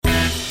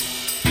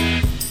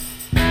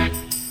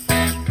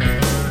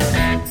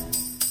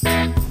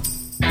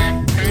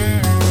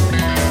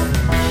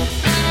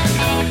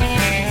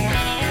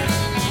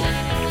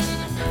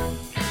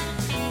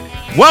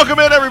Welcome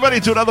in, everybody,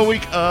 to another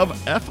week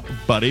of F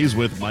Buddies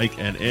with Mike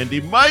and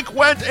Andy. Mike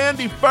went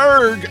Andy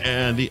Ferg,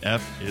 and the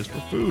F is for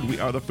food. We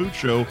are the food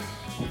show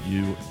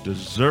you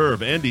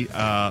deserve. Andy,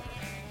 right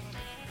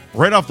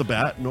off the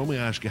bat, normally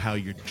I ask you how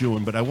you're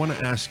doing, but I want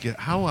to ask you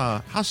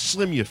how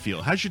slim you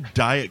feel. How's your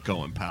diet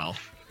going, pal?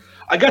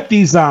 I got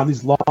these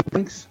long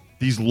drinks.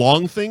 These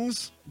long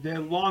things? They're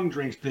long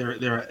drinks.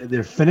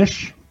 They're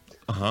Finnish.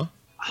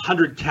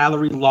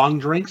 100-calorie long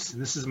drinks.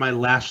 This is my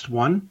last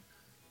one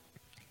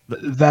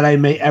that I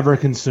may ever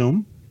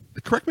consume.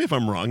 Correct me if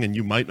I'm wrong, and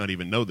you might not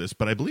even know this,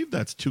 but I believe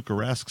that's Tuukka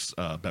Rask's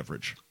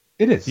beverage.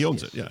 It is. He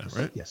owns it, yeah,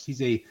 right? Yes, he's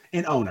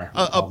an owner.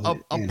 A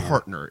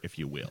partner, if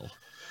you will.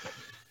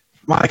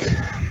 Mike,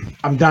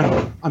 I'm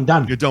done.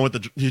 You're done with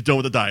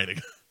the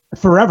dieting.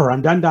 Forever.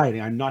 I'm done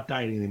dieting. I'm not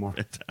dieting anymore.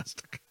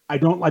 Fantastic. I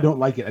don't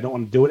like it. I don't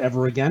want to do it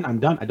ever again.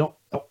 I'm done.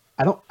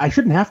 I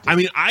shouldn't have to. I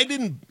mean, I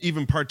didn't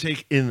even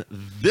partake in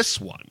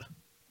this one.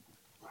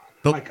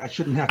 Mike, I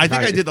shouldn't have to. I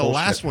think I did the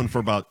last one for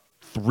about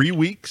 3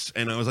 weeks,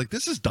 and I was like,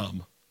 this is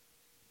dumb.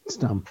 It's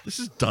dumb. This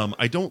is dumb.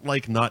 I don't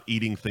like not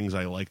eating things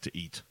I like to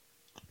eat.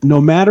 No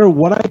matter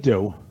what I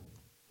do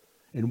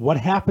and what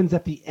happens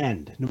at the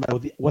end, no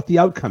matter what the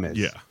outcome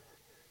is,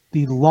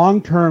 the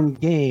long-term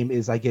game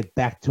is I get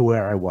back to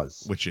where I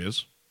was. Which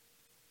is?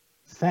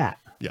 Fat.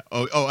 Yeah.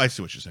 Oh, I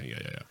see what you're saying.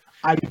 Yeah.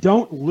 I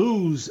don't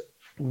lose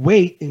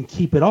weight and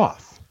keep it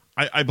off.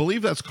 I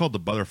believe that's called the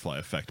butterfly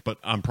effect, but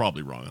I'm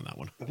probably wrong on that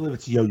one. I believe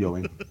it's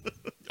yo-yoing.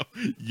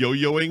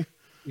 Yo-yoing?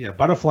 Yeah,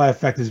 butterfly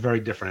effect is very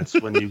different. It's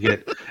when you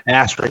get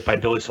ass raped by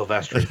Billy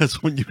Silvestri.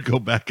 That's when you go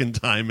back in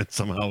time and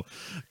somehow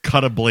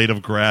cut a blade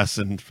of grass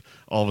and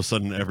all of a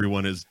sudden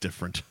everyone is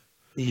different.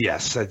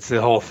 Yes, it's the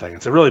whole thing.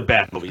 It's a really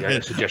bad movie. I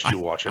suggest you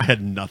watch it. I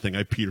had nothing.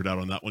 I petered out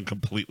on that one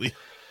completely.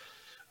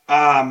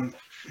 I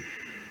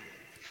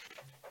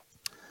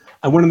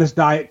went on this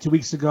diet 2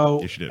 weeks ago,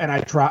 yes, you did. And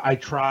I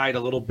tried a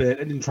little bit.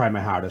 I didn't try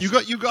my hardest.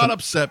 You got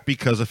upset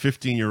because a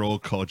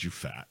 15-year-old called you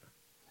fat.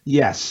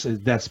 Yes,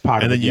 that's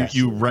part of it. And then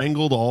you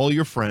wrangled all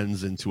your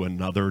friends into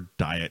another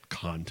diet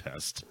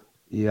contest.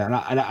 Yeah,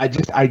 and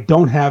I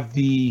don't have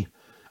the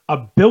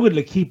ability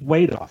to keep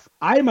weight off.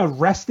 I'm a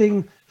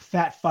resting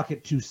fat fuck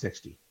at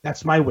 260.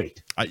 That's my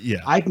weight.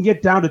 Yeah. I can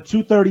get down to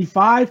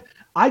 235.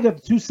 I got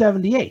to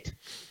 278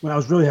 when I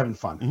was really having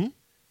fun. Mm-hmm.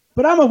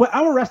 But I'm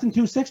a resting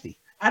 260.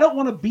 I don't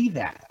want to be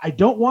that. I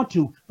don't want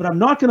to, but I'm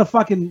not going to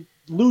fucking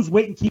lose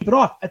weight and keep it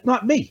off. It's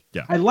not me.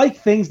 Yeah. I like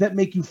things that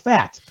make you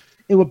fat.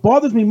 And what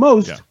bothers me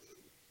most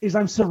is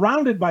I'm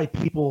surrounded by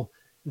people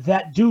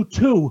that do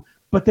too,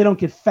 but they don't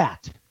get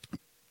fat.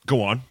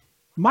 Go on.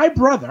 My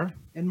brother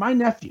and my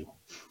nephew,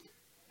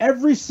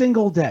 every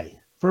single day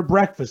for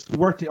breakfast,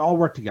 we all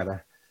work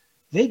together.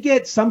 They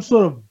get some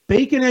sort of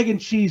bacon, egg,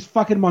 and cheese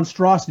fucking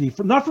monstrosity,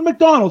 not from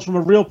McDonald's, from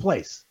a real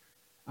place.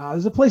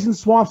 There's a place in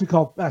Swampscott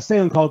called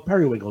Salem called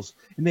Periwinkles,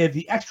 and they have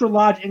the extra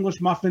large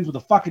English muffins with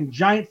a fucking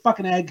giant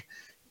fucking egg,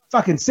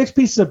 fucking 6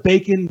 pieces of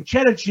bacon,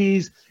 cheddar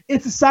cheese.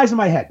 It's the size of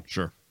my head.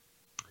 Sure.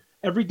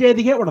 Every day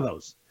they get one of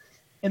those,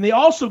 and they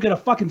also get a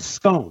fucking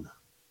scone.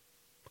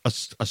 A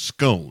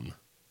scone.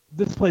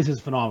 This place is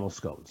phenomenal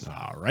scones.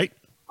 All right.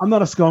 I'm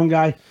not a scone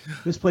guy.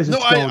 This place is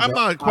scones. I'm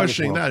not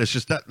questioning that. It's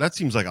just that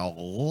seems like a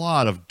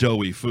lot of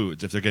doughy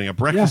foods if they're getting a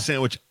breakfast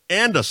sandwich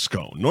and a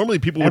scone. Normally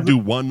people would do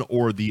one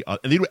or the other.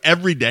 And they do it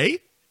every day?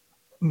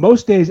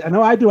 Most days. I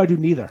know I do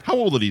neither. How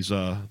old are these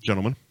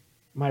gentlemen?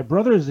 My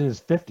brother is in his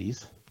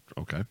 50s.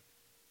 Okay.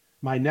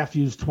 My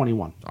nephew's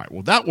 21. All right.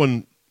 Well, that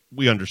one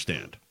we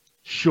understand.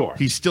 Sure.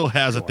 He still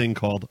has a thing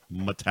called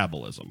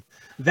metabolism.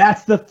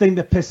 That's the thing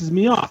that pisses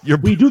me off.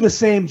 We do the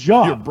same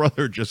job. Your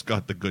brother just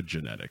got the good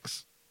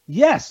genetics.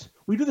 Yes,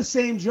 we do the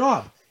same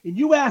job. And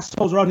you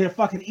assholes are out here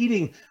fucking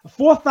eating a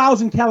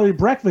 4,000-calorie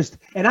breakfast,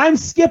 and I'm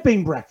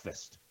skipping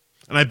breakfast.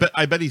 And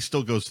I bet he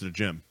still goes to the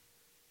gym.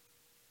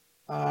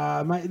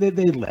 They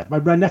lift.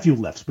 My nephew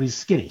lifts, but he's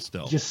skinny.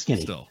 Still. Just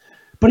skinny. Still.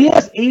 But he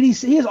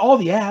has all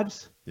the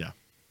abs. Yeah.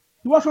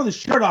 He walks around with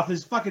his shirt off,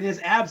 his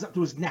abs up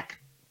to his neck.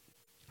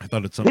 I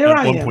thought at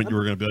one point you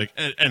were going to be like,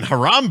 and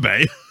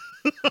Harambe.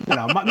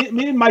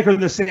 Me and Mike are in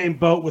the same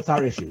boat with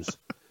our issues.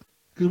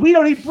 Because we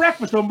don't eat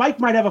breakfast, or Mike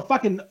might have a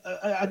fucking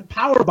a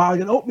power bar,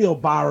 like an oatmeal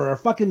bar, or a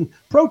fucking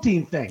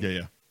protein thing. Yeah.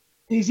 And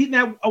he's eating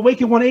that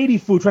Awaken 180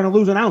 food, trying to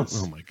lose an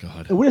ounce. Oh, my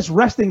God. And we're just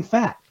resting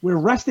fat. We're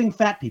resting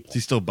fat people. Is he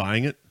still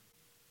buying it?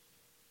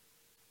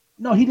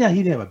 No, he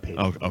never paid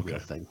for the okay. real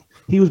thing.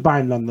 He was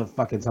buying it on the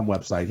fucking some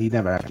website. He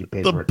never actually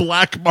paid for it. The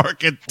black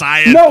market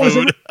diet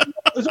food.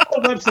 There's a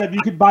website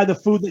you could buy the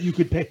food that you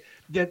could pay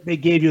that they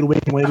gave you at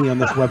Awaken 180 on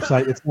this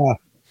website. It's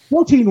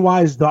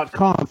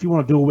proteinwise.com if you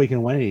want to do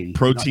Awaken 180.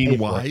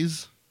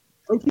 Proteinwise?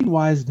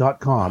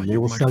 Proteinwise.com. They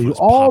will sell you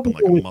all the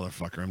like a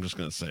motherfucker. I'm just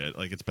going to say it.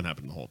 Like it's been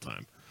happening the whole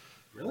time.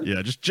 Really?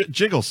 Yeah, just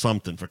jiggle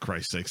something for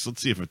Christ's sakes.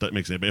 Let's see if that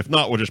makes anybody. If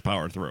not, we'll just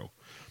power through.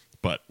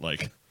 But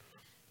like,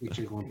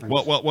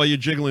 while you're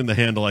jiggling the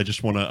handle, I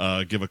just want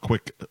to give a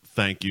quick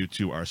thank you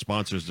to our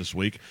sponsors this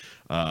week.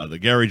 The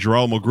Gary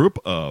Girolamo Group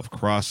of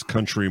Cross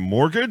Country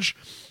Mortgage,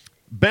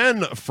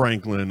 Ben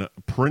Franklin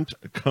Print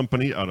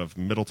Company out of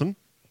Middleton,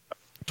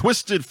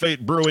 Twisted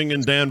Fate Brewing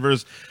in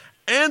Danvers,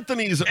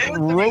 Anthony's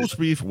Roast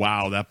Beef.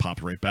 Wow, that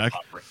popped right back.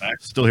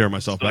 Still hearing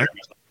myself back.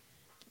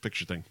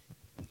 Fix your thing.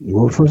 You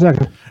moved for a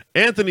second.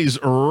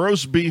 Anthony's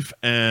Roast Beef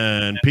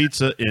and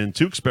Pizza in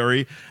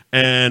Tewksbury.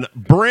 And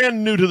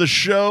brand new to the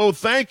show,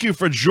 thank you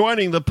for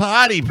joining the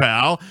party,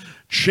 pal.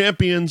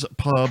 Champions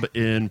Pub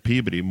in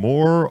Peabody.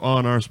 More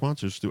on our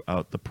sponsors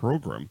throughout the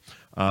program.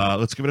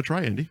 Let's give it a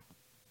try, Andy.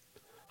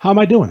 How am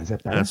I doing? Is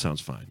that better? That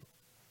sounds fine.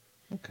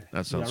 Okay.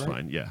 That sounds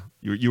fine. Yeah.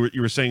 You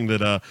were saying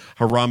that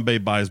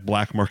Harambe buys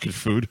black market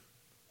food.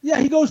 Yeah,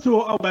 he goes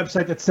to a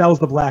website that sells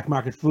the black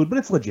market food, but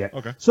it's legit.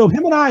 Okay. So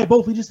him and I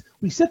both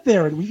we sit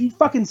there and we eat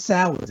fucking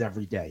salads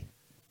every day,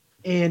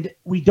 and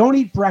we don't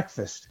eat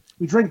breakfast.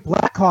 We drink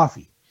black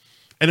coffee.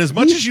 And as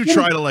much as you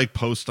try to like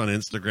post on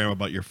Instagram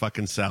about your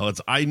fucking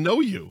salads, I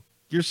know you.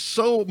 You're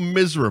so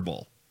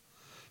miserable,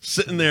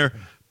 sitting there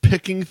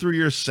picking through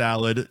your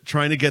salad,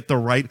 trying to get the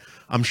right,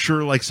 I'm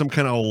sure, like some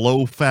kind of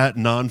low-fat,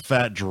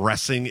 non-fat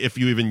dressing, if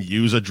you even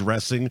use a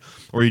dressing,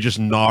 or you're just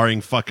gnawing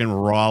fucking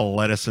raw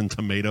lettuce and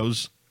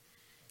tomatoes.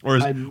 Or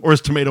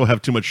does tomato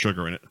have too much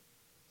sugar in it?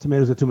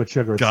 Tomatoes have too much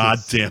sugar. God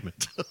damn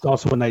it. It's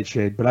also a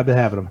nightshade, but I've been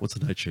having them. What's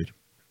a nightshade?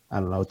 I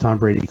don't know. Tom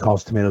Brady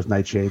calls tomatoes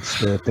nightshades.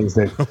 They're things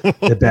that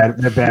they're bad.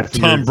 They're bad for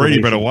Tom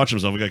Brady better watch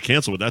himself. We got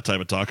canceled with that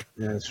type of talk.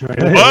 Yeah, that's right.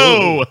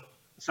 Whoa!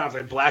 Sounds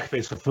like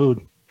blackface for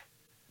food.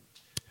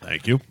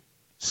 Thank you.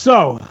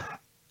 So,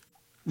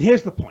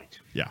 here's the point.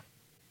 Yeah.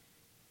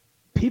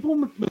 People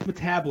with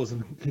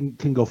metabolism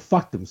can go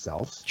fuck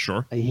themselves.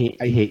 Sure. I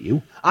hate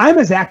you. I'm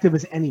as active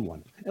as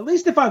anyone. At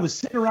least if I was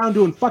sitting around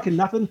doing fucking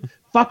nothing,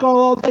 fuck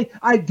all day,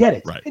 I get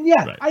it. Right. And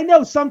yeah, right. I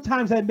know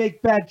sometimes I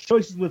make bad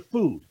choices with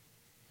food.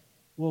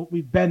 Well,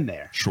 we've been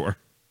there. Sure.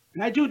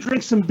 And I do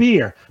drink some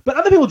beer, but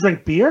other people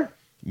drink beer.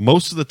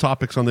 Most of the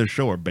topics on this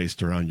show are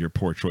based around your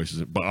poor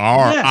choices, but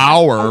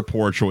our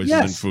poor choices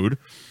in food.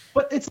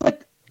 But it's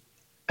like,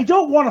 I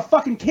don't want to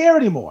fucking care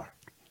anymore.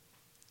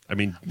 I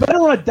mean, but I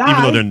don't want to die.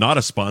 Even though they're not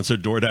a sponsor,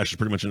 DoorDash is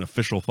pretty much an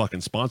official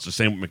fucking sponsor.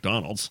 Same with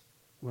McDonald's.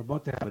 We're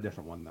about to have a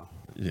different one, though.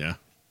 Yeah.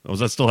 Oh, is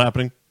that still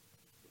happening?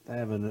 I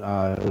have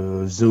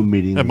a Zoom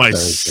meeting. At my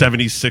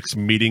 76th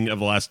meeting of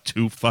the last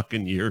 2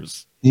 fucking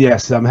years.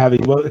 Yes, I'm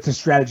having. Well, it's a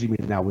strategy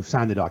meeting now. We've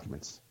signed the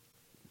documents.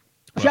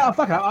 Well, yeah,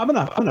 fuck. I'm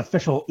an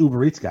official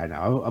Uber Eats guy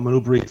now. I'm an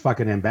Uber Eats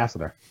fucking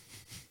ambassador.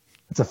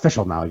 It's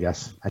official now, I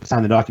guess. I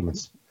signed the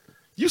documents.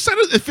 You signed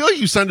it. I feel like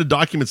you signed the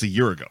documents a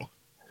year ago.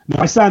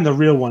 No, I signed the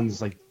real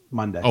ones like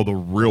Monday. Oh, the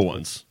real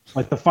ones.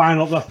 Like the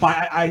final.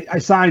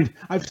 I've signed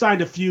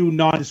a few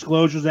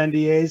non-disclosures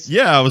NDAs.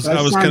 Yeah, I was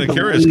kind of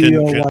curious.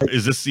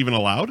 Is this even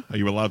allowed? Are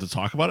you allowed to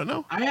talk about it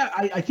now?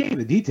 I can't get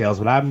the details,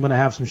 but I'm going to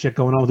have some shit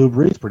going on with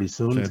Uber Eats pretty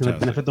soon. Fantastic. It's going to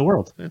benefit the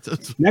world.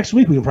 Next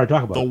week we can probably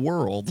talk about the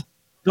world.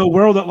 The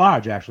world at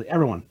large, actually,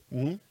 everyone.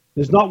 Mm-hmm.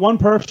 There's not one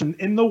person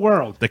in the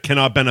world that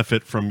cannot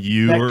benefit from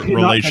your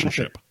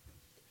relationship.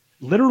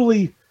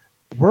 Literally,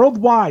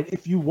 worldwide,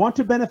 if you want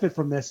to benefit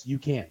from this, you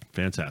can.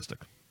 Fantastic.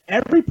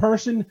 Every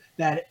person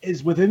that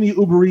is within the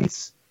Uber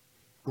Eats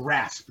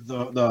grasp,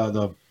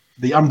 the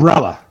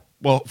umbrella.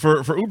 Well,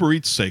 for Uber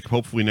Eats' sake,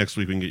 hopefully next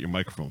week we can get your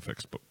microphone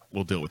fixed, but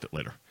we'll deal with it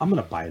later. I'm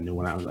gonna buy a new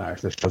one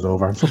after this show's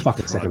over. I'm so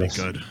fucking sick of this.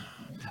 Good.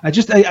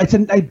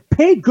 I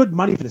paid good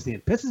money for this thing.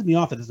 It pisses me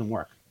off it doesn't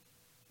work.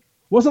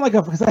 It wasn't like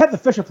because I had the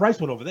Fisher Price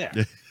one over there.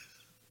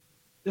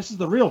 This is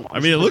the real one. I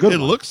mean, it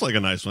looks like a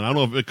nice one. I don't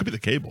know if it could be the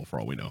cable for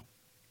all we know.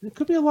 It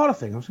could be a lot of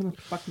things. I'm just gonna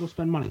fucking go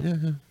spend money.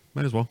 Yeah,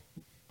 might as well.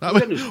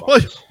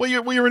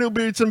 You're an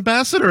Uber Eats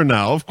ambassador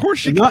now. Of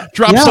course you can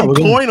drop some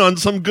coin on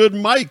some good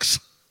mics.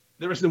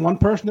 There isn't one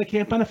person that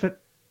can't benefit.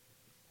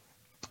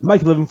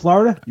 Mike, you live in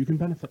Florida. You can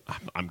benefit.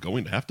 I'm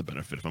going to have to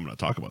benefit if I'm going to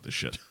talk about this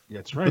shit.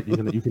 That's right.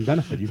 You can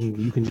benefit.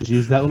 You can just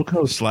use that little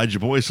code. Slide your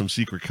boys some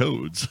secret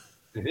codes.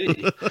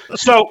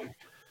 So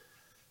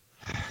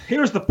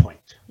here's the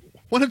point.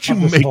 Why don't you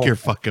make your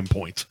fucking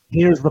point?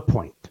 Here's the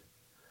point.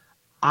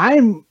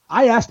 I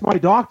asked my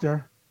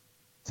doctor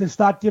to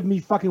stop giving me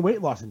fucking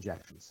weight loss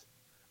injections.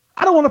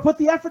 I don't want to put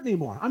the effort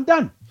anymore. I'm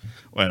done.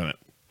 Wait a minute.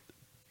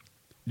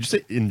 Did you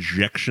say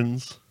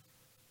injections?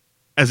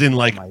 As in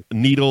like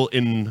needle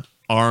in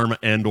arm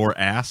and or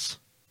ass?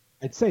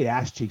 I'd say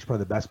ass cheek's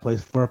probably the best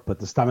place for it, but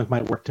the stomach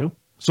might work too.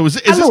 So is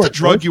this the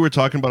drug you were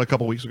talking about a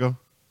couple weeks ago?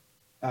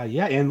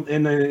 Yeah,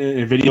 in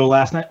a video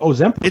last night. Oh,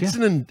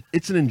 Ozempic.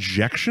 It's an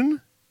injection?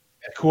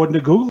 According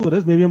to Google, it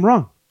is. Maybe I'm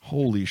wrong.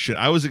 Holy shit.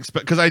 I was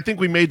because I think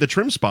we made the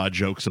trim spa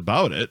jokes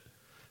about it.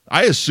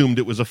 I assumed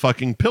it was a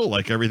fucking pill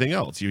like everything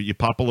else. You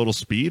pop a little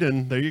speed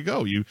and there you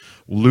go. You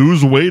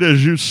lose weight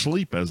as you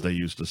sleep, as they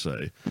used to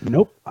say.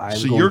 Nope.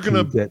 So you're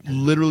going to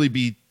literally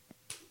be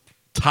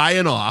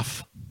tying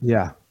off.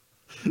 Yeah.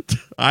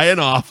 Tying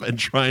off and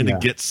trying to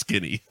get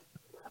skinny.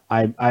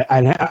 I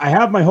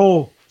have my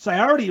whole. So I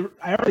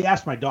already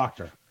asked my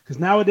doctor because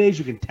nowadays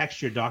you can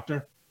text your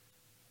doctor.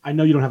 I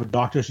know you don't have a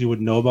doctor, so you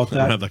wouldn't know about that.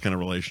 I don't have that kind of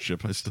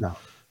relationship.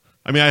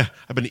 I mean,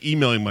 I've been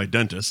emailing my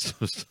dentist.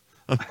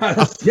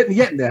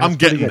 getting there. I'm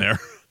getting there.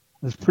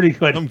 That's pretty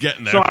good. I'm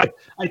getting there. So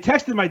I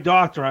texted my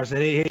doctor. I said,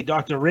 hey,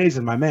 Dr.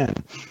 Raisin, my man.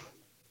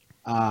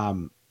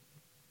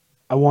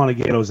 I I want to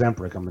get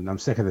Ozempic. I'm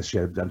sick of this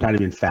shit. I'm tired of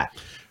being fat.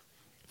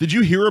 Did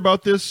you hear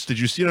about this? Did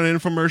you see it on an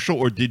infomercial,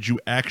 or did you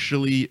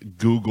actually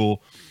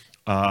Google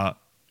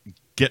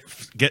get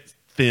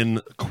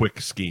thin quick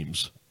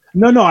schemes?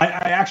 No, I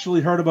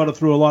actually heard about it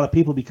through a lot of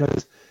people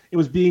because it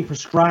was being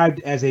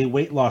prescribed as a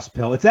weight loss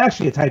pill. It's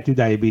actually a type 2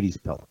 diabetes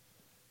pill.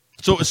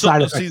 So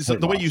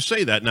the way you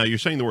say that now, you're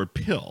saying the word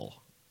pill.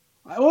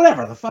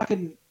 Whatever, the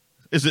fucking...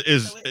 It's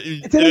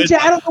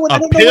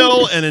a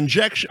pill, an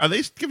injection. Are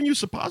they giving you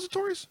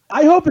suppositories?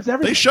 I hope it's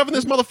everything. They shoving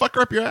this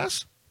motherfucker up your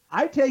ass?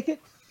 I take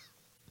it.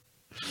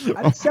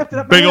 I accept it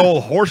up Big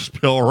old horse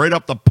pill right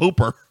up the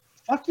pooper.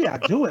 Fuck yeah,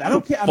 do it. I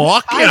don't care.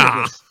 Fuck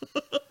yeah.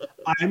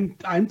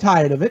 I'm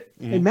tired of it.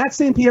 And Matt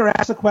St. Pierre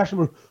asked a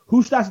question: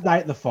 who starts a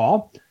diet in the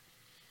fall?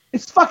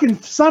 It's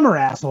fucking summer,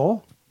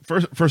 asshole.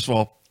 First of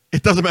all,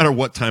 it doesn't matter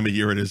what time of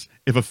year it is.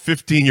 If a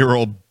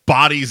 15-year-old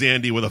bodies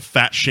Andy with a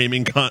fat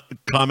shaming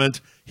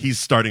comment, he's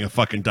starting a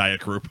fucking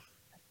diet group.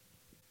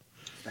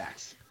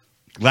 Facts.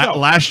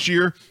 Last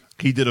year,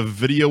 he did a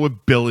video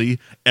with Billy.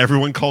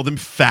 Everyone called him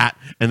fat,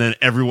 and then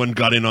everyone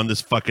got in on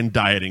this fucking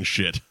dieting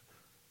shit.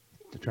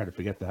 To try to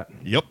forget that.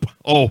 Yep.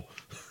 Oh,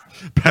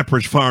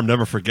 Pepperidge Farm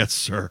never forgets,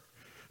 sir.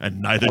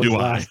 And neither do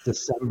I. Last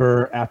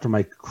December, after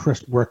my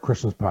work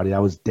Christmas party, I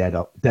was dead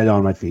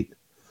on my feet.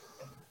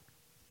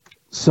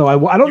 So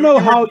I don't know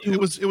how you...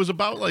 It was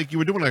about like you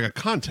were doing like a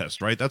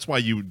contest, right? That's why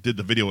you did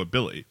the video with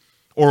Billy.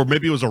 Or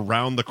maybe it was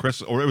around the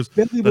Christmas... Or it was...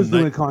 Billy was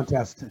doing a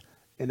contest,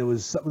 and it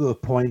was something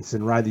with points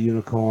and Ride the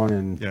Unicorn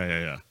and...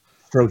 Yeah.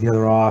 Throw the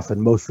other off and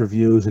most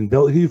reviews. And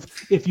Billy,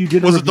 if you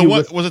did was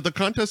it the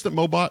contest that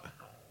Mo bought?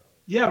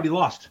 Yeah, but he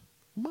lost.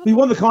 He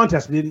won the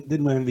contest, but he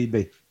didn't win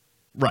MVP.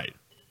 Right.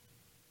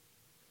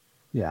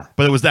 Yeah.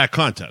 But it was that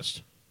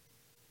contest.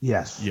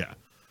 Yes. Yeah.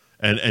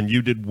 And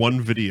you did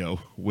one video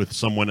with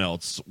someone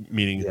else,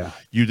 meaning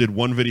you did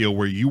one video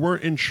where you were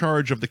in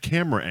charge of the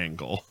camera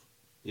angle.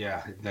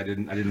 Yeah, I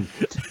didn't.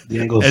 The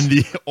angles.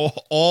 And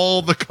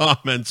all the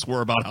comments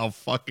were about how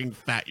fucking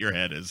fat your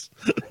head is.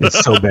 It's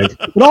so big.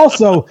 But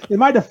also, in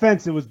my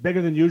defense, it was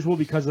bigger than usual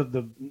because of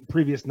the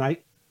previous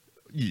night.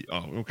 Yeah,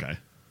 oh, okay.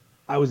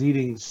 I was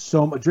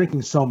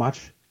drinking so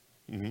much.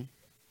 Mm-hmm.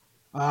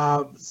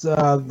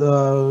 So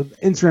the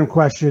Instagram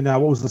question: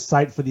 what was the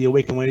site for the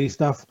Awaken 180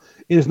 stuff?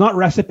 It is not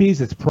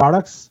recipes; it's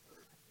products,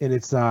 and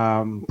it's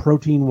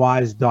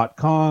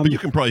proteinwise.com. But you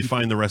can probably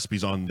find the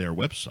recipes on their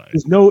website.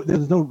 There's no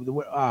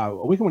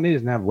Awaken 180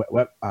 doesn't have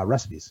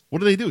recipes. What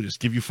do they do? Just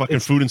give you fucking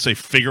food and say,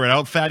 "Figure it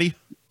out, fatty."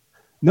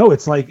 No,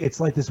 it's like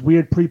this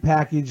weird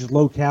prepackaged,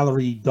 low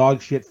calorie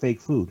dog shit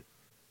fake food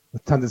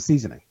with tons of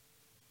seasoning.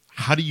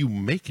 How do you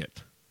make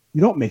it?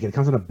 You don't make it. It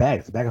comes in a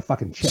bag. It's a bag of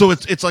fucking chips. So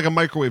it's like a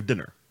microwave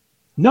dinner.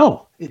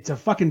 No, it's a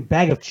fucking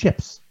bag of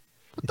chips.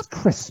 It's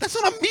crisp. That's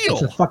not a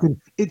meal.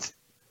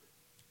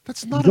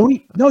 That's not.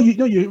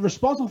 You're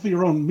responsible for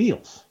your own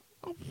meals.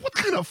 What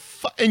kind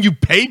of and you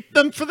paid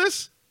them for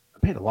this? I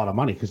paid a lot of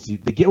money because they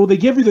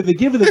give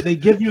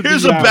you.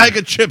 Here's a bag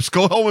of chips.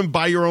 Go home and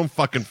buy your own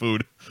fucking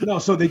food. No,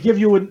 so they give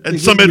you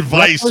some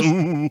advice.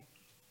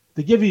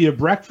 They give you your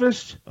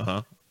breakfast.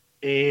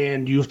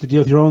 And you have to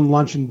deal with your own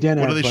lunch and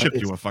dinner. What do they ship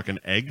you? A fucking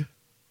egg?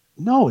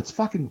 No, it's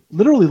fucking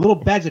literally little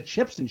bags of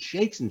chips and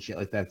shakes and shit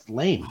like that. It's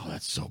lame. Oh,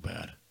 that's so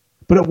bad.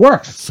 But it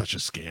works. That's such a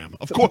scam.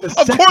 Of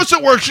course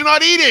it works. You're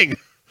not eating.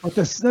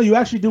 No, you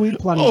actually do eat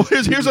plenty. Oh,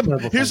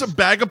 here's a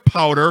bag of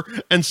powder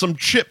and some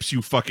chips,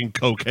 you fucking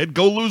cokehead.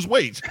 Go lose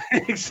weight.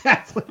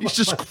 Exactly.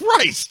 Jesus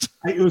Christ.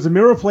 It was a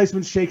meal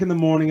replacement shake in the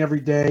morning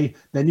every day.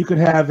 Then you could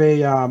have a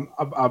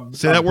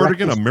say that word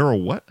again. A meal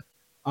what?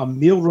 A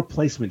meal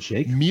replacement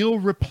shake. Meal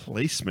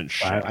replacement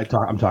shake.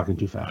 I'm talking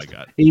too fast. I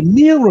got it. A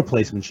meal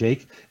replacement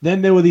shake.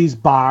 Then there were these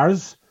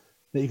bars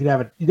that you could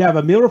have. You'd have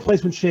a meal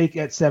replacement shake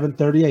at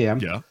 7:30 a.m.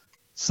 Yeah.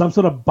 Some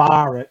sort of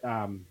bar at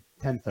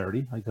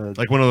 10:30,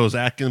 like one of those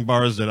Atkins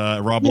bars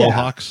that Rob Lowe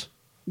hawks.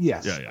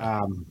 Yes.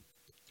 Yeah.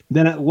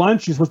 Then at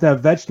lunch, you're supposed to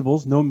have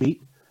vegetables, no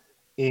meat,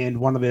 and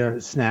one of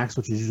their snacks,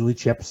 which is usually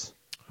chips.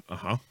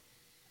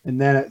 And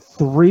then at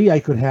 3,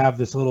 I could have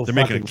this little. They're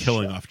making a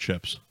killing off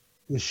chips.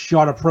 This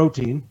shot of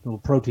protein, little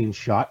protein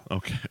shot.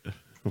 Okay.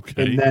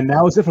 And then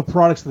that was it for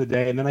products for the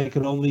day. And then I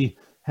could only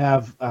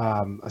have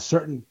a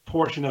certain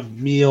portion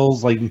of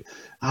meals, like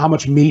how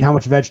much meat, how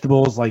much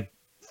vegetables, like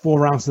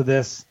 4 ounces of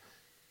this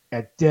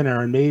at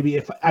dinner. And maybe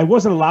if I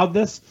wasn't allowed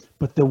this,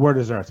 but there were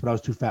desserts, but I was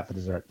too fat for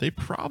dessert. They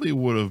probably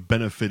would have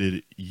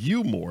benefited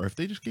you more if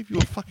they just gave you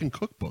a fucking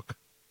cookbook.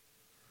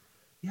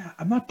 Yeah,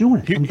 I'm not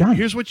doing it. I'm done.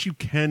 Here's what you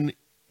can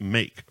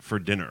make for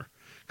dinner.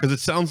 Because it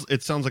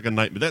sounds like a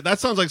nightmare. That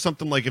sounds like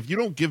something like if you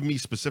don't give me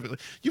specifically,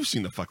 you've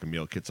seen the fucking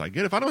meal kits I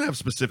get. If I don't have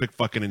specific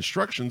fucking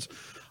instructions,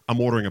 I'm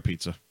ordering a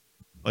pizza.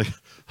 Like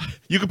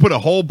you could put a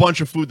whole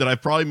bunch of food that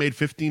I've probably made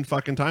 15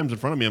 fucking times in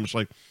front of me. I'm just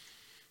like,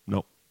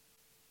 no.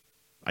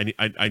 I'm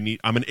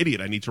an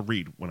idiot. I need to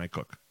read when I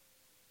cook.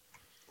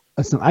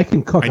 Listen, I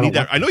can cook.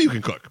 I know you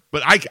can cook,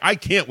 but I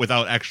can't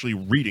without actually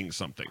reading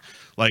something.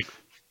 Like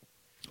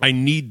I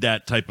need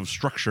that type of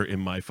structure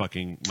in my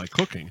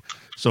cooking.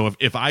 So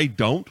if I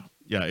don't.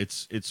 Yeah,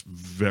 it's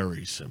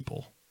very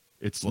simple.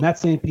 It's Matt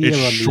St. Pierre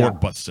it's on short the,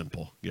 but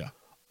simple. Yeah.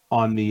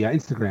 on the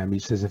Instagram. He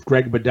says if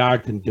Greg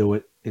Bedard can do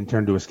it and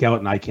turn to a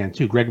skeleton, I can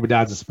too. Greg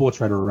Bedard's a sports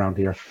writer around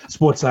here,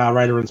 sports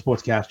writer and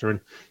sportscaster,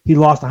 and he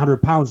lost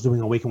 100 pounds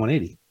doing Awaken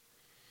 180.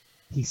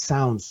 He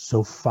sounds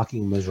so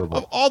fucking miserable.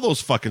 Of all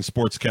those fucking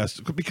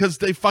sportscasters, because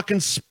they fucking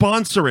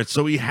sponsor it,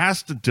 so he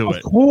has to do it.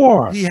 Of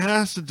course. He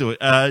has to do it.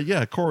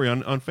 Yeah, Corey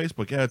on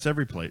Facebook. Yeah, it's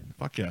every plate.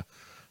 Fuck yeah.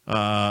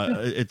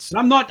 It's.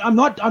 I'm done.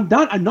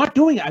 I'm not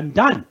doing it. I'm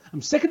done.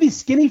 I'm sick of these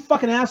skinny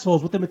fucking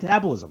assholes with the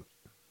metabolism.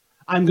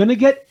 I'm gonna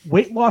get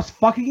weight loss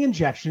fucking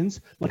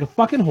injections like a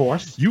fucking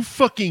horse. You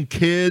fucking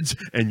kids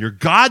and your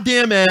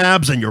goddamn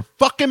abs and your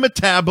fucking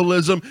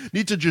metabolism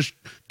need to just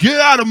get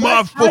out of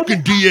my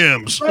fucking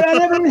DMs. But I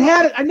never even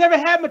had it. I never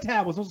had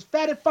metabolism. I was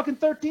fat at fucking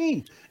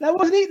 13, and I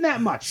wasn't eating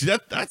that much. See,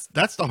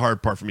 that's the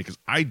hard part for me because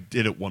I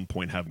did at one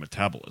point have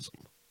metabolism.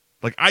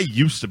 Like, I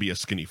used to be a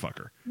skinny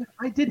fucker.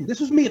 I didn't. This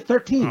was me at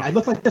 13. I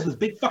looked like this with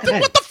big fucking Then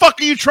head. what the fuck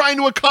are you trying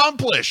to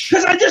accomplish?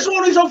 Because I just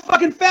want to be so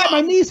fucking fat,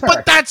 my knees hurt.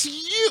 But that's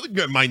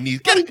you. My knees.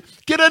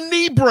 Get a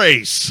knee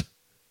brace.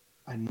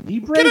 A knee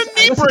brace? Get a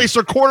knee brace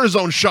or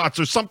cortisone shots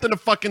or something to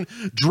fucking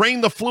drain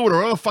the fluid or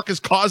whatever the fuck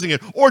is causing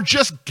it. Or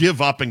just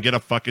give up and get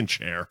a fucking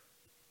chair.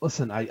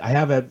 Listen, I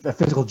have a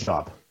physical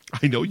job.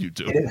 I know you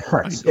do. And it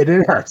hurts. It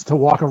hurts to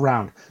walk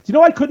around. Do you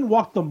know I couldn't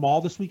walk the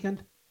mall this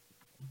weekend?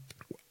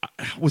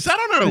 Was that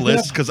on our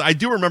list? Because I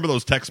do remember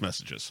those text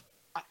messages.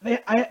 They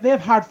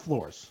have hard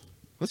floors.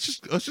 Let's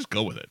just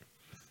go with it.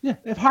 Yeah,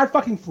 they have hard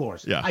fucking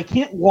floors. Yeah. I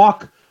can't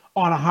walk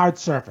on a hard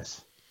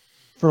surface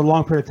for a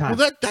long period of time.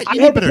 Well, I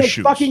you had need to better take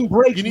shoes. fucking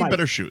breaks, You need Mike.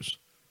 better shoes.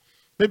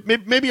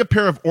 Maybe a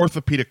pair of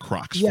orthopedic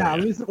Crocs. Yeah, for at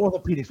you. least an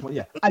orthopedics one.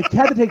 Yeah, I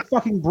had to take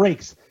fucking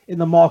breaks in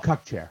the mall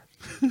cuck chair.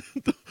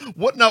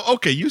 What now?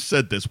 Okay, you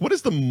said this. What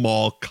is the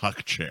mall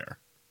cuck chair?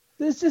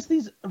 There's just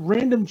these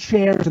random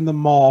chairs in the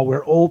mall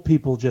where old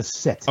people just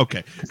sit.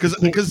 Okay, because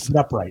sit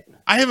upright.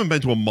 I haven't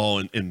been to a mall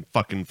in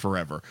fucking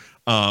forever.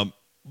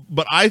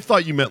 But I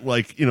thought you meant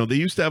like, they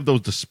used to have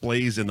those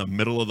displays in the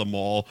middle of the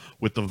mall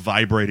with the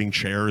vibrating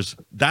chairs.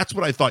 That's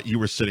what I thought you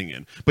were sitting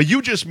in. But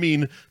you just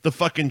mean the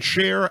fucking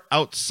chair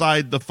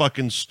outside the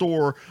fucking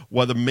store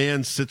while the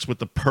man sits with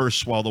the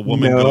purse while the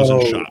woman goes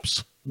and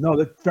shops. No,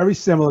 they're very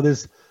similar.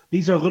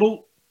 These are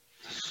little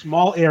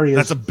small areas.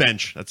 That's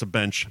a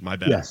bench. My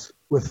bad. Yes,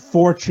 with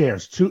 4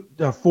 chairs,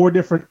 4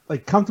 different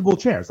like comfortable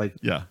chairs, like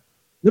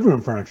living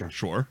room furniture.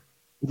 Sure.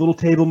 A little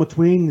table in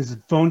between. There's a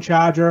phone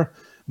charger.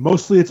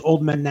 Mostly it's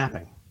old men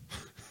napping.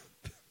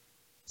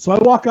 So I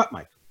walk up,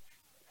 Mike.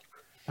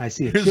 I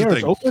see a chair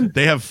is open.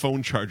 They have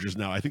phone chargers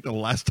now. I think the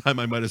last time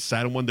I might have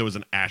sat in one, there was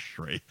an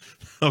ashtray.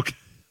 Okay.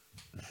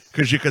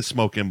 Because you could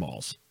smoke in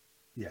malls.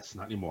 Yes,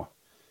 not anymore.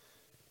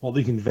 Well,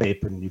 you can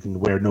vape and you can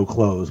wear no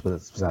clothes, but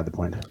that's beside the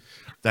point.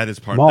 That is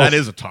that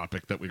is a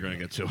topic that we're going to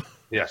get to.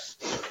 Yes.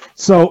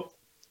 So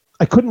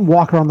I couldn't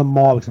walk around the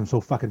mall because I'm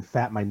so fucking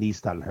fat. My knees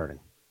started hurting.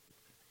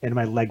 And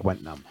my leg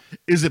went numb.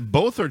 Is it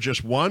both or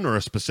just one or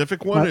a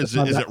specific one? Is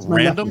it it's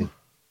random?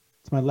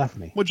 It's my left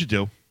knee. What'd you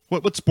do?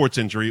 What sports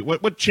injury?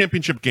 What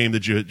championship game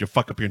did you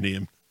fuck up your knee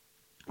in?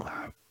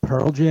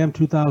 Pearl Jam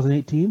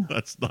 2018.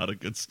 That's not a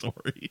good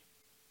story.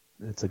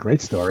 It's a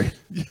great story.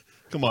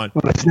 Come on.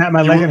 When I snapped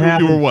my leg in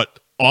half. You were what?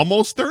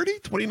 Almost 30?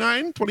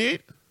 29?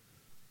 28?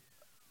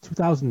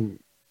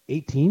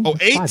 2018? Oh,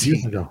 18. 5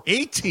 years ago.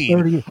 18.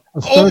 30, I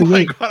was oh 38.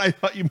 my God. I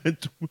thought you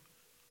meant...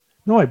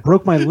 No, I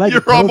broke my leg.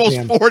 You're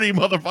almost 40,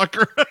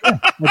 motherfucker.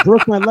 I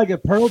broke my leg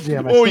at Pearl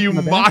Jam. You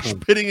mosh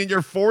pitting in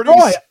your 40s?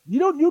 Oh, you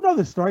know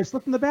this story. I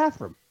slipped in the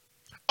bathroom.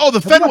 Oh,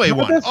 the Fenway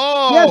one. This?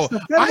 Oh, yes, the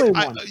Fenway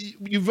one.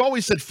 You've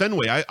always said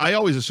Fenway. I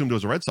always assumed it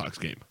was a Red Sox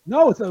game.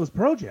 No, it was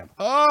Pearl Jam.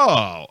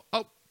 Oh.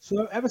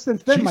 So ever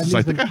since then, Jesus,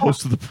 I think I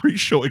hosted the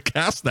pre-show at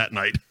Cast that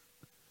night.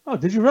 Oh,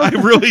 did you really?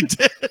 I really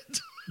did.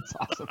 That's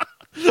awesome.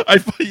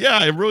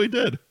 I really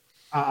did.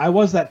 I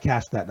was that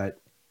Cast that night.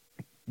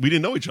 We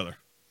didn't know each other.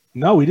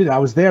 No, we didn't. I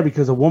was there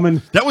because a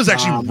woman... That was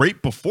actually right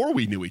before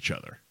we knew each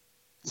other.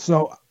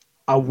 So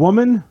a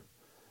woman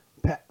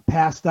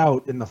passed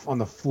out on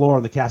the floor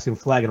on the casting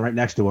flag and right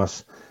next to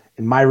us,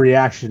 and my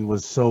reaction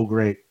was so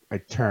great, I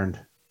turned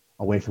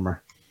away from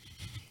her.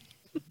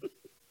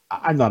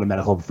 I'm not a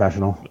medical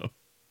professional. No.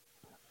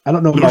 I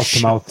don't know mouth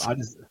to mouth.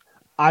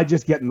 I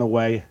just get in the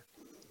way,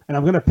 and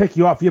I'm going to pick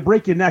you up. If you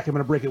break your neck, I'm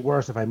going to break it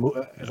worse if I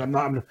move.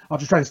 I'll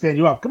just try to stand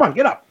you up. Come on,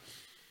 get up.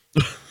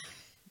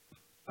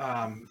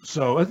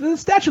 So the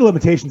statute of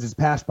limitations is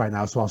passed by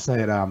now, so I'll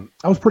say it. I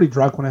was pretty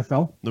drunk when I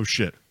fell. No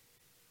shit.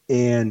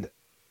 And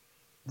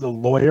the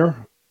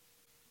lawyer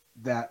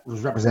that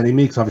was representing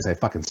me, because obviously I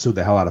fucking sued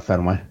the hell out of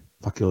Fenway.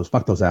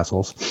 Fuck those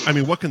assholes. I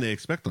mean, what can they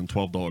expect on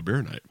 $12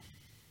 beer night?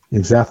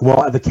 Exactly.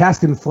 Well, the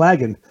casting and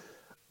flagging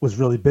was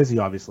really busy,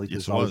 obviously.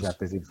 Yes, it was that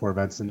busy before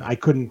events, and I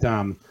couldn't.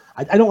 I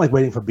don't like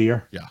waiting for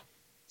beer. Yeah.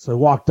 So I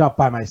walked up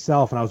by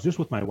myself, and I was just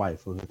with my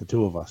wife. It was the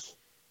two of us,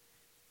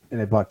 and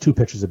I bought 2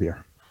 pitchers of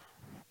beer.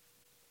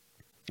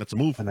 That's a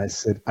move. And I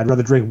said, I'd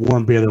rather drink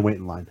warm beer than wait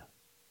in line.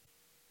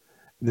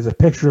 And there's a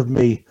picture of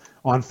me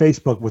on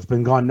Facebook, which has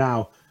been gone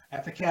now,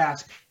 at the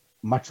cask,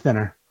 much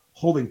thinner,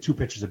 holding 2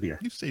 pitchers of beer.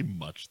 You say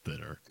much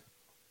thinner.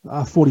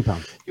 40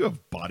 pounds. You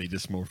have body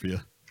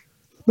dysmorphia.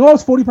 No, I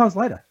was 40 pounds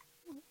lighter.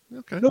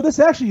 Okay. No, this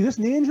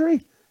knee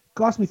injury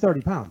cost me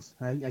 30 pounds.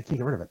 I can't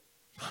get rid of it.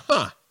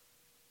 Huh.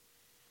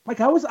 Like,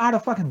 I was out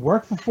of fucking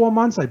work for 4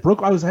 months. I had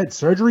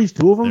surgeries,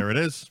 2 of them. There it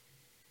is.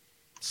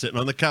 Sitting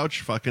on the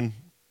couch, fucking.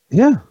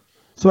 Yeah.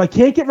 So I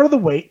can't get rid of the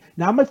weight.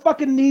 Now my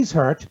fucking knees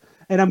hurt.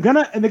 And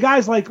the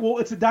guy's like, well,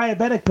 it's a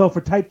diabetic pill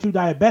for type 2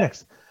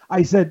 diabetics.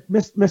 I said,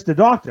 Mr.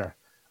 Doctor,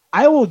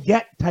 I will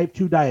get type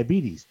 2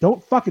 diabetes.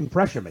 Don't fucking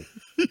pressure me.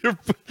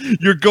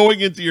 You're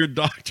going into your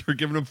doctor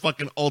giving him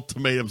fucking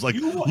ultimatums like,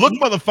 look,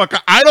 motherfucker,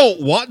 I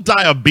don't want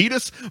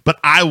diabetes, but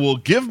I will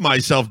give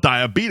myself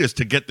diabetes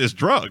to get this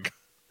drug.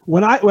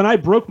 When I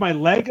broke my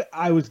leg,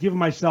 I was giving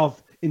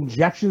myself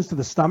injections to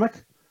the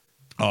stomach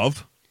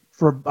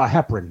for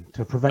heparin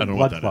to prevent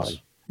blood clotting.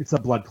 It's a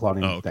blood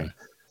clotting thing.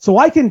 So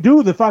I can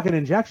do the fucking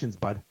injections,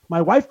 bud.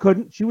 My wife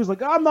couldn't. She was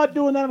like, I'm not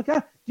doing that.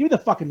 Give me the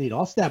fucking needle.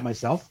 I'll stab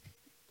myself.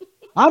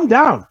 I'm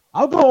down.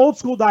 I'll go old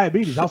school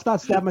diabetes. I'll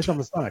start stabbing myself in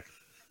the stomach.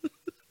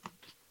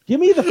 Give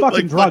me the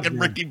fucking drugs, fucking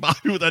man. Ricky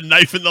Bobby with a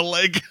knife in the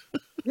leg.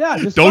 Yeah,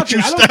 just don't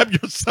you stab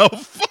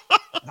yourself.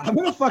 I'm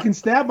gonna fucking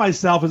stab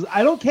myself.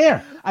 I don't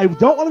care. I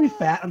don't want to be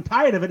fat. I'm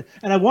tired of it,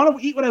 and I want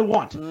to eat what I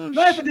want. For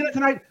dinner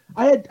tonight,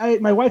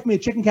 my wife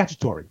made chicken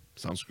cacciatore.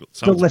 Sounds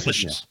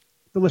delicious.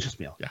 Delicious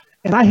meal. Yeah.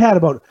 And I had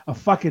about a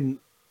fucking,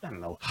 I don't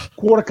know,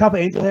 quarter cup of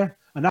angel hair,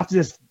 enough to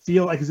just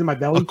feel like it's in my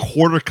belly. A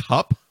quarter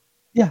cup?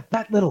 Yeah,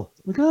 that little.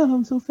 Like, oh,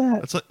 I'm so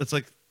fat.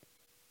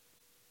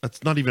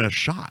 That's not even a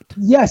shot.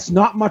 Yes,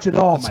 not much at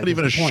all. It's not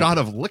even a shot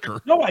of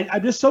liquor. No,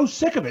 I'm just so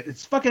sick of it.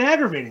 It's fucking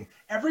aggravating.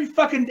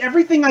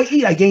 Everything I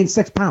eat, I gain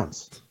 6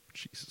 pounds.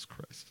 Jesus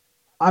Christ.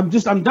 I'm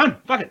done.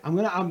 Fuck it.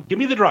 Give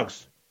me the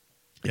drugs.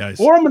 Yeah.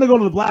 Or I'm gonna go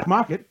to the black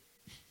market.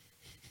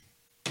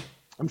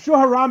 I'm sure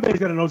Harambe's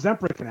got an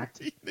Ozempic Connect.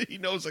 He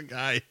knows a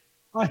guy.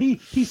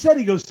 He said,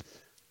 he goes,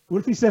 what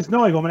if he says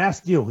no? I go, I'm going to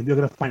ask you, and you're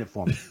going to find it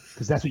for me,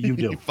 because that's what you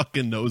do. He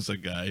fucking knows a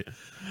guy.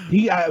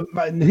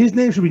 His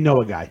name should be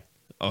Noah Guy.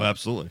 Oh,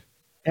 absolutely.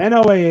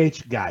 Noah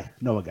Guy.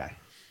 Noah Guy.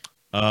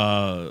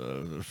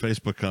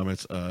 Facebook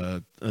comments.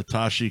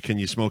 Tashi, can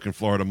you smoke in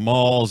Florida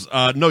malls?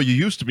 No, you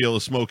used to be able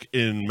to smoke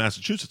in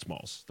Massachusetts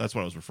malls. That's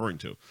what I was referring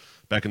to.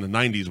 Back in the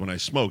 90s when I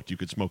smoked, you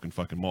could smoke in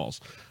fucking malls.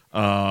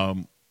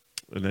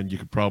 And then you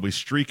could probably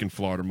streak in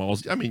Florida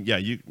malls. I mean,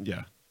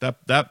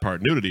 that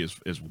part, nudity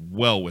is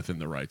well within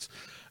the rights.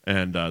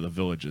 And the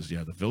Villages.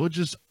 Yeah, the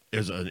Villages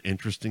is an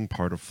interesting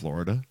part of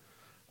Florida.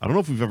 I don't know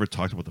if we've ever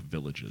talked about the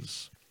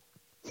Villages.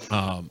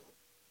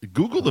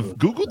 Google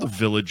the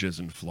Villages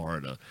in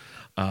Florida,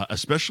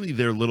 especially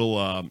their little,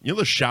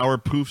 the shower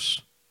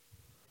poofs.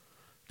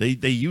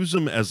 They use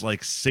them as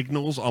like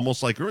signals,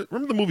 almost like,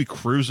 remember the movie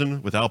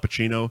Cruisin' with Al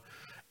Pacino?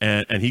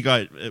 And he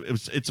got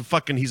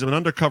he's an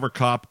undercover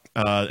cop,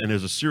 and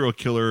there's a serial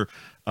killer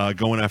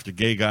going after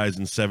gay guys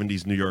in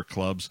 70s New York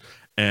clubs,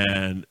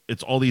 and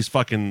it's all these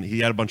he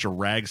had a bunch of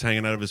rags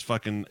hanging out of his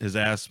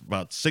ass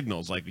about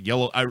signals, like the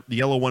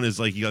yellow one is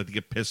like you got to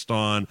get pissed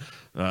on,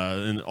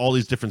 and all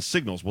these different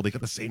signals. Well, they got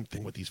the same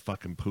thing with these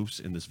fucking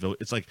poofs in this village.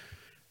 It's like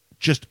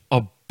just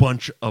a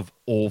bunch of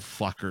old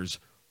fuckers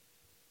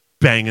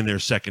banging their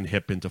second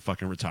hip into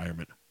fucking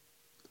retirement.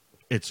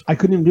 I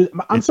couldn't even do it.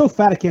 I'm so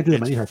fat I can't do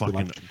it. It's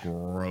fucking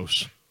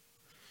gross.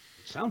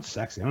 Sounds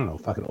sexy. I don't know.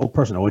 Fucking old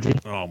person orgy.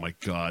 Oh my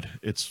god.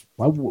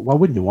 Why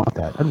wouldn't you want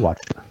that? I'd watch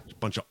it. A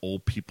bunch of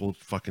old people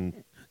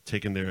fucking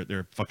taking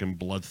their fucking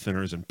blood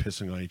thinners and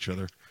pissing on each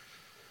other.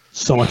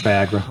 So much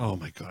Viagra. Oh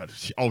my god.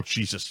 Oh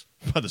Jesus.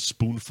 By the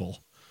spoonful.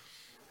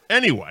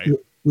 Anyway.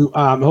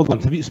 Hold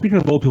on. Speaking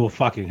of old people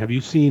fucking, have you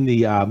seen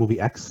the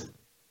movie X?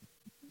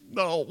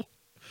 No.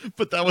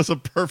 But that was a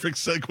perfect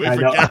segue for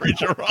Gary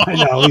Girolamo. I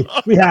know.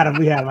 We had him.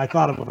 I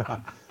thought of him.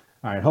 All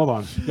right, hold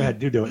on. Go ahead.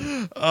 Do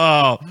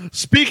it.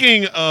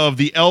 Speaking of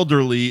the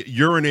elderly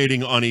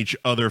urinating on each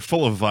other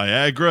full of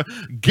Viagra,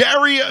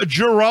 Gary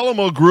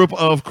Girolamo Group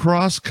of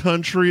Cross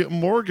Country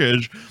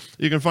Mortgage.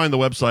 You can find the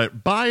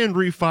website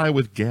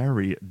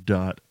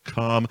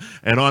buyandrefywithgary.com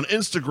and on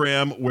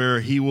Instagram,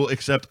 where he will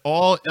accept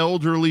all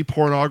elderly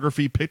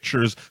pornography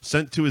pictures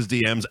sent to his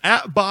DMs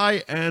at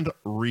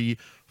buyandrefi.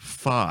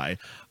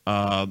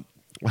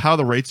 How are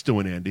the rates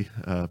doing, Andy,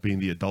 being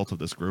the adult of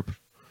this group?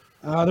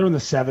 They're in the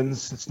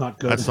 7s. It's not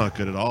good. That's not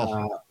good at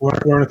all.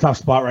 We're in a tough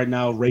spot right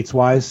now,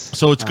 rates-wise.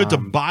 So it's good to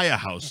buy a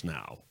house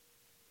now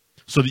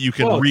so that you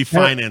can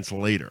refinance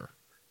later.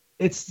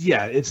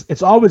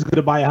 It's always good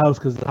to buy a house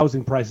because the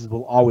housing prices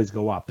will always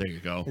go up. There you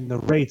go. And the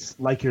rates,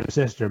 like your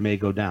sister, may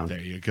go down. There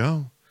you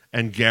go.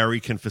 And Gary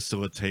can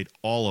facilitate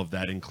all of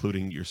that,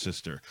 including your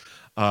sister.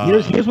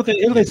 Here's what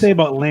they say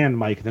about land,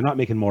 Mike. They're not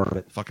making more of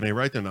it. Fucking A,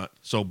 right? They're not.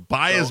 So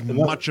buy as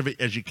much of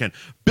it as you can.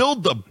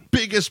 Build the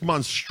biggest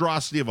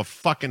monstrosity of a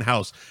fucking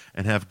house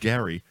and have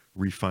Gary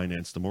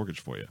refinance the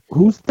mortgage for you.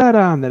 Who's that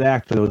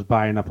actor that was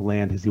buying up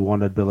land because he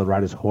wanted to be able to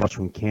ride his horse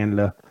from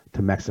Canada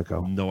to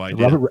Mexico? No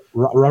idea.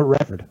 Robert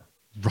Redford.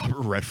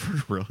 Robert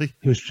Redford, really?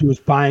 He was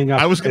buying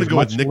up. I was going to go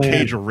with Nick land.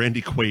 Cage or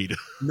Randy Quaid.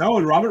 No,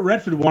 Robert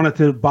Redford wanted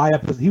to buy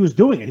up. He was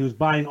doing it. He was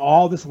buying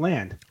all this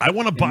land. I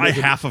want to buy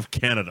half of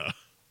Canada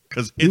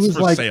because it's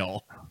for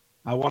sale.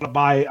 I want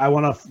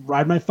to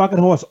ride my fucking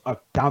horse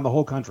down the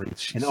whole country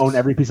and own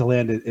every piece of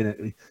land in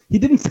it. He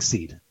didn't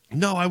succeed.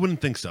 No, I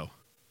wouldn't think so.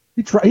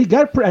 He tried. He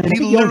got. He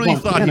literally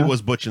thought he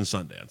was Butch and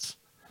Sundance.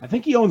 I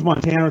think he owns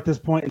Montana at this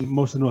point and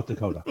most of North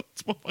Dakota.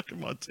 It's fucking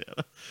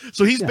Montana.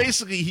 So he's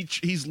basically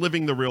he's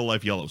living the real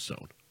life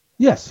Yellowstone.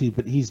 Yes,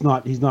 but he's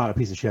not a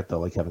piece of shit though,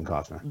 like Kevin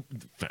Costner.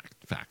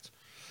 Fact.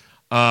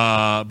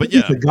 But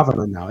yeah, he's the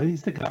governor now.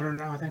 He's the governor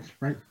now, I think,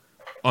 right?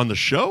 On the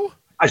show?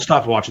 I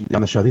stopped watching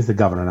on the show. He's the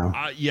governor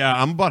now. Yeah,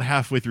 I'm about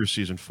halfway through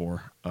season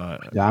 4.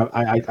 Yeah,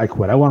 I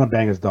quit. I want to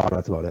bang his daughter.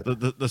 That's about it.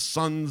 The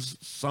son's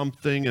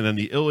something, and then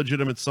the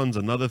illegitimate son's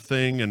another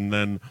thing, and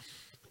then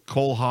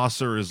Cole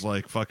Hosser is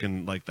like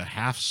fucking like the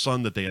half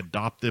son that they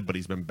adopted, but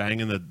he's been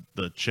banging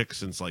the chick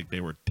since like they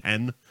were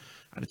 10.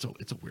 And it's a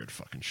weird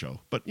fucking show,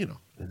 but you know,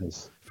 it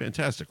is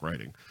fantastic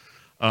writing.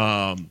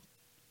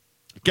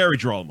 Gary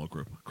Girolamo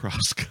Group,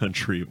 Cross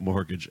Country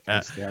Mortgage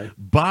at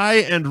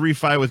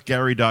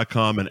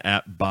buyandrefi.gary.com and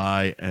at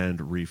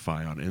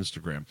buyandrefi on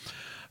Instagram.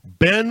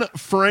 Ben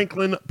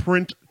Franklin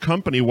Print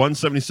Company,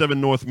 177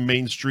 North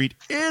Main Street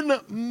in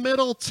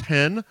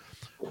Middleton.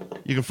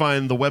 You can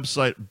find the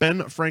website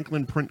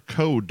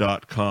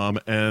benfranklinprintco.com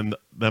and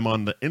them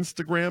on the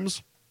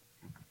Instagrams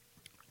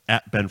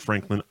at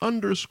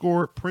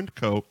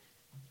benfranklin_printco.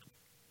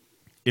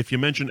 If you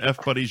mention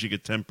F Buddies, you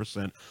get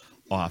 10%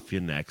 off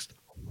your next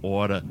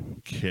order,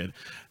 kid.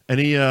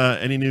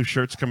 Any new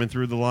shirts coming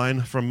through the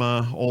line from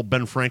old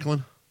Ben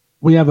Franklin?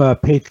 We have a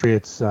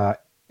Patriots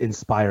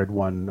inspired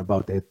one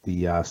about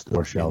the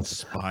store shelves.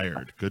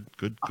 Inspired, good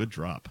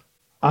drop.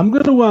 I'm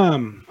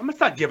gonna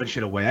start giving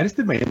shit away. I just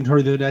did my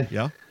inventory the other day.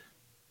 Yeah,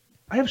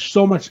 I have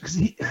so much because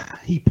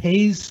he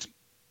pays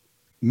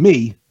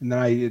me, and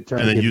then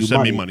and then you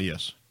send me money.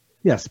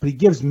 Yes, but he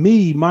gives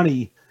me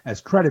money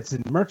as credits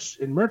in merch.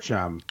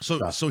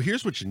 So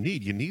here's what you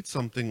need. You need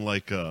something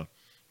like a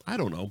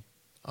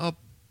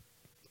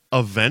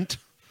event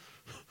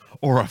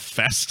or a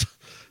fest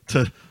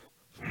to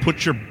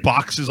put your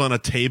boxes on a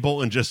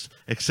table and just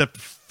accept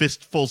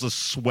fistfuls of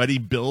sweaty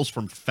bills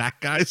from fat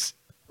guys.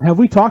 Have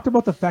we talked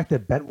about the fact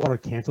that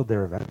Bentwater canceled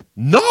their event?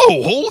 No,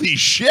 holy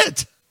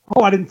shit!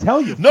 Oh, I didn't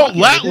tell you. No,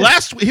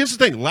 last week. Here's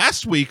the thing.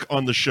 Last week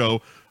on the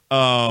show,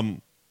 I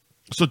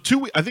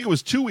think it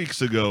was 2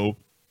 weeks ago.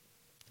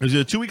 It was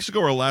either 2 weeks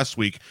ago or last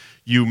week.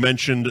 You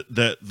mentioned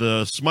that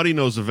the Smutty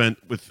Nose event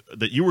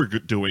that you were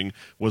doing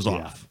was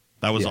off.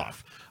 That was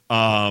off.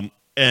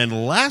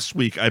 And last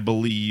week, I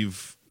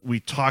believe we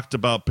talked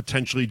about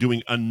potentially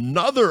doing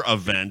another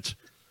event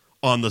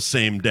on the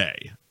same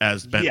day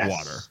as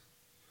Bentwater.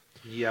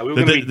 Yeah,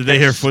 did they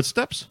hear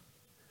footsteps?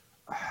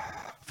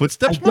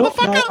 Footsteps,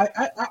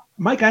 motherfucker?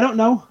 Mike, I don't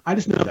know. I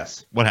just know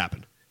this. What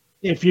happened?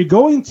 If you're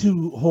going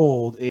to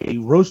hold a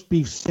roast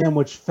beef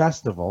sandwich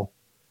festival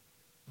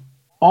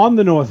on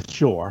the North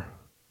Shore,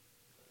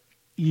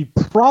 you'd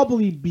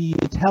probably be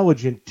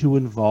intelligent to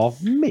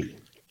involve me.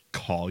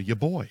 Call your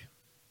boy.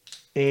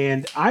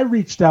 And I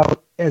reached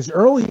out as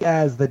early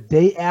as the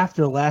day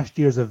after last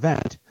year's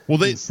event. Well,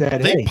 they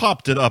said,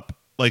 popped it up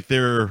like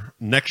their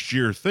next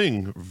year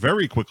thing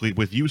very quickly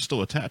with you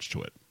still attached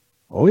to it.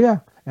 Oh, yeah.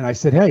 And I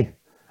said, hey,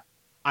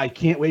 I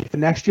can't wait for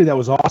next year. That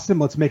was awesome.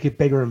 Let's make it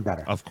bigger and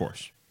better. Of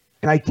course.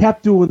 And I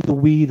kept doing the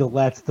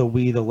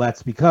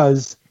let's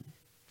because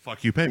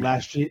fuck you, pay me.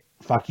 Last year,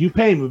 fuck you,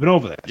 pay me. We've been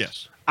over this.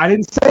 Yes. I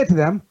didn't say it to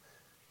them.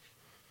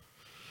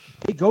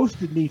 They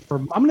ghosted me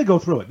I'm going to go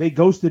through it. They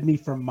ghosted me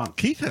for months.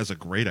 Keith has a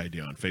great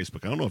idea on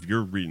Facebook. I don't know if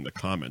you're reading the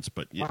comments,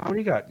 but yeah. What do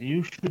you got?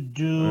 You should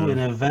do an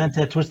event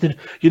at Twisted.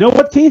 You know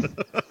what, Keith?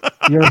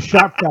 You're a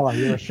sharp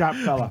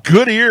fella.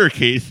 Good ear,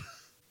 Keith.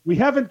 We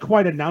haven't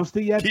quite announced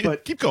it yet,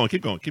 but keep going.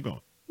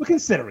 We're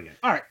considering it.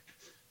 All right.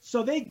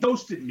 So they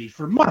ghosted me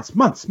for months.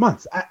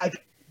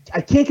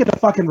 I can't get a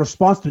fucking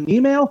response to an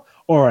email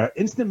or an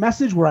instant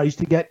message where I used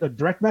to get a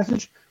direct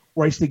message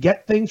where I used to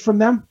get things from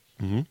them.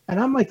 Mm-hmm. And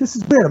I'm like, this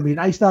is weird. I mean,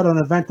 I started an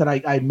event that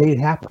I made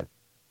happen.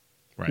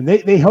 Right. And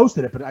they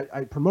hosted it, but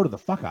I promoted the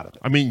fuck out of it.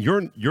 I mean,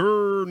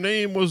 your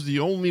name was the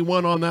only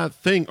one on that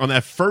thing, on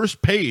that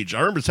first page.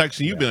 I remember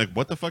texting you, being like,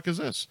 what the fuck is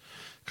this?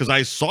 Because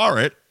I saw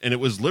it, and it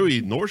was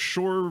literally North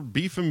Shore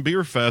Beef and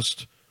Beer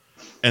Fest,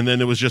 and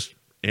then it was just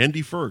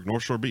Andy Ferg,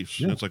 North Shore Beefs.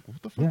 Yeah. And it's like,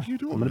 what the fuck are you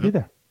doing? I'm going to be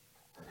there.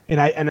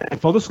 And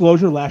full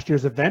disclosure, last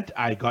year's event,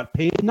 I got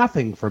paid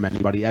nothing from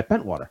anybody at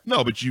Bentwater.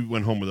 No, but you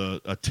went home with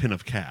a tin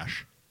of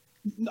cash.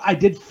 I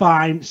did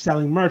fine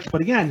selling merch,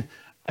 but again,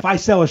 if I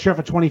sell a shirt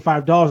for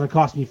 $25 and it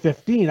cost me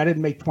 $15, I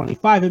didn't make $25,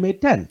 I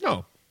made $10.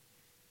 No.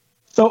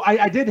 So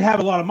I did have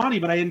a lot of money,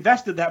 but I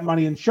invested that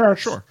money in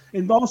shirts. Sure.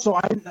 And also,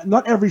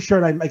 not every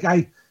shirt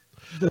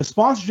the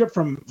sponsorship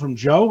from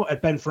Joe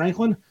at Ben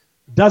Franklin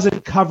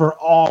doesn't cover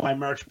all my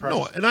merch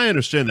purchases. No, and I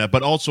understand that,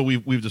 but also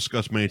we've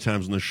discussed many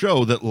times on the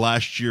show that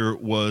last year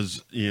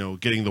was,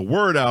 getting the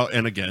word out,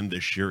 and again,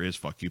 this year is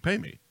fuck you, pay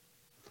me.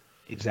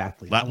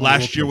 Exactly.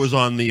 Last year was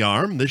on the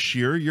arm. This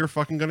year, you're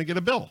fucking going to get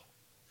a bill.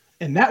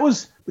 And that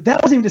wasn't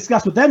even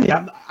discussed with them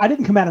yet. I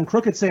didn't come at them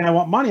crooked saying I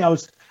want money.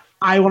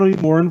 I want to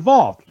be more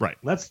involved. Right.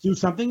 Let's do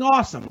something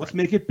awesome. Let's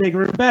make it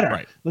bigger and better.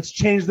 Right. Let's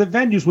change the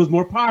venues with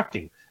more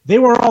parking. They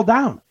were all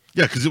down.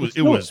 Yeah, because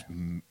it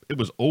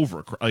was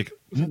over. Like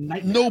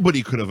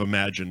nobody could have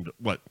imagined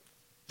what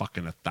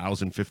fucking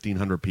 1,000,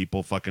 1,500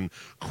 people fucking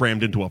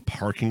crammed into a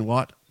parking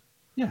lot.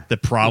 Yeah,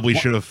 that probably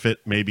should have fit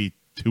maybe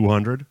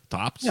 200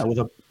 tops. Yeah, with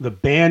the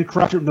band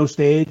crusher, no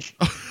stage,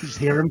 you just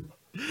hear him.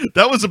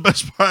 That was the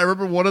best part. I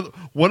remember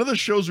one of the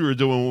shows we were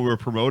doing when we were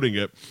promoting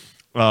it.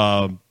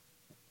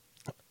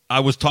 I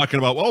was talking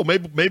about,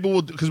 maybe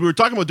we'll, because we were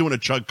talking about doing a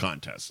chug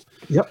contest.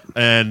 Yep.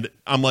 And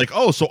I'm like,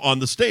 so on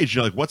the stage,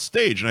 you're like, what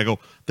stage? And I go,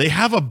 they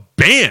have a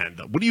band.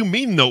 What do you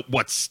mean, no,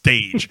 what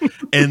stage?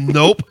 And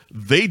nope,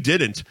 they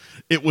didn't.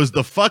 It was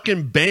the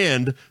fucking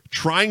band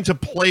trying to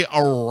play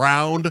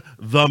around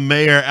the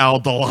mayor, Al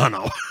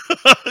Delano.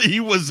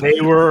 He was in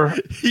their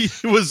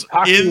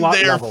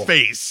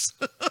face.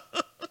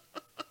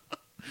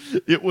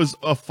 It was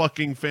a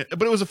fucking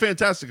but it was a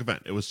fantastic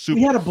event. It was super.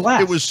 We had a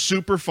blast. It was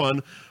super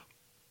fun.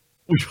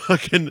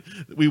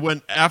 We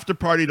went after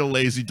party to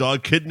Lazy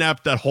Dog,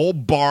 kidnapped that whole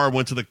bar,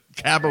 went to the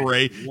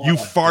cabaret. You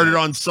farted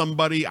on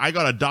somebody. I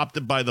got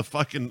adopted by the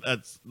fucking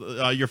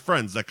your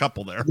friends, that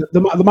couple there. The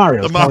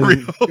Marios. The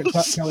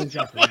Marios. Kelly and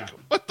Jeffrey, yeah.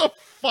 What the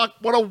fuck?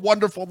 What a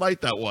wonderful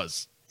night that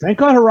was. Thank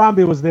God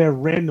Harambe was there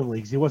randomly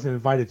because he wasn't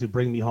invited to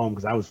bring me home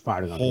because I was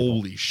farting on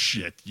Holy people.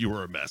 Shit, you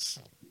were a mess.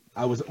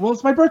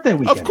 It's my birthday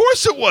weekend. Of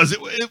course it was.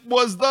 It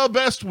was the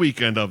best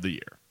weekend of the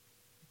year.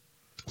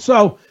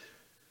 So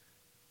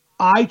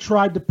I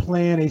tried to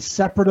plan a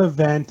separate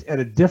event at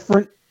a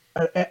different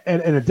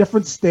in a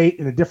different state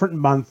in a different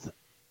month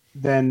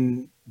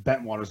than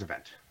Bentwater's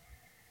event,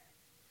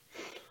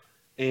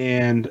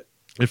 and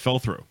it fell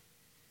through.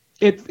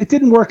 It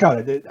didn't work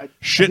out.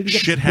 Shit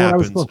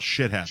happens.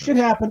 Shit happens. Shit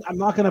happened. I'm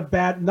not going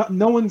to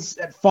no one's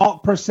at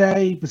fault per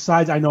se.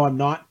 Besides, I know I'm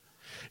not.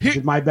 I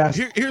did my best.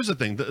 Here's the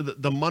thing: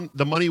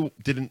 the money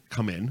didn't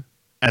come in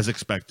as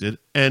expected,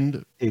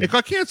 and it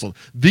got canceled.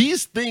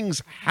 These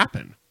things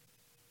happen.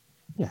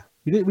 Yeah,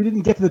 we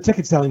didn't get to the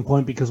ticket selling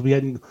point because we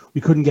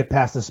couldn't get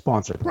past the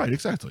sponsor point. Right,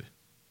 exactly.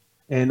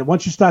 And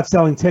once you start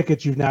selling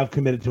tickets, you've now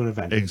committed to an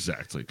event.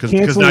 Exactly,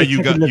 because now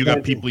you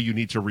got people you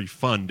need to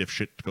refund if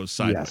shit goes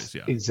sideways. Yes,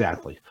 yeah,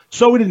 exactly.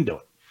 So we didn't do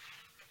it.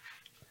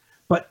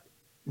 But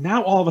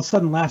now all of a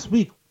sudden, last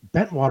week,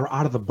 Bentwater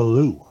out of the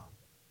blue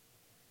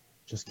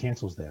just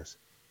cancels theirs,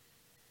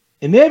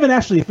 and they haven't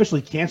actually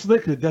officially canceled it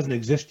because it doesn't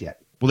exist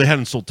yet. Well, they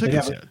hadn't sold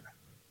tickets yet.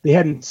 They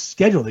hadn't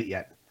scheduled it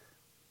yet.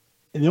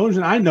 And the only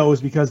reason I know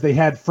is because they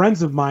had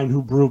friends of mine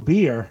who brew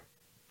beer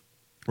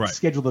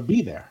scheduled to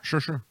be there.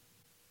 Sure.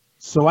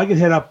 So I get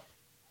hit up.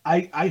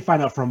 I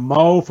find out from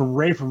Mo, from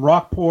Ray, from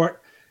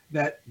Rockport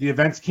that the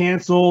event's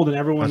canceled and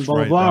everyone's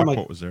blah, blah. Rockport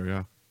I'm like, was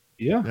there,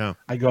 yeah.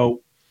 I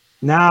go,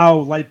 now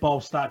light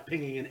bulbs start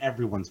pinging in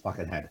everyone's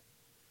fucking head.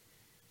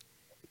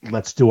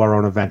 Let's do our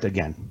own event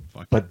again.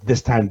 But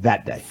this time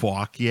that day.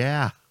 Fuck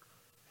yeah.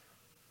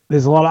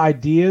 There's a lot of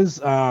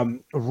ideas.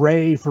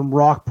 Ray from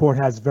Rockport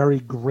has very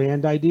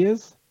grand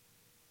ideas.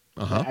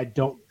 I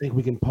don't think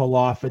we can pull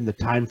off in the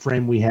time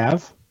frame we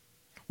have.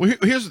 Well,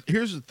 here's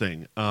the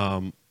thing.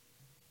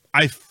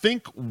 I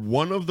think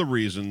one of the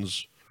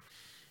reasons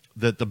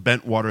that the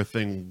Bentwater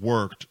thing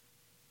worked,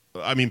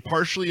 I mean,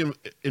 partially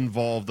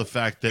involved the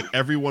fact that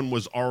everyone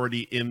was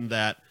already in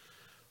that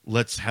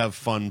let's have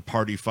fun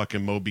party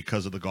fucking mode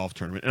because of the golf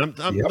tournament. And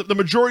the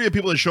majority of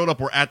people that showed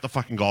up were at the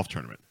fucking golf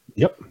tournament.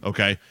 Yep.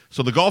 Okay.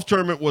 So the golf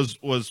tournament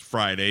was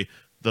Friday.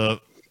 The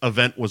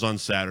event was on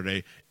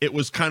Saturday. It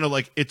was kind of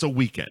like it's a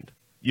weekend.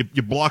 You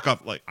block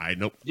off, like, I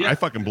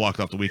fucking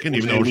blocked off the weekend,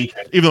 even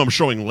though I'm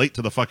showing late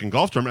to the fucking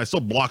golf tournament. I still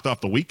blocked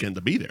off the weekend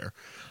to be there.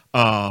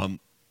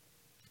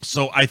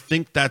 So I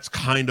think that's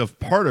kind of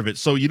part of it.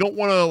 So you don't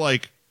want to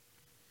like.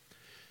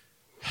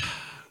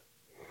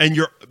 And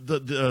you're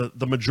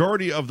the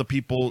majority of the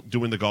people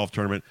doing the golf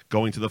tournament,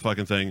 going to the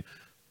fucking thing,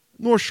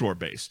 North Shore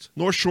based,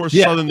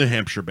 Southern New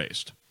Hampshire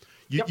based.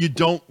 You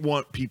don't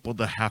want people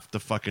to have to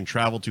fucking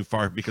travel too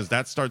far because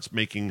that starts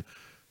making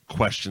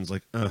questions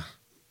like,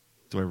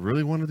 do I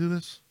really want to do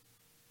this?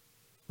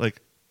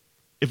 Like,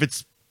 if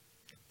it's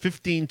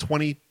 15,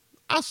 20,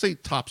 I'll say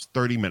tops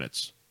 30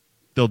 minutes,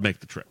 they'll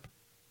make the trip.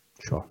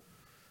 Sure.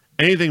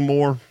 Anything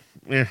more,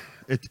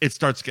 it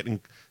starts getting,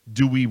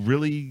 do we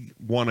really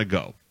want to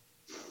go?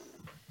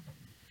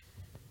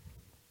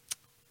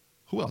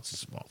 Who else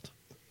is involved?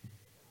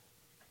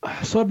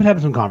 So I've been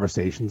having some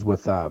conversations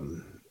with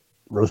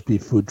roast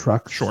beef food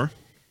trucks. Sure.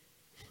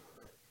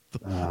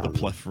 The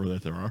plethora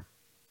that there are.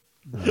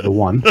 The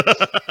one.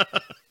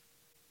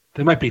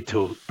 There might be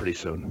two pretty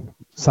soon.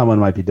 Someone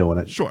might be doing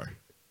it. Sure.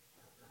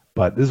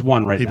 But there's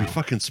one right now. He'd be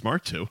fucking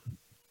smart too.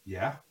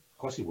 Yeah, of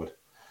course he would.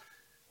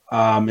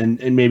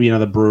 And maybe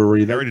another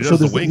brewery. He already does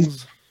the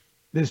wings.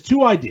 There's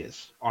two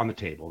ideas on the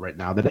table right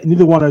now that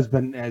neither one has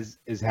been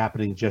is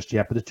happening just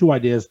yet. But the two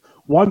ideas.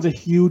 One's a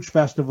huge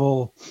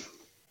festival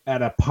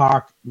at a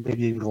park,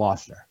 maybe in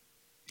Gloucester.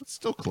 That's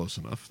still close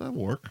enough. That'll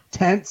work.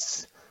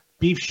 Tents,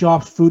 beef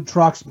shops, food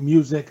trucks,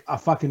 music, a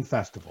fucking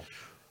festival.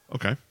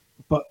 Okay.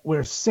 But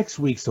we're 6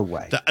 weeks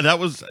away. That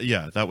was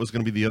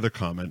going to be the other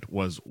comment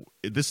was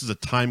this is a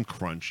time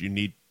crunch. You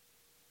need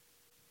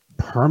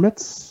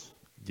permits.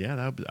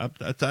 Yeah,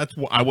 that's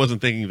what I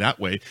wasn't thinking that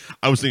way.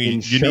 I was thinking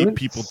Insurance? you need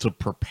people to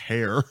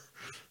prepare.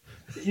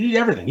 You need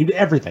everything. You need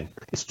everything.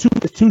 It's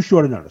too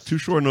short a notice. Too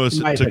short notice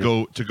In my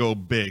opinion. to go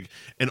big,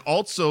 and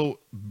also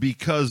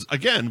because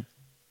again,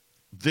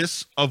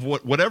 this of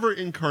whatever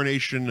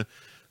incarnation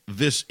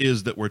this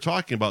is that we're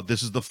talking about,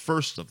 this is the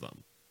first of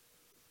them.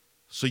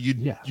 So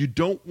you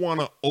don't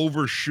want to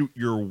overshoot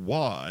your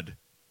wad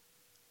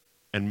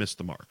and miss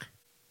the mark.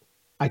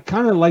 I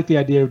kind of like the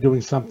idea of doing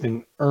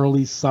something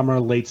early summer,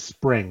 late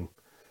spring,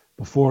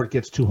 before it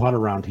gets too hot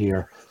around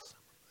here.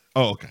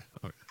 Oh, okay.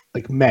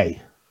 Like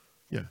May.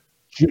 Yeah.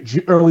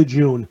 Early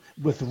June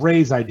with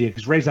Ray's idea,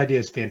 because Ray's idea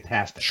is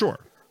fantastic. Sure.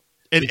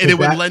 And it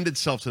would lend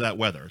itself to that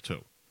weather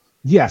too.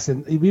 Yes,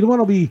 and you don't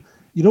want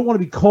to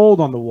be cold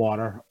on the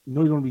water. You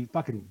don't want to be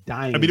fucking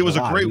dying. I mean, it was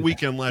a great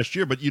weekend last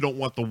year, but you don't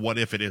want the what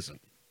if it isn't.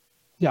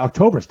 Yeah,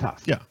 October's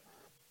tough. Yeah.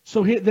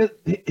 So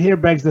here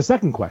begs the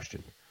second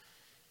question.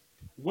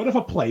 What if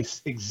a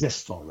place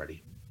exists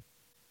already?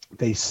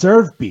 They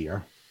serve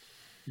beer.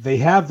 They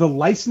have the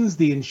license,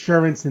 the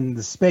insurance, and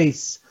the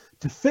space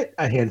to fit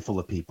a handful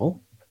of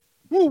people.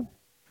 Woo.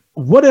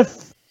 What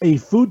if a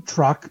food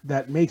truck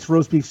that makes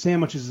roast beef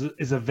sandwiches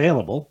is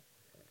available?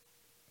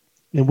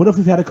 And what if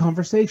we've had a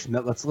conversation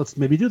that let's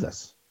maybe do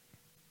this?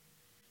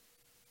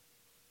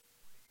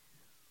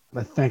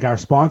 Let's thank our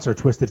sponsor,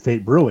 Twisted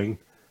Fate Brewing,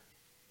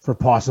 for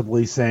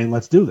possibly saying,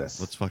 let's do this.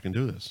 Let's fucking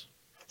do this.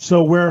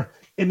 So we're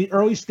in the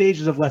early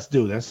stages of let's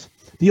do this.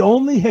 The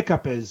only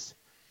hiccup is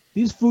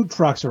these food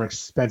trucks are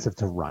expensive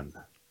to run.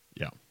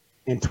 Yeah.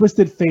 And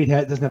Twisted Fate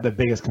doesn't have the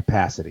biggest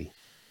capacity.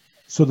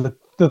 So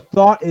the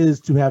thought is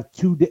to have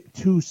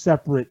two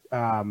separate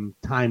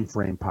time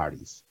frame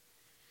parties.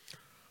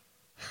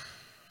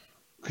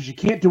 Because you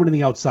can't do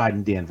anything outside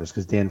in Danvers,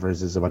 because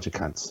Danvers is a bunch of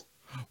cunts.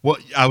 Well,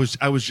 I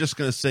was just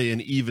going to say,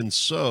 and even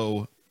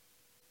so,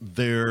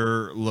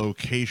 their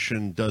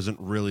location doesn't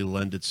really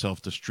lend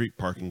itself to street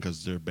parking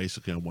because they're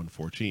basically on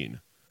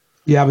 114.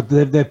 Yeah, but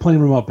they have plenty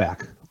of room out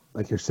back,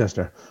 like your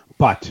sister.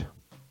 But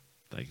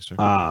thank you, sir.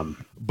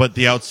 But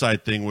the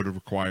outside thing would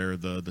require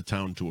the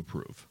town to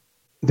approve.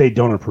 They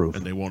don't approve,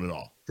 and they won't at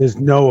all. There's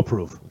no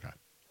approve. Okay.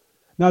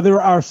 Now there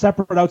are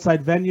separate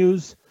outside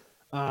venues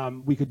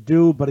we could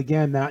do, but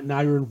again,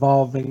 now you're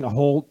involving a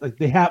whole. Like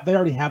they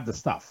already have the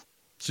stuff.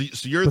 So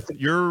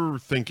you're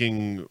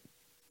thinking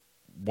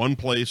one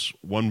place,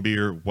 one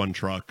beer, one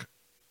truck.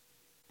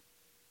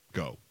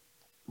 Go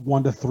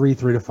 1 to 3,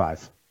 3 to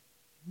 5.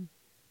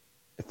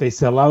 If they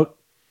sell out,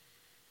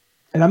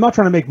 and I'm not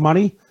trying to make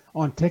money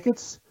on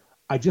tickets.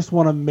 I just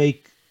want to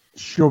make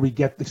sure we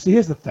get. See,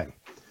 here's the thing: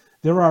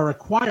 there are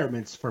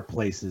requirements for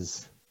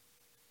places.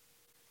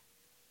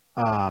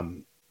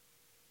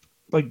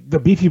 Like the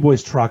Beefy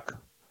Boys truck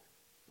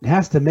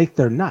has to make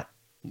their nut.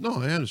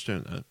 No, I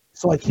understand that.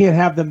 So I can't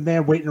have them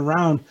there waiting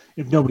around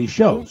if nobody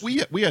shows.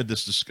 We had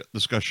this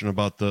discussion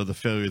about the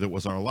failure that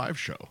was our live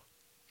show.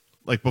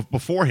 Like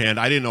beforehand,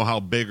 I didn't know how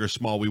big or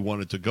small we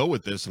wanted to go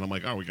with this, and I'm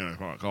like, "Oh, we're gonna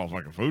call it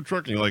like a food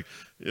truck?" And you're like,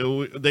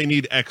 they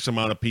need X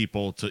amount of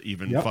people to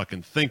even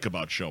fucking think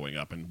about showing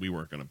up, and we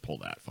weren't gonna pull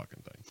that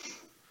fucking thing.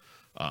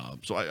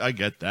 So I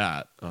get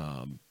that.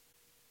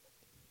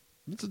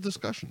 It's a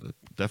discussion,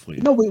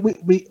 definitely. No,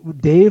 we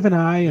Dave and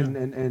I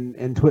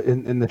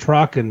and the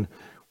truck, and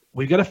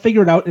we got to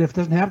figure it out. And if it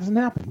doesn't happen, it doesn't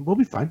happen. We'll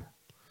be fine.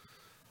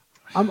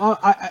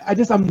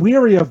 I'm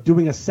weary of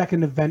doing a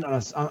second event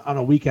on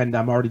a weekend.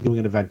 I'm already doing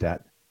an event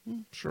at.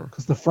 Sure.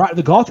 Because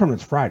the golf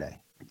tournament's Friday.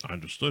 I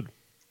understood.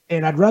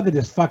 And I'd rather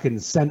just fucking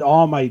send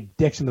all my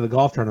dicks into the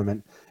golf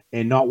tournament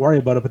and not worry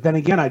about it. But then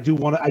again, I do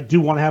want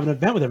to have an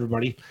event with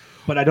everybody.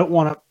 But I don't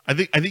want to. I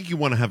think you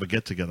want to have a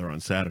get together on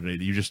Saturday.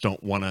 You just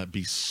don't want to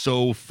be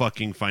so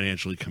fucking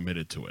financially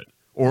committed to it,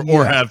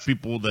 or have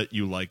people that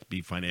you like be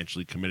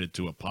financially committed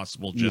to a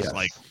possible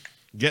like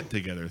get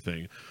together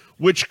thing,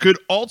 which could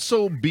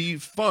also be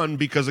fun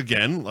because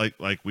again,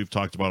 like we've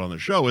talked about on the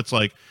show, it's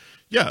like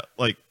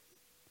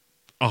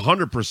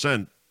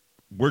 100%.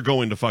 We're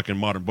going to fucking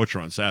Modern Butcher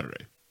on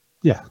Saturday.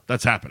 Yeah,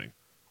 that's happening.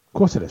 Of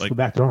course it is. Like, we're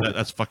back to normal.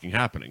 That's fucking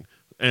happening,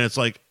 and it's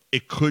like.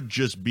 It could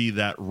just be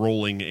that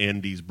rolling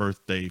Andy's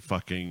birthday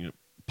fucking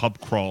pub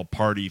crawl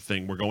party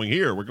thing. We're going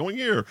here. We're going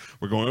here.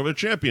 We're going over to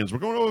Champions. We're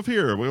going over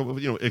here.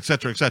 Et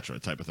cetera,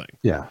 type of thing.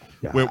 Yeah.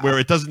 Where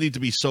it doesn't need to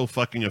be so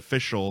fucking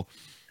official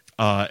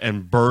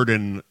and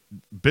burden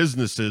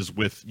businesses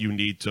with you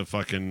need to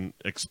fucking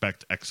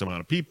expect X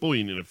amount of people.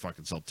 You need to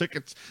fucking sell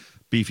tickets.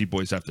 Beefy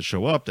Boys have to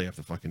show up. They have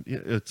to fucking.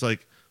 It's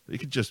like. You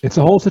could just, it's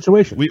a whole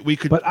situation. You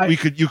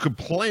could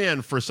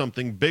plan for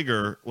something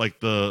bigger, like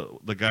the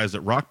guys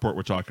at Rockport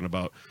were talking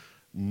about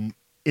in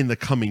the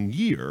coming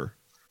year,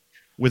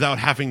 without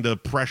having to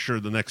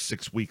pressure the next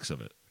 6 weeks of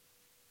it.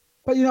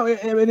 But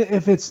I mean,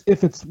 if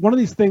it's one of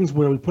these things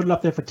where we put it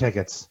up there for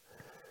tickets,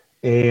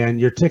 and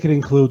your ticket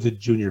includes a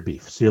junior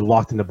beef, so you're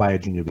locked in to buy a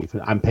junior beef.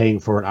 I'm paying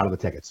for it out of the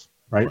tickets,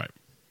 right? Right.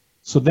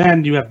 So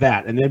then you have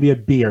that, and maybe a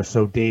beer.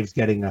 So Dave's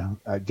getting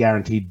a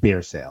guaranteed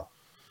beer sale.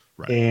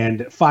 Right.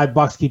 And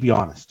 $5 keep you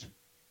honest.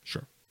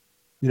 Sure.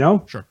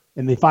 Sure.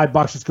 And the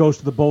 $5 just goes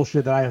to the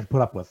bullshit that I have to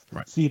put up with.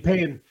 Right. So you're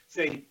paying,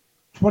 say,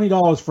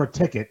 $20 for a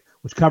ticket,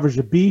 which covers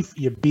your beef,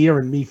 your beer,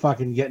 and me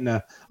fucking getting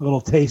a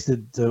little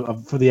tasted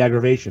for the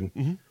aggravation.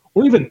 Mm-hmm.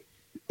 Or even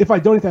if I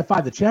donate that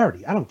 $5 to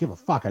charity, I don't give a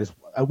fuck.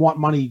 I want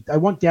money. I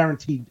want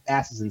guaranteed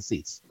asses and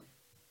seats.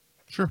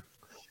 Sure.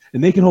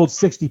 And they can hold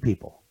 60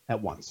 people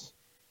at once.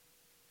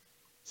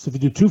 So if you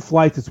do 2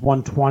 flights, it's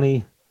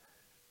 $120.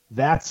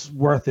 That's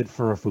worth it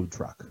for a food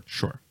truck.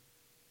 Sure.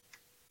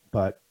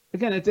 But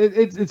again,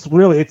 it's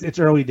really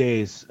early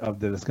days of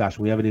the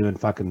discussion. We haven't even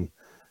fucking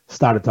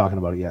started talking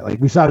about it yet. Like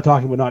we started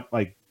talking, we're not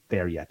like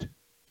there yet.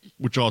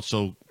 Which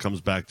also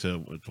comes back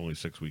to it's only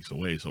 6 weeks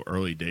away, so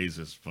early days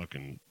is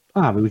fucking.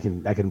 But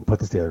I can put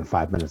this together in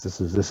 5 minutes.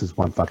 This is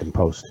one fucking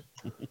post.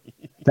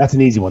 That's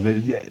an easy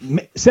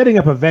one. Setting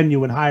up a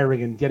venue and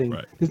hiring and getting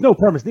there's no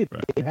permits needed.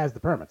 Right. He has the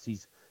permits.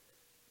 He's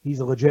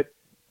a legit.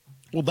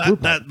 Well,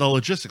 that the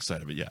logistics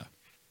side of it, yeah.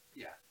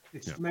 Yeah,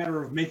 it's just a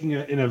matter of making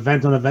an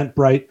event on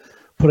Eventbrite,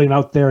 putting it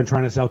out there and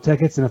trying to sell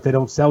tickets, and if they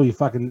don't sell, you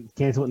fucking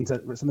cancel it and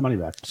send the money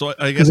back. So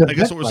I guess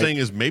what we're saying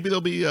is maybe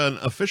there'll be an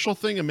official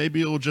thing, and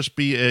maybe it'll just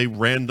be a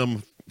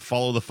random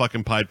follow the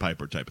fucking Pied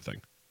Piper type of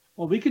thing.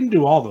 Well, we can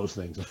do all those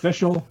things.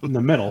 Official in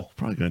the middle.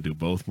 Probably gonna do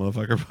both,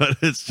 motherfucker. But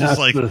it's just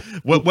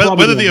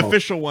whether the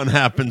official one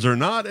happens or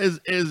not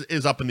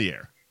is up in the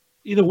air.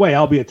 Either way,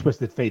 I'll be at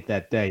Twisted Fate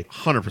that day.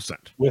 100%.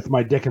 With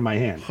my dick in my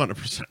hand.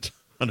 100%.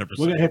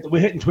 100%. We're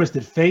hitting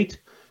Twisted Fate.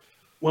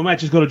 We might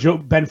just go to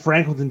Ben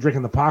Franklin's and drink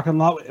in the parking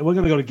lot. We're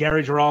gonna go to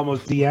Gary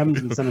Girolmo's DMs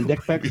and send him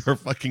dick pics. You're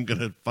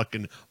gonna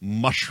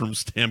mushroom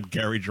stamp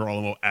Gary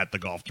Girolamo at the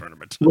golf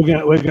tournament.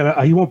 We're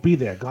gonna. He won't be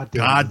there. God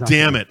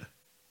damn it.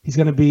 He's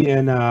going to be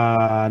in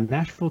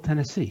Nashville,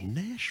 Tennessee.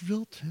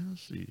 Nashville,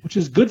 Tennessee. Which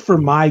is good for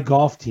my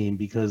golf team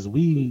because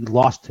we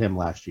lost him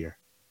last year.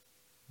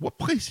 What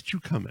place did you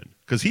come in?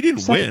 Because he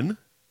didn't win.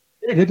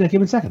 Yeah, he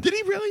came in second. Did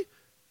he really?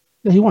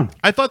 Yeah, he won.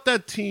 I thought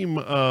that team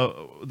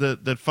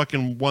that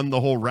fucking won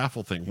the whole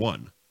raffle thing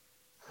won.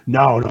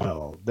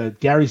 No.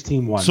 Gary's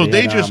team won. So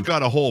they just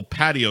got a whole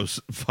patio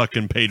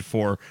fucking paid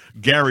for.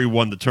 Gary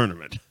won the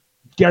tournament.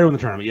 Gary won the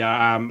tournament,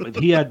 yeah.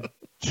 He had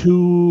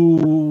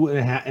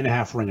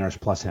 2.5 ringers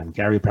plus him.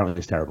 Gary apparently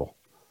is terrible.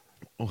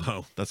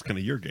 Well, that's kind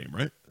of your game,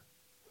 right?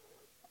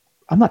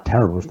 I'm not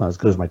terrible. It's not as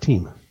good as my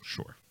team.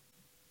 Sure.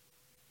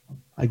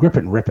 I grip it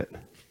and rip it.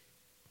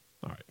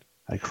 All right.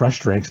 I crush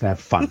drinks and have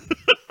fun.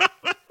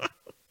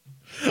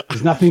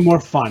 There's nothing more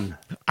fun.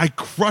 I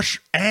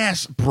crush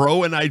ass,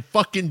 bro, and I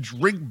fucking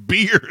drink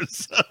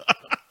beers.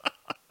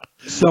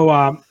 So,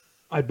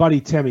 my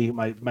buddy Timmy,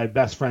 my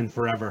best friend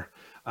forever,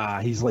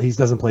 he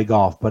doesn't play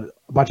golf, but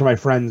a bunch of my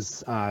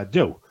friends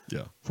do.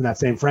 Yeah. From that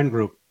same friend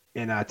group.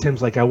 And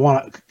Tim's like,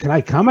 can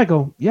I come? I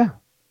go, yeah.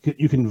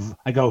 You can.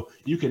 I go,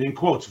 you can, in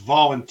quotes,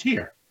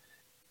 volunteer.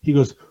 He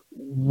goes,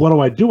 what do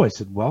I do? I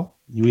said, well,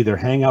 you either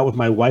hang out with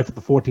my wife at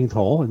the 14th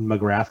hole and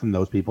McGrath and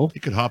those people.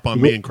 You could hop on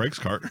me and Craig's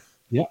cart.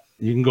 Yeah.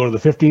 You can go to the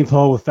 15th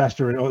hole with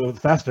Fester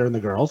and the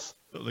girls.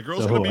 The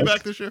girls going to be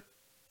back this year?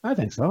 I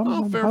think so.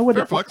 Oh,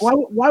 fair flex.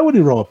 Why would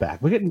he roll it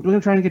back? We're going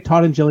to try and get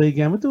Todd and Jilly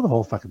again. We'll do the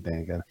whole fucking thing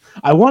again.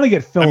 I want to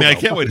get Phil. I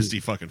can't wait to see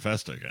fucking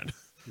Festa again.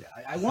 Yeah,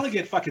 I want to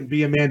get fucking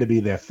Be a Man to be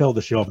there, Phil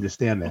to show up and just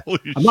stand there.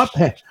 I'm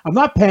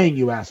not paying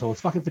you, asshole. It's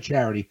fucking for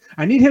charity.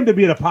 I need him to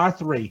be at a par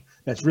 3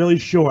 that's really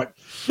short,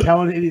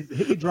 telling hit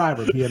the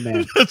driver, Be a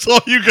Man. That's all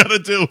you gotta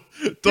do.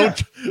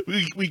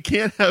 We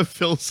can't have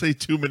Phil say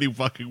too many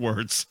fucking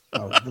words.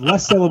 The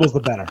less syllables, the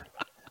better.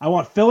 I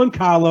want Phil and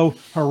Carlo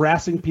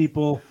harassing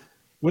people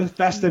with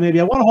Festa. Maybe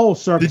I want a whole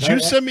circus. Did you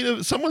send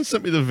me someone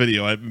sent me the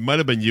video? It might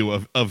have been you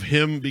of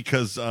him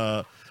because.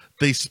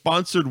 They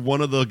sponsored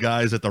one of the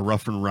guys at the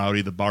Rough and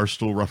Rowdy, the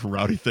Barstool Rough and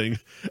Rowdy thing,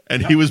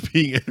 and he was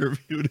being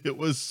interviewed. It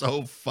was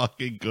so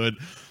fucking good.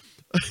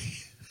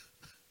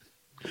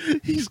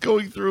 He's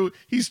going through,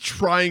 he's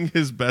trying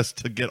his best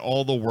to get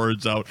all the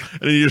words out,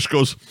 and he just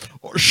goes,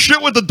 oh,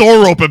 shit with the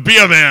door open, be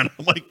a man.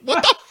 I'm like,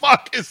 what the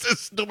fuck is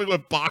this doing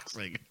with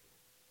boxing?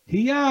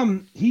 He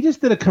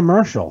just did a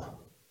commercial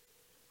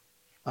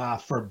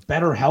for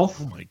Better Health.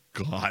 Oh my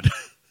God.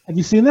 Have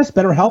you seen this?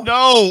 Better Health?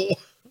 No.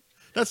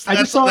 That's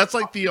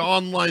like the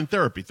online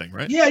therapy thing,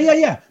 right?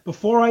 Yeah.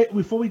 Before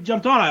we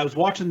jumped on, I was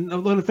watching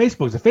looking at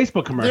Facebook. It's a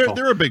Facebook commercial.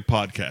 They're a big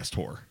podcast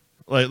whore.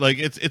 Like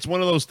it's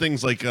one of those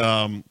things like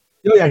I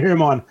hear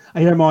him on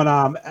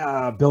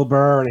Bill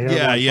Burr. And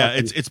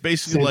It's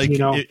basically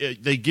Santino.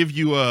 Like they give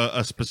you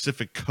a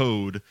specific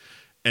code,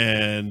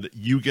 and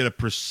you get a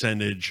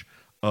percentage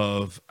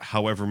of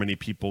however many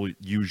people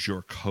use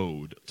your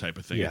code type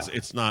of thing. Yeah.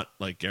 It's not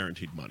like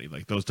guaranteed money.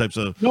 Like those types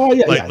of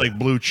like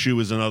Blue Chew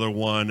is another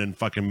one, and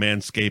fucking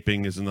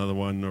Manscaping is another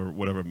one, or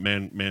whatever.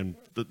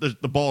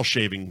 The ball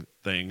shaving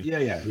thing.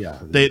 Yeah.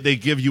 They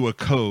give you a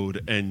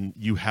code, and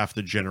you have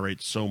to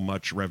generate so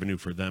much revenue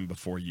for them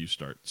before you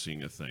start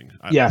seeing a thing.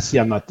 I'm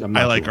not.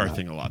 I like our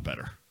thing a lot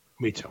better.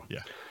 Me too.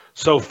 Yeah.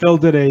 So Phil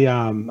did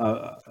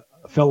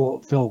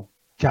Phil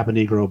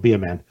Caponegro, Be a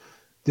Man,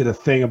 did a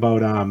thing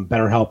about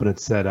Better Help, and it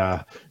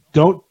said,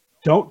 don't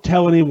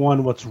tell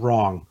anyone what's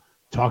wrong.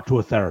 Talk to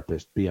a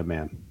therapist. Be a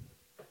man.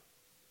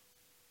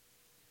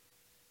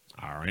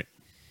 All right.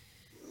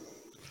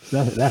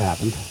 That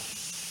happened.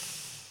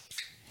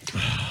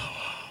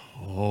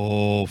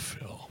 Oh,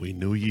 Phil, we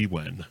knew ye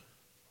when.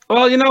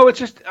 Well, it's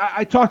just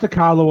I talk to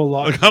Carlo a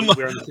lot. Look,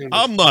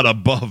 I'm not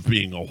above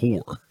being a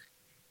whore.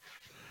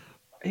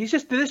 He's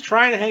just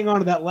trying to hang on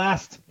to that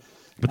last.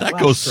 But that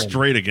goes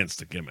straight against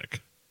the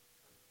gimmick.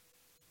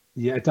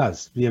 Yeah, it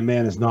does. Be a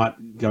man is not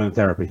going to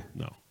therapy.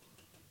 No.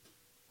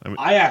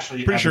 I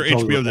actually pretty sure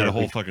HBO did a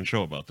whole fucking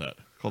show about that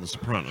called The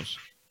Sopranos.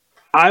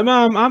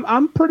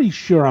 I'm pretty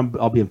sure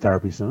I'll be in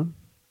therapy soon.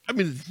 I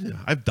mean,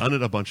 I've done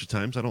it a bunch of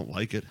times. I don't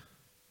like it.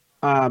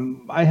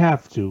 I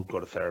have to go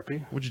to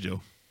therapy. What'd you do?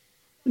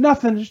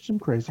 Nothing. Just some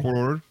crazy. Court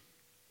order?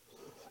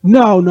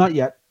 No, not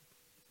yet.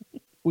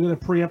 We're gonna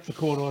preempt the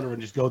court order and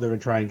just go there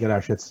and try and get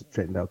our shit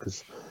straightened out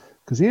because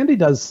Andy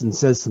does and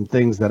says some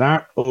things that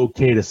aren't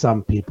okay to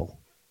some people.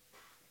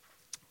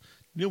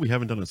 We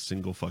haven't done a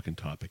single fucking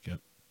topic yet.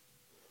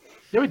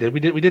 Yeah, we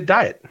did. We did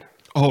diet.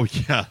 Oh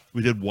yeah,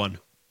 we did one.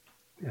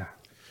 Yeah.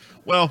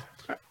 Well,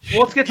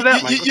 let's get to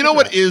that. Mike. You know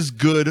what is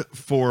good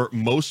for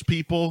most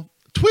people?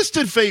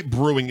 Twisted Fate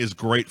Brewing is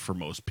great for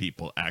most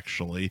people,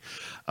 actually.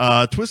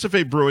 Twisted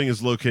Fate Brewing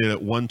is located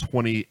at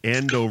 120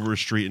 Andover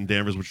Street in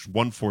Danvers, which is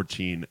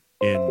 114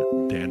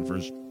 in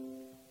Danvers.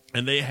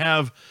 And they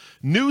have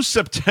new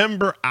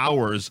September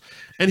hours.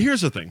 And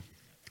here's the thing.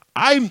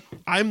 I'm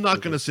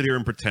not going to sit here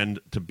and pretend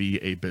to be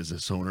a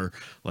business owner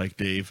like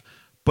Dave,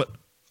 but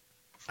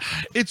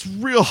it's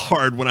real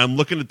hard when I'm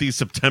looking at these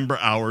September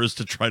hours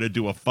to try to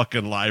do a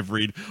fucking live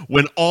read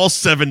when all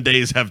 7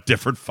 days have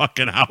different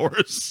fucking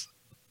hours.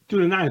 2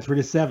 to 9, 3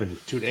 to 7,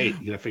 2 to 8.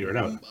 You gotta figure it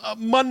out.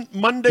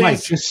 Mondays.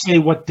 Mike, just say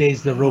what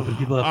days they're open.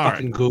 People have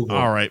fucking Google.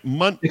 All right.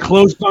 They're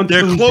closed on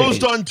Tuesdays. They're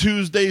closed on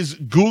Tuesdays.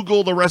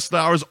 Google the rest of the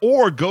hours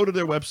or go to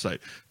their website,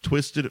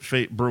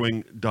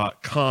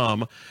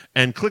 twistedfatebrewing.com,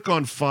 and click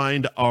on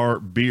Find Our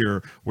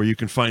Beer, where you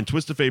can find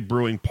Twisted Fate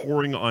Brewing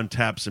pouring on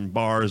taps in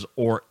bars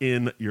or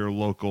in your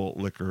local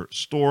liquor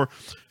store.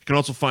 You can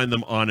also find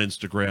them on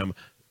Instagram,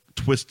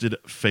 Twisted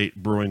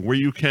Fate Brewing, where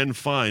you can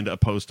find a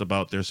post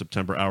about their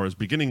September hours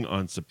beginning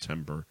on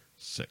September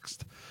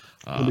 6th.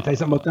 Let me tell you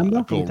something about them,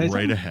 though. Go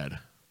right ahead.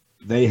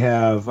 They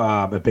have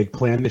a big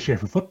plan this year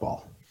for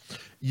football.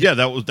 Yeah,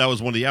 that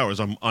was one of the hours.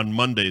 On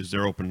Mondays,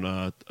 they're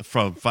open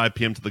from 5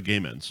 p.m. to the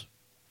game ends.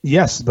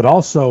 Yes, but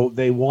also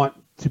they want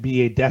to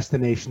be a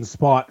destination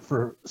spot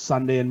for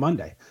Sunday and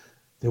Monday.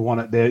 They're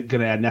going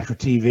to add an extra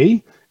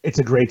TV. It's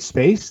a great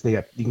space.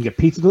 You can get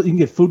pizza. You can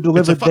get food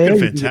delivered there.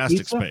 It's a fucking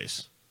fantastic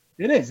space.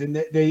 It is, and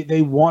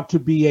they want to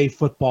be a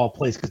football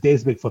place because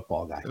Dave's a big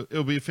football guy.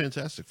 It'll be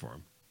fantastic for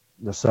him.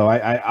 So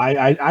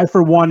I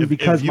for one,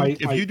 because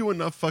if you do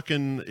enough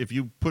fucking, if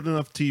you put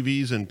enough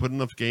TVs and put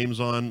enough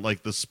games on,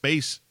 like the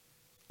space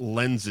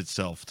lends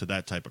itself to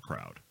that type of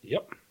crowd.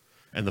 Yep.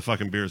 And the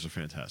fucking beers are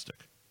fantastic.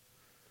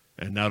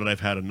 And now that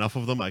I've had enough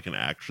of them, I can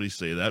actually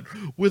say that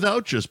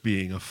without just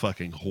being a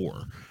fucking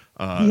whore.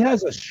 He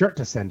has a shirt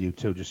to send you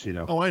too, just so you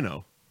know. Oh, I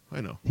know.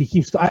 He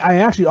keeps. I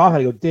actually offered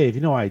to go, Dave.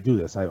 You know why I do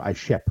this? I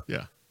ship.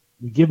 Yeah.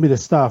 You give me the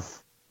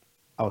stuff,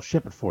 I'll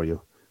ship it for you.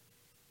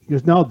 He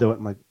goes, no, I'll do it.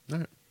 I'm like, all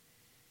right.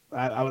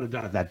 I would have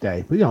done it that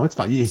day, but it's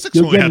fine.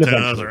 You'll get it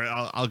eventually.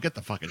 I'll get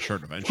the fucking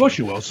shirt eventually. Of course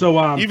you will.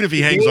 So even if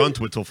he hangs on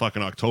to it till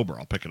fucking October,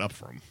 I'll pick it up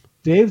for him.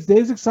 Dave's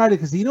excited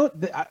because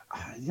I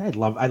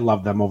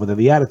love them over there.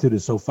 The attitude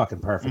is so fucking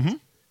perfect. Mm-hmm.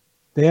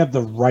 They have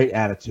the right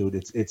attitude.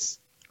 It's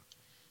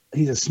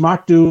he's a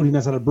smart dude. He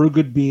knows how to brew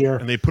good beer.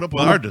 And they put up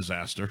with our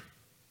disaster.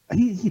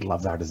 He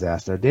loves our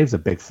disaster. Dave's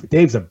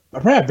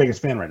probably our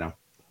biggest fan right now.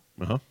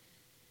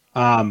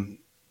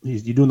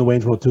 You doing the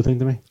Wayne's World 2 thing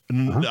to me?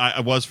 I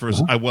was for a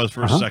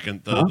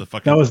second. The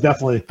fucking that was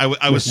definitely.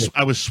 I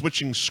was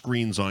switching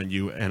screens on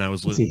you, and I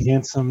was listening. Is he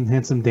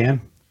handsome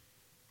Dan?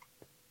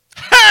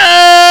 Hey!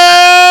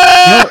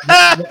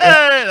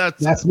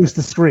 That's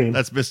Mr. Scream.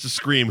 That's Mr.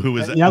 Scream, who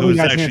is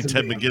actually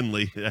Ted Dan.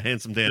 McGinley,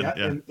 Handsome Dan.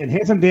 Yeah. And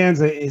Handsome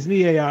Dan's isn't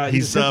he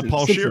he's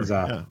Paul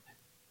Scheer.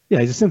 Yeah,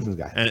 he's a Simpsons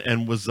guy.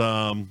 And was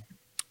the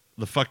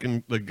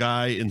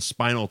guy in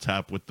Spinal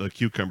Tap with the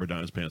cucumber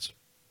down his pants.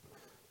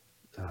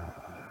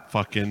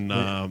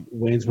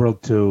 Wayne's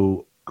World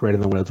 2, greater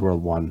than Wayne's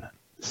World 1.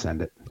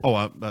 Send it.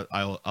 Oh,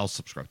 I'll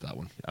subscribe to that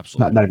one.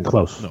 Absolutely. Not even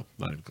close. No,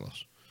 not even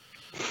close.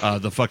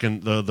 The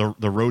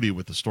roadie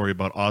with the story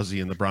about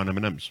Ozzy and the brown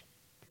M&Ms.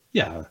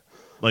 Yeah.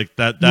 Like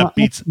that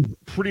beats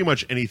pretty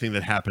much anything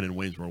that happened in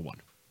Wayne's World 1.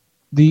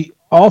 This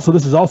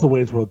is also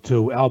Wayne's World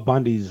 2. Al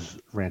Bundy's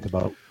rant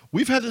about.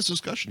 We've had this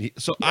discussion.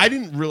 I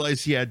didn't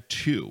realize he had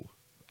 2.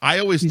 I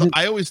always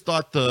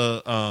thought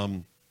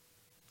the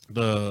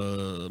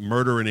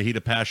murder in a heat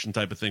of passion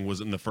type of thing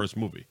was in the first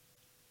movie.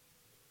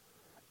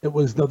 It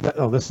was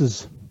this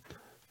is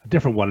a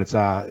different one. It's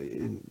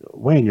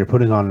Wayne, you're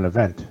putting on an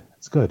event.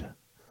 It's good.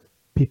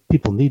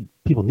 People need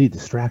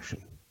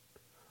distraction.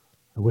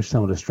 I wish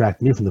someone would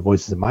distract me from the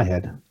voices in my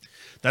head.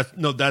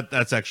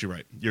 That's actually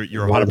right.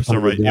 You're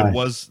 100% right. It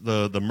was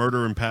the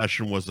Murder and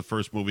Passion was the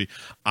first movie.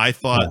 I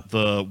thought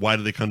the Why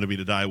Did They Come to Me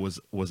to Die was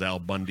Al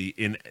Bundy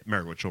in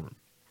Married with Children.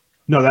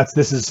 No,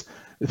 this is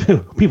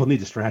people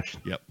need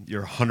distraction. Yep,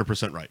 you're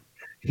 100% right.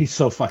 He's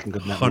so fucking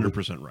good in that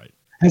 100% right.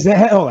 Has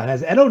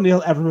Ed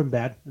O'Neill ever been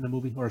bad in a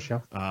movie or a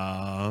show?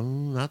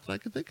 Not that I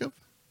can think of.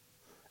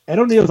 Ed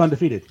O'Neill's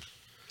undefeated.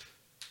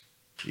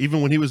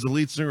 Even when he was the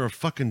lead singer of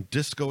fucking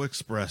Disco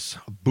Express,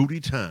 Booty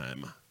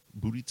Time.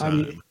 I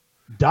mean,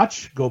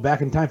 Dutch, go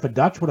back in time for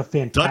Dutch. What a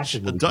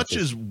fantastic movie. Dutch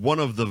is one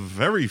of the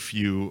very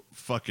few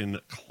fucking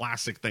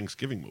classic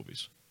Thanksgiving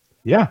movies.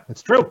 Yeah,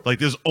 it's true. Like,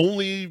 there's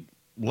only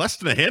less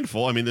than a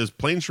handful. I mean, there's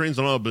Planes, Trains,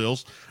 and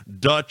Automobiles,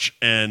 Dutch,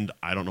 and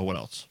I don't know what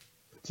else.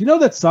 Do you know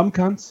that some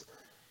cunts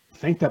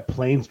think that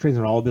Planes, Trains,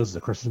 and Automobiles is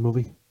a Christmas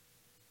movie?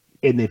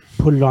 And they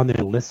put it on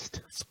their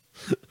list?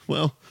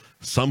 Well,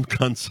 some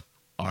cunts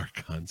are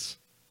cunts.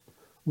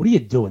 What are you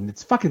doing?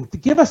 It's fucking...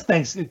 Give us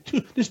thanks.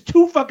 There's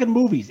 2 fucking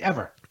movies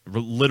ever.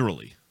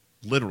 Literally.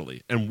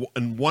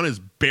 And one is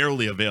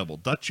barely available.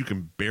 Dutch you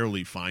can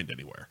barely find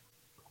anywhere.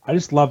 I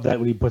just love that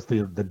when he puts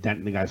the dent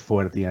in the guy's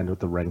forehead at the end with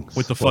the ring.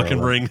 With the fucking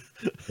ring.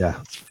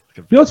 Yeah.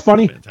 You know what's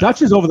funny? Fantastic.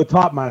 Dutch is over the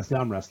top minus the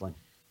arm wrestling.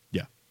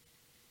 Yeah.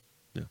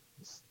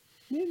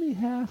 Meet me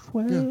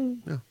halfway.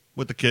 Yeah.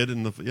 With the kid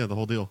and the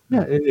whole deal.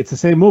 Yeah, it's the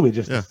same movie,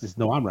 just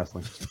no arm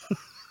wrestling.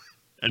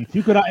 And if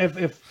you could,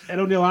 if Ed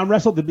O'Neill arm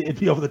wrestled, it'd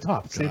be over the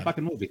top. Same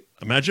fucking movie.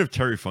 Imagine if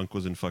Terry Funk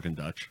was in fucking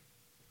Dutch.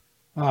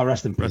 Oh,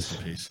 rest in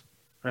peace.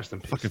 Rest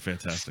in peace. Fucking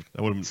fantastic.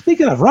 That would have been...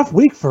 Speaking of rough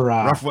week for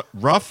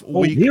rough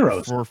week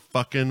heroes. For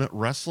fucking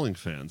wrestling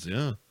fans.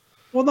 Yeah.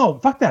 Well, no,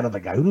 fuck that other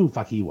guy. Who knew the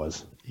fuck he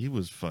was? He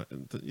was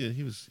fucking. Yeah,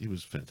 he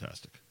was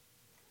fantastic.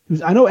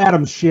 I know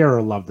Adam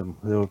Scherer loved him.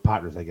 They were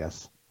partners, I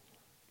guess.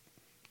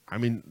 I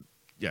mean,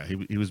 yeah, he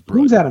was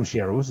brilliant. Who's Adam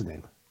Scherer? What's his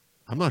name?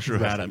 I'm not sure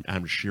who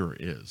Adam Scherer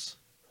is.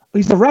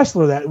 He's the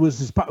wrestler that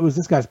was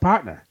this guy's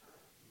partner.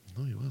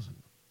 No, he wasn't.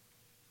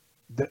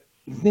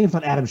 His name's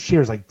not Adam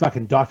Scherer. It's like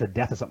fucking Dr.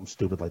 Death or something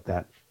stupid like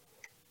that.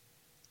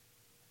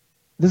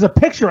 There's a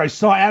picture I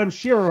saw Adam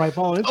Scherer. I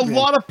follow Instagram. A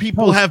lot of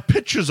people have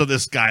pictures of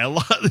this guy. A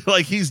lot,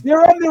 like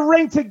they're in the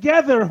ring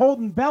together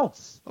holding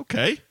belts.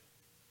 Okay.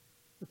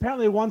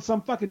 Apparently, he won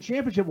some fucking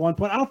championship at one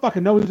point. I don't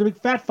fucking know. He was a big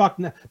fat fuck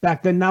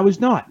back then. Now he's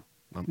not.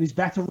 He's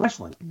back to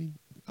wrestling. I mean,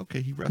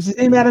 okay, he wrestled. Is his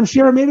name Adam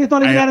Scherer? Maybe it's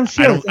not even Adam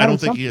Scherer. I don't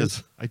think he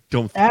is.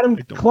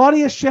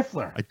 Claudius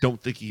Schiffler. I don't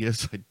think he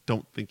is. I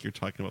don't think you're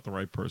talking about the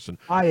right person.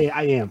 I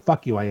am.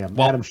 Fuck you, I am.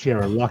 Well, Adam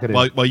Scherer. Lock it in.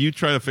 While you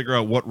try to figure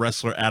out what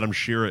wrestler Adam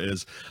Scherer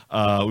is, we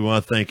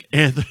want to thank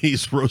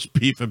Anthony's Roast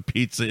Beef and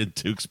Pizza in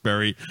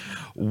Tewksbury,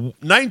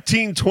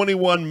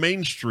 1921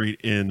 Main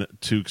Street in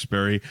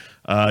Tewksbury.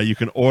 You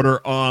can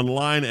order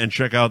online and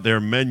check out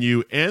their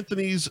menu,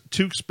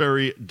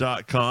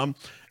 anthonystewksbury.com.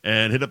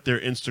 And hit up their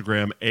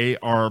Instagram,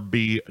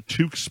 ARB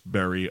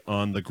Tewksbury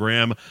on the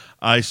gram.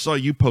 I saw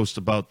you post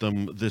about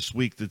them this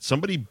week. Did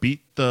somebody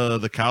beat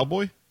the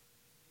Cowboy?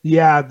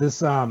 Yeah,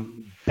 this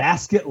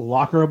basket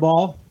locker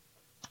ball.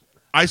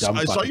 I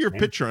saw your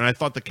picture, and I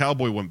thought the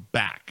Cowboy went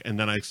back. And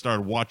then I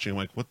started watching. I'm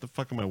like, what the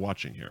fuck am I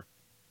watching here?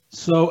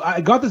 So I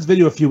got this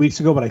video a few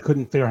weeks ago, but I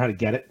couldn't figure out how to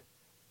get it.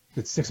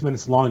 It's 6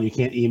 minutes long. You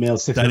can't email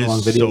 6 minute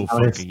long video. That is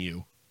so fucking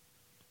you.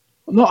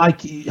 No, how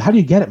do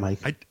you get it,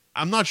 Mike?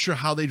 I'm not sure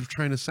how they're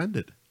trying to send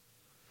it.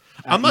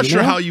 I'm not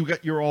sure how you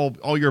got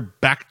all your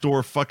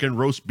backdoor fucking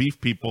roast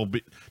beef people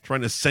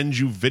trying to send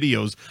you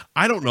videos.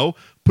 I don't know.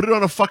 Put it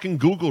on a fucking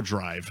Google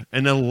Drive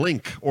and a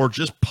link, or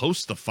just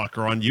post the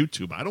fucker on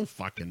YouTube. I don't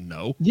fucking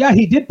know. Yeah,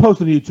 he did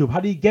post on YouTube. How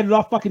do you get it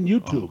off fucking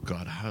YouTube? Oh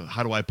God,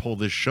 how do I pull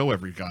this show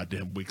every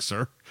goddamn week,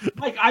 sir?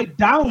 Like I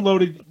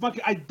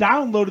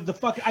downloaded the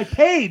fucking. I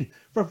paid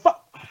for.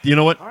 You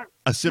know what? No.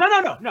 A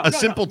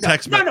simple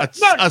text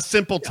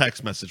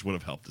message would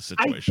have helped the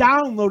situation. I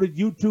downloaded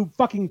YouTube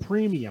fucking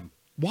Premium.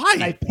 Why?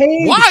 And I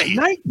paid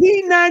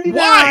 $19.99.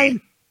 Why?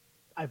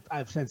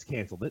 I've since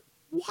canceled it.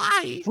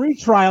 Why? Free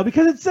trial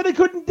because it said I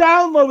couldn't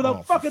download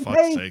without fucking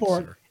paying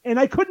for it, and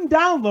I couldn't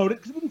download it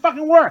because it didn't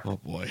fucking work. Oh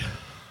boy!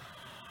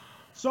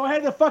 So I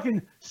had to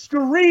fucking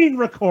screen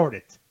record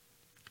it.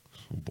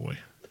 Oh boy!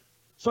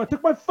 So I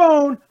took my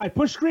phone, I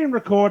pushed screen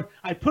record,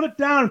 I put it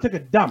down and took a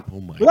dump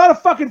without a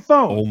fucking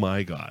phone. Oh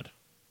my God!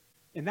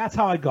 And that's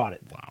how I got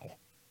it. Wow!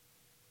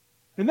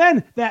 And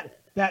then that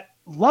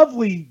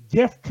lovely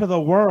gift to the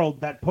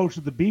world that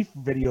posted the beef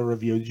video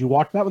review. Did you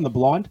watch that one, the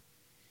blonde?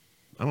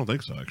 I don't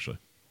think so, actually.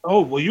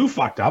 Oh, well, you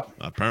fucked up.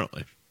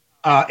 Apparently.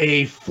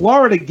 A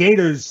Florida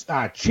Gators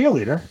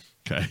cheerleader.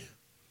 Okay.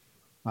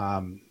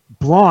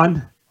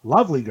 Blonde,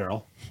 lovely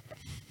girl.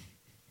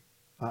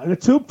 In a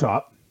tube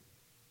top.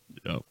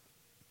 Yep.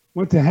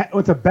 Went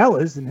to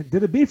Bella's and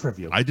did a beef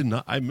review. I did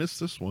not. I missed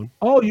this one.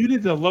 Oh, you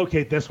need to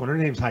locate this one. Her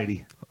name's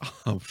Heidi.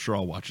 I'm sure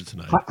I'll watch it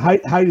tonight.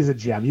 Heidi's a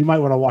gem. You might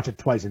want to watch it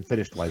twice and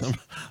finish twice.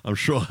 I'm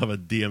sure I'll have a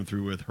DM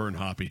through with her and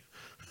Hoppy.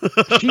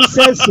 She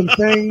says some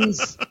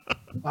things.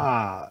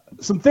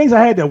 Some things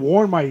I had to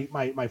warn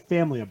my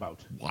family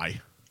about.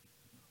 Why?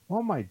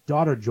 Well, my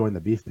daughter joined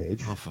the beef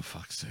page. Oh, for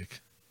fuck's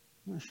sake.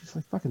 Well, she's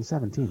like fucking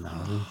 17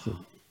 now.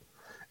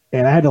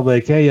 And I had to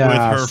like, hey, with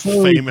her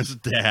famous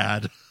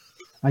dad.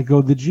 I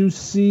go, did you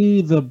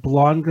see the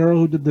blonde girl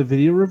who did the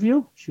video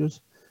review? She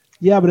goes,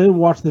 yeah, but I didn't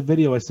watch the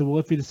video. I said, well,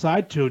 if you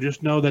decide to,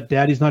 just know that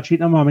daddy's not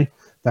cheating on mommy.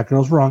 That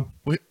girl's wrong.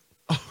 Wait.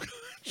 Oh,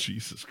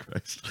 Jesus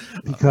Christ.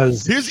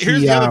 Because here's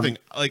the other thing.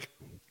 Like,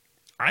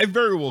 I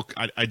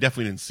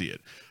definitely didn't see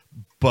it,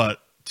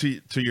 but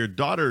to your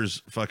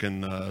daughter's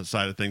fucking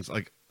side of things,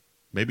 like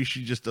maybe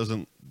she just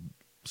doesn't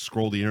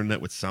scroll the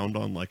internet with sound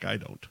on like I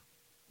don't.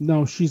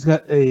 No, she's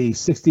got a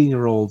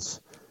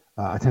 16-year-old's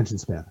attention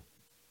span.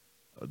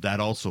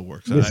 That also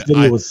works. This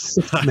video was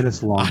 6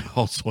 minutes long. I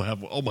also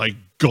have, oh my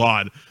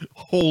God,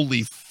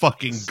 holy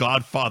fucking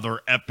Godfather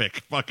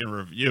epic fucking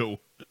review.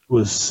 It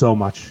was so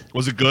much.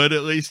 Was it good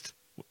at least?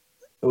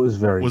 It was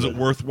very Was good. it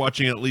worth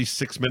watching at least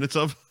 6 minutes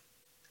of?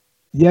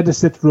 You had to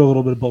sit through a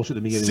little bit of bullshit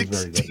at the beginning.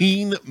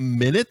 16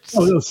 minutes?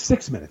 Oh, it was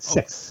 6 minutes.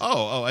 Six.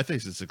 Oh, I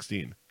think it's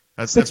 16.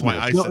 That's why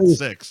I said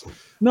 6.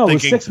 No, it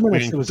was 6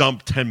 minutes. We can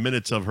dump 10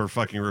 minutes of her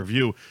fucking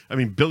review. I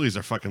mean, Billy's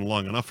are fucking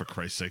long enough, for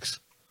Christ's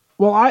sakes.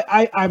 Well,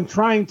 I'm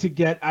trying to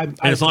get... And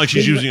it's not like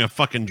she's using a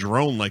fucking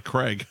drone like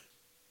Craig.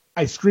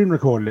 I screen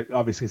recorded it,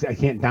 obviously. I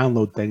can't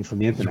download things from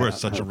the internet. You are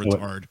such a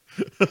retard.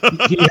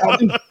 Can you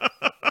help me?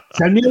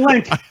 Send me a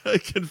link. I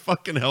can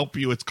fucking help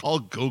you. It's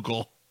called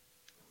Google.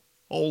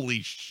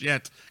 Holy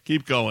shit.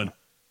 Keep going.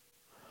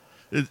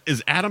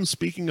 Is Adam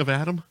speaking of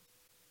Adam?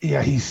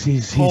 Yeah,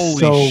 he's holy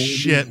so,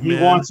 shit, he man.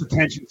 He wants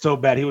attention so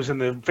bad. He was in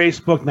the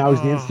Facebook, now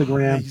he's the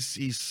Instagram.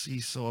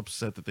 He's so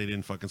upset that they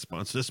didn't fucking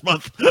sponsor this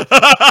month.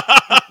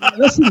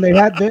 Listen,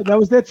 that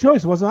was their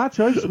choice. It wasn't our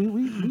choice.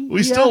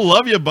 We still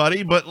love you,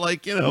 buddy, but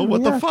like,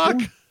 what the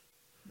fuck? Yeah.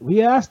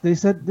 We asked. They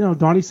said,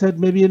 Donnie said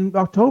maybe in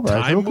October.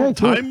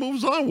 Time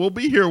moves on. We'll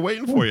be here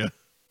waiting for you.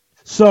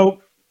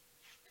 So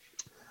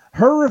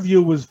her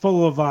review was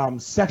full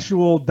of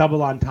sexual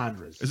double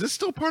entendres. Is this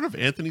still part of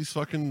Anthony's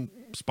fucking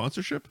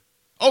sponsorship?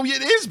 Oh, yeah,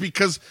 it is,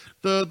 because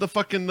the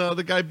fucking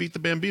the guy beat the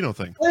Bambino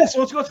thing. Yeah,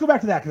 so let's go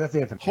back to that, because that's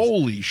Anthony.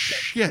 Holy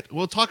shit!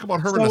 We'll talk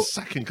about her in a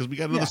second, because we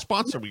got another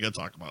sponsor we got to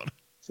talk about.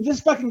 So this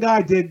fucking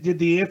guy did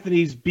the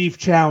Anthony's beef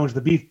challenge,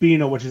 the beef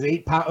Beano, which is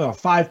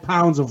 5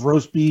 pounds of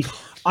roast beef,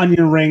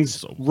 onion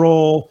rings,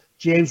 roll,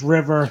 James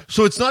River.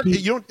 So it's not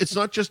it's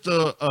not just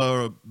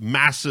a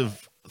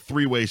massive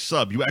 3-way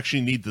sub. You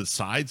actually need the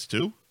sides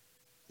too.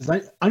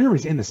 Onion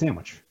rings in the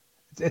sandwich.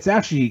 It's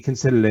actually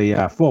considered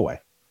a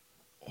 4-way.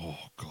 Oh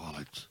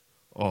God!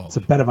 Oh, it's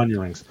a bed of onion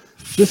rings.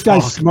 This guy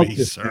smoked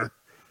this, sir.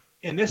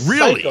 And this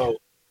really,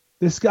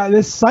 this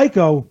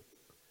psycho,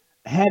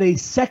 had a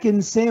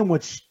second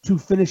sandwich to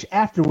finish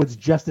afterwards,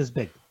 just as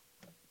big.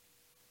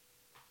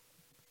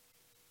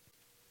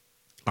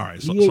 All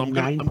right, so I'm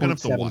gonna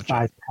have to watch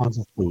 5 pounds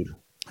of food.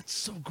 That's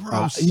so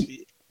gross.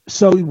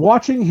 So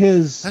watching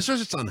his, that's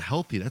just it's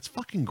unhealthy. That's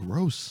fucking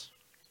gross.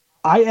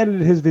 I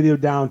edited his video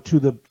down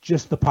to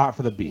just the part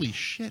for the beef. Holy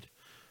shit!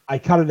 I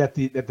cut it at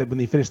the when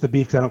he finished the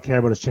beef, because I don't care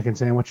about his chicken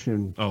sandwich.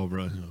 And oh,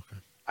 really?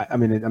 Okay. I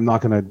mean, I'm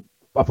not gonna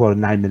upload a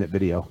 9-minute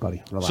video,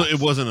 buddy. Relax. So it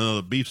wasn't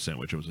another beef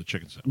sandwich; it was a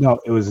chicken sandwich. No,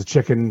 it was a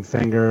chicken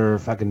finger,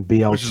 fucking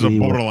BLT, which is a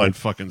borderline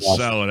fucking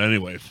salad,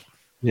 anyway.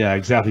 Yeah,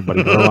 exactly,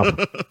 buddy. Grow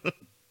up.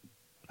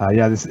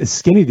 Yeah, this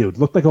skinny dude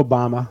looked like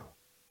Obama.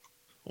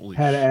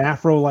 Had an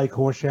afro like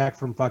Horseshack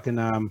from fucking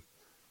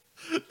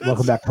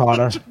Welcome Back, Kotter.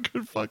 That's a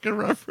good fucking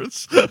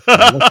reference.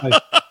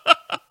 Like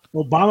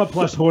Obama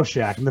plus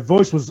Horseshack, and the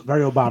voice was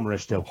very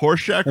Obama-ish too.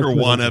 Horseshack or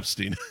Juan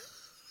Epstein?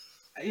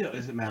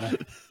 Doesn't matter.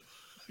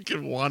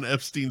 Juan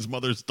Epstein's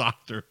mother's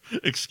doctor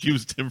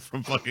excused him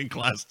from fucking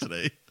class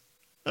today.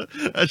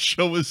 That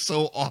show was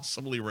so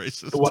awesomely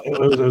racist.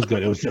 It was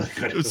good. It was really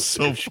good. It was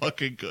so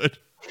fucking good.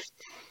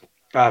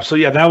 So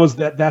yeah,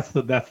 that's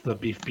the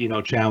beef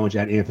Beano challenge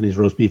at Anthony's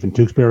Roast Beef in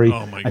Tewksbury.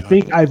 Oh my god! I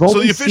think I've only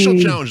so the official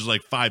challenge is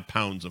like 5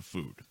 pounds of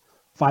food.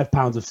 5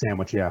 pounds of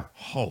sandwich, yeah.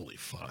 Holy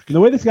fuck! And the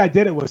way this guy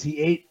did it was he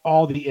ate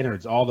all the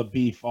innards, all the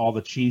beef, all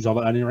the cheese, all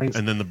the onion rings,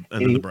 and then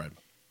the bread.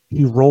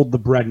 He rolled the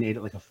bread and ate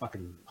it like a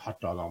fucking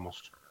hot dog,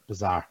 almost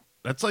bizarre.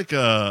 That's like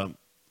that's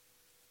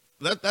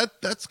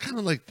kind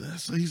of like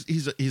this. So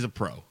he's a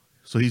pro,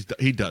 so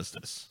he does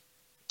this.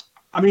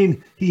 I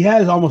mean, he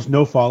has almost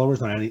no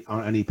followers on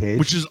any page,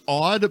 which is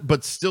odd,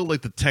 but still,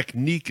 like the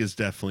technique is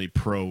definitely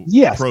pro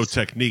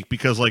technique,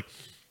 because like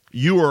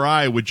you or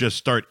I would just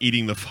start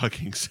eating the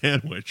fucking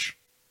sandwich.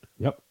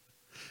 Yep.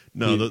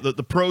 No,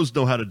 the pros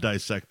know how to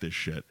dissect this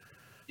shit.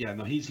 Yeah,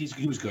 no, he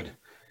was good,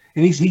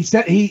 and he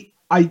said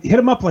I hit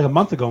him up like a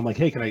month ago. I'm like,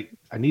 hey,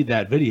 I need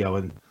that video,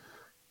 and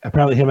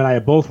apparently him and I are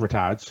both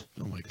retards.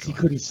 Oh my god, he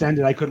couldn't send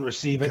it, I couldn't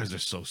receive it. You guys are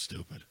so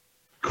stupid.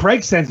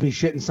 Craig sends me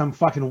shit in some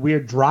fucking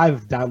weird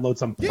drive, download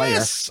some player.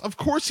 Yes, of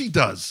course he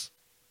does.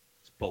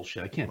 It's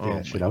bullshit. I can't do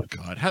that shit out.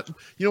 God,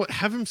 you know what?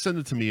 Have him send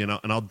it to me, and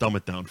I'll dumb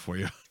it down for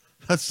you.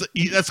 That's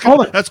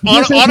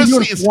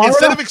honestly,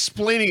 instead of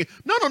explaining,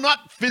 no,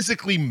 not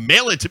physically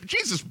mail it to me.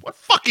 Jesus, what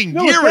fucking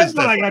year is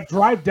that? I got to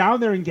drive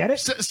down there and get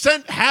it.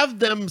 Have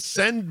them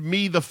send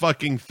me the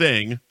fucking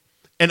thing,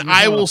 and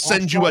I will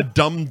send you a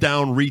dumbed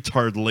down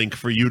retard link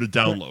for you to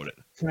download it.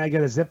 Can I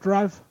get a zip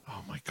drive?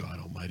 Oh my god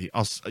almighty!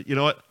 You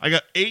know what? I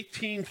got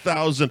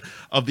 18,000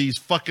 of these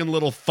fucking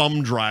little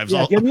thumb drives.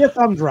 Yeah, give me a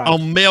thumb drive. I'll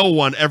mail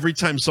one every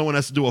time someone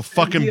has to do a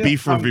fucking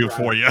beef review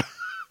for you.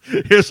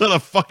 Here's a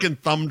fucking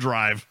thumb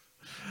drive.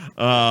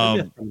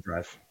 Thumb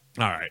drive.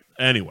 All right.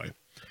 Anyway,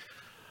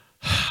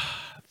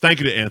 Thank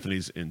you to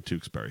Anthony's in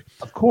Tewksbury.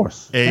 Of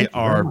course.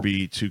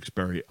 ARB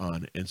Tewksbury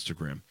on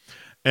Instagram.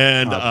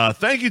 And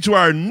thank you to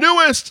our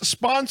newest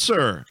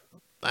sponsor.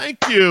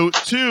 Thank you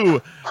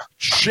to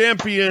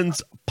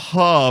Champions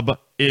Pub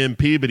in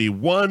Peabody,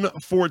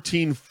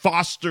 114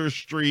 Foster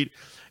Street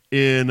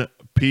in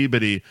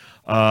Peabody.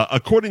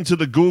 According to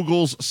the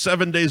Googles,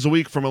 7 days a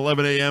week from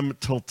 11 a.m.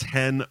 till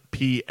 10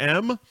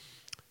 p.m. You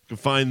can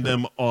find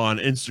them on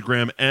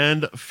Instagram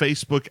and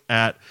Facebook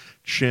at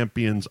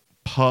Champions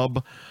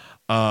Pub.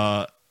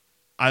 I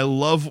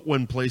love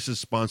when places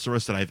sponsor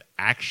us that I've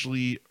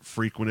actually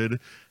frequented.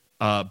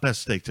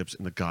 Best steak tips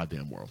in the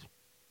goddamn world.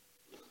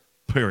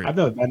 Period. I've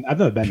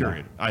never been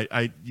Period.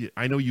 There.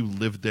 I know you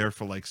lived there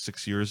for like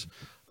 6 years.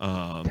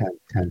 10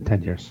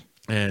 years.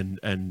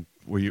 And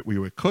were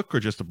you a cook or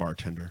just a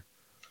bartender?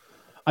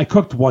 I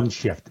cooked one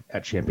shift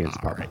at Champions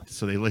Pub. Right.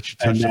 So they let you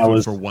touch the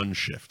food for one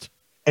shift.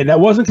 And that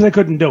wasn't because I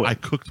couldn't do it. I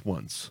cooked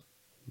once.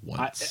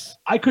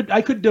 I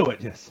could do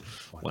it, yes.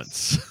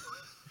 Once.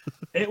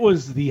 It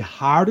was the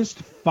hardest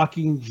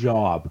fucking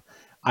job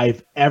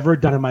I've ever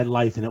done in my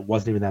life, and it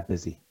wasn't even that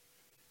busy.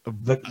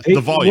 The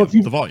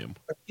volume.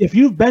 If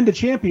you've been to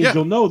Champions,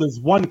 you'll know there's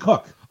one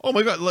cook. Oh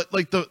my god!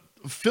 Like the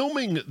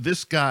filming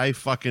this guy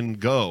fucking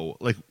go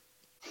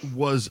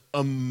was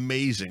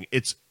amazing.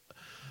 It's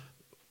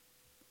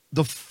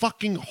the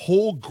fucking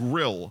whole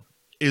grill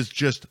is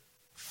just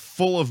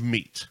full of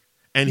meat.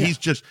 And he's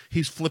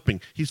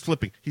flipping, he's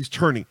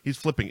turning, he's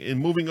flipping, and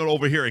moving it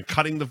over here and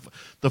cutting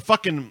the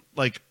fucking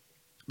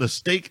the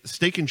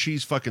steak and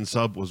cheese fucking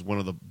sub was one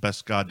of the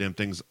best goddamn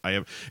things I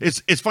have.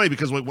 It's funny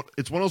because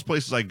it's one of those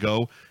places I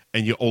go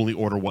and you only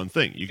order one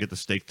thing. You get the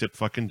steak tip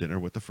fucking dinner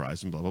with the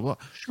fries and blah blah blah.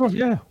 Sure,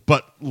 yeah.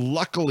 But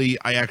luckily,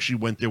 I actually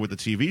went there with the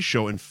TV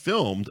show and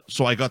filmed,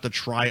 so I got to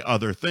try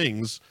other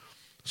things.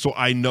 So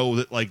I know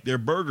that their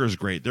burger's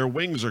great, their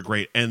wings are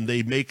great, and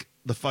they make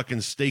the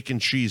fucking steak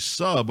and cheese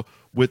sub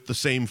with the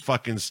same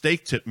fucking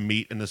steak tip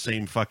meat and the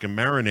same fucking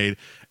marinade,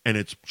 and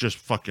it's just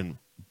fucking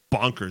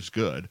bonkers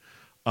good.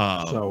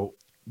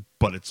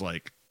 But it's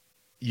like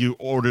you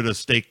ordered a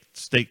steak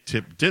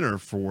tip dinner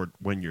for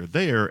when you're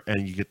there,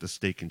 and you get the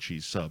steak and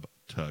cheese sub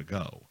to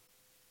go.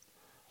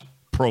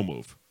 Pro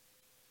move.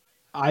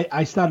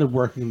 I started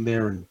working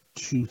there in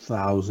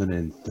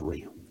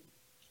 2003.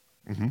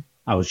 Mm-hmm.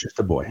 I was just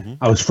a boy. Mm-hmm.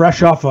 I was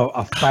fresh off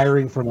a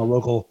firing from a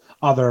local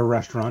other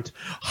restaurant.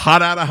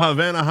 Hot out of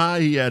Havana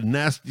High. He had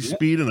nasty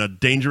speed and a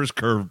dangerous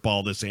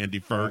curveball, this Andy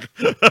Ferg.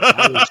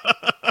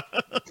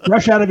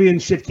 Fresh out of being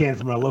shit canned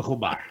from a local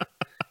bar.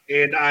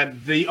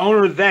 And the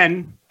owner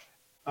then,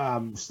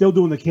 still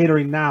doing the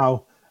catering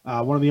now,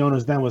 one of the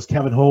owners then was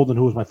Kevin Holden,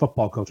 who was my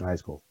football coach in high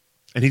school.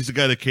 And he's the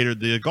guy that catered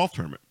the golf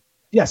tournament.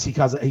 Yes, he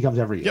comes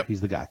every year. Yep.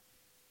 He's the guy.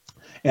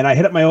 And I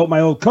hit up my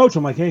old coach.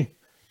 I'm like, hey,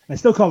 I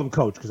still call him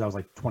coach because I was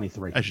like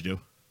 23. As you do.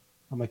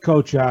 I'm like,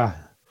 Coach, you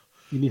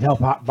need help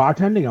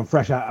bartending? I'm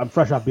fresh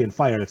off being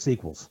fired at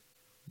Sequels.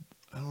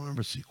 I don't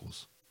remember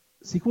Sequels.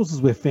 Sequels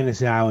is where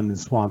Fantasy Island and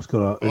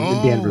Swampscott in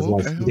Danvers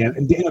was.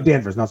 Okay.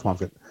 Danvers, not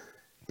Swampscott.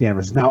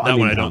 Danvers. Now that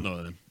one I don't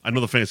know. I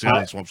know the Fantasy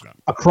Island Swampscott.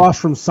 Across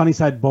from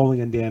Sunnyside Bowling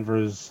in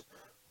Danvers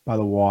by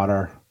the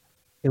water.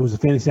 It was a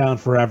Fantasy Island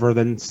forever,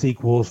 then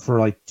Sequels for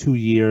like 2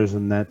 years,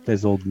 and that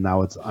fizzled.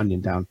 Now it's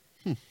Onion Town.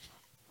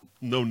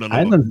 No, none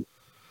of them.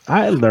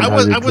 I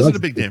wasn't a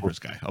big Danvers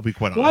guy. I'll be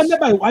quite honest.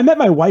 I met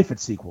my wife at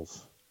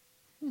Sequels.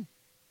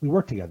 We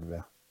worked together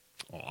there.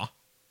 Aw.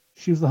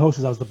 She was the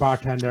hostess. I was the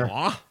bartender.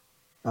 Aw.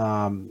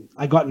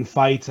 I got in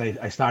fights.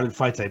 I started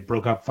fights. I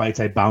broke up fights.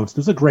 I bounced. It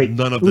was a great.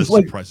 None of this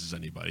surprises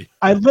anybody.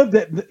 I lived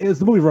at. It was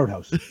the movie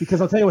Roadhouse because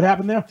I'll tell you what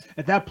happened there.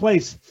 At that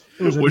place,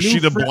 it was she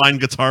the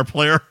blind guitar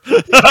player?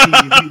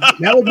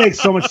 That would make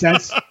so much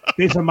sense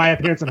based on my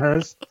appearance and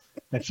hers.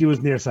 That she was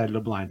nearsighted or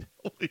blind.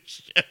 Holy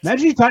shit.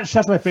 Imagine he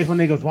shuts my face one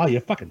day and goes, wow,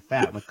 you're fucking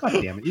fat. I'm like, God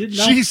damn it. You didn't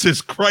know?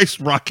 Jesus Christ,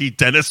 Rocky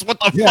Dennis. What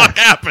the fuck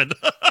happened?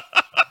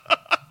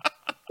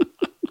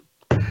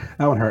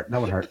 That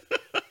would hurt.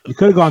 You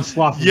could have gone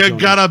sloth. You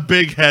got a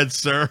big head,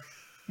 sir.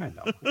 I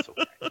know. It's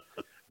okay.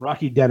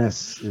 Rocky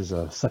Dennis is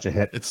such a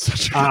hit. It's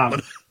such a good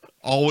one.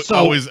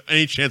 Always,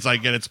 any chance I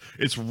get,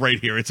 it's right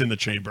here. It's in the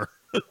chamber.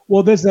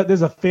 Well, there's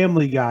a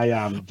Family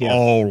Guy gift.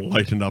 Oh,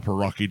 lighten up a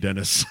Rocky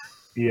Dennis.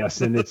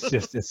 Yes, and it's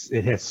just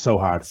it hits so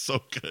hard. So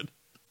good.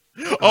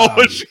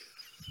 Oh,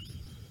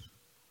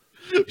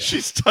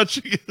 she's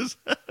touching his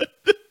head.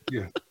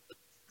 Yeah.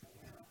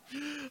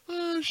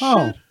 Oh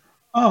shit.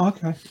 Oh,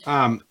 okay.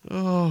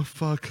 Oh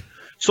fuck.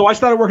 So I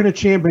started working at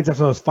Champions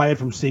after I was fired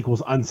from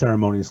Sequels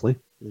unceremoniously.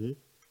 Mm-hmm.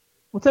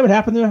 What's that would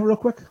happen there, real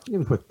quick? Give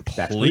me a quick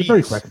backstory.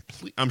 Very quick.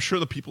 Please. I'm sure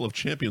the people of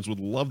Champions would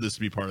love this to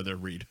be part of their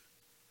read.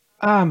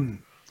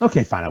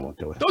 Okay, fine. I won't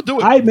do it. Don't do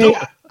it.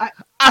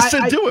 I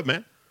said do it,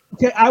 man.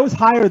 Okay, I was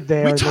hired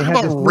there. We talk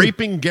about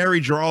raping Gary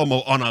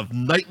Girolamo on a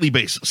nightly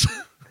basis.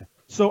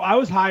 So I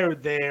was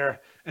hired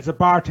there as a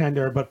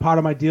bartender, but part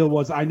of my deal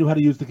was I knew how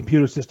to use the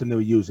computer system they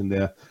were using,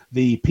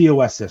 the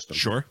POS system.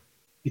 Sure.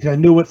 Because I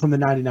knew it from the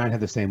 99 had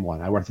the same one.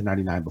 I worked at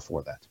 99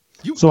 before that.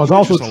 So I was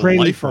also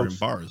training folks. In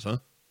bars, huh?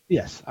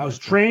 Yes, I was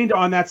trained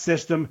on that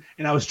system,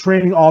 and I was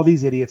training all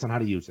these idiots on how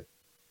to use it.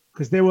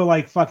 because they were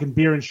like fucking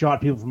beer and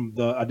shot people from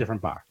a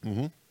different bar.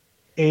 Mm-hmm.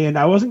 And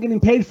I wasn't getting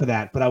paid for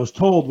that, but I was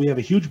told we have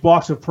a huge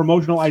box of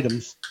promotional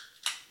items.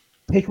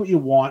 Pick what you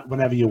want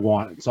whenever you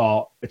want. It's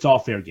all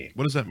fair game.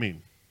 What does that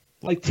mean?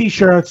 Like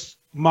T-shirts,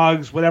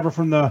 mugs, whatever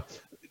from the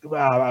it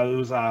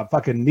was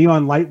fucking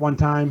Neon Light one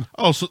time.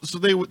 Oh, so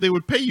they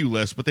would pay you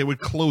less, but they would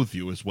clothe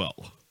you as well.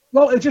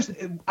 Well,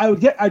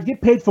 I'd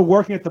get paid for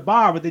working at the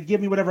bar, but they'd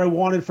give me whatever I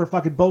wanted for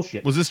fucking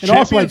bullshit. Was this and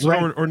Champions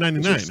or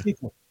 99?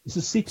 This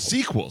is sequels.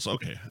 Sequels.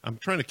 Okay, I'm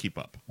trying to keep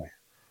up.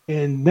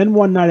 And then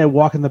one night I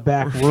walk in the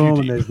back room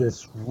and there's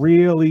this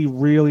really,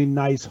 really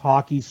nice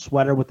hockey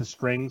sweater with the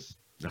strings.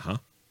 Uh-huh.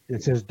 And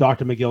it says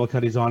Dr.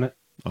 McGillicuddy's on it.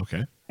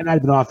 Okay. And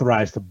I'd been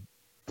authorized to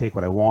take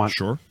what I want.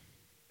 Sure.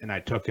 And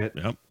I took it.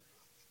 Yep.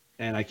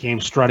 And I came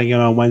strutting in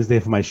on Wednesday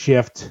for my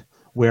shift,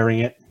 wearing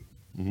it.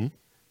 Mm-hmm.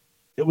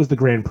 It was the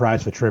grand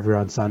prize for trivia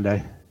on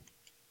Sunday.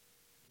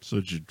 So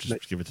did you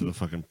just give it to the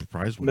fucking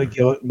prize winner?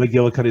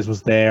 McGillicuddy's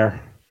was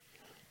there.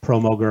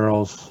 Promo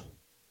girls.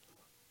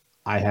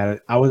 I had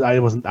it. I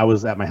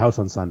was at my house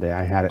on Sunday.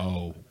 I had it.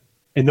 Oh.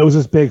 And there was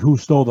this big "Who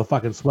stole the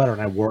fucking sweater?"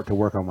 and I wore it to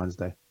work on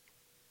Wednesday.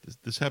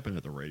 This happened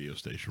at the radio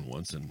station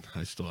once, and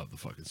I still have the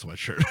fucking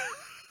sweatshirt.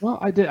 Well,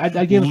 I did.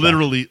 I gave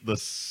literally the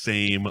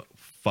same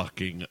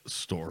fucking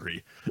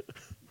story.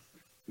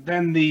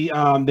 Then they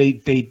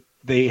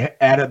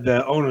added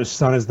the owner's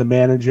son as the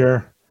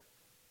manager,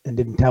 and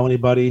didn't tell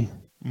anybody.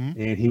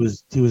 Mm-hmm. And he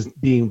was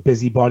being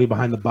busybody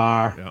behind the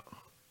bar. Yeah.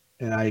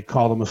 And I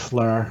called him a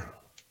slur.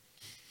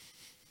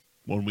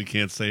 One we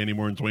can't say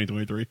anymore in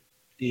 2023.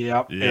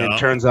 Yep. And it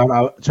turns out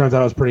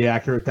I was pretty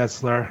accurate, that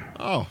slur.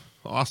 Oh,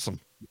 awesome.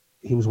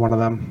 He was one of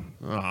them.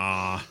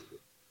 Ah.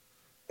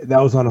 That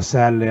was on a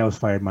Saturday. I was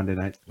fired Monday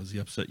night. Was he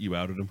upset you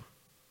outed him?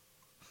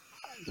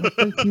 I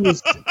think he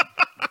was.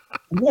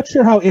 I'm not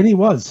sure how in he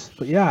was,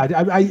 but yeah,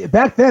 I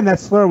back then that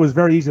slur was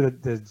very easy to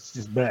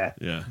just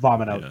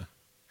vomit out. Yeah.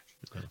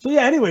 So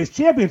yeah, anyways,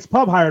 Champions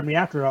Pub hired me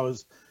after I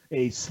was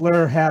a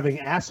slur-having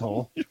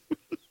asshole.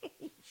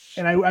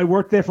 And I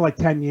worked there for like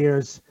 10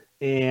 years,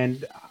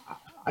 and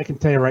I can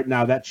tell you right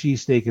now that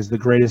cheesesteak is the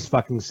greatest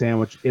fucking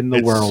sandwich in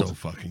the world. It's so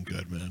fucking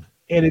good, man.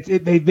 And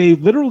they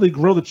literally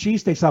grill the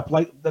cheesesteaks up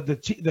like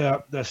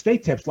the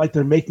steak tips like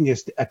they're making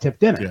a tip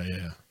dinner.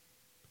 Yeah.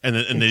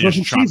 And they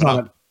just chop it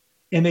up.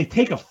 And they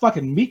take a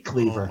fucking meat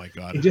cleaver. Oh my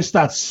God. And just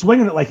start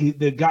swinging it like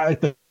the guy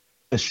like the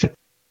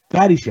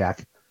Fatty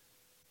Shack.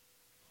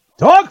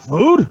 Dog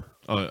food.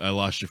 Oh, I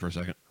lost you for a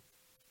second.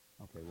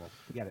 Okay, well,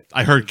 forget it.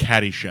 I heard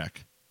Caddyshack.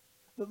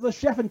 The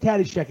chef in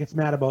Caddyshack gets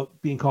mad about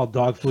being called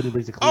dog food and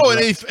brings a cleaver. Oh, and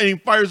he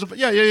fires a...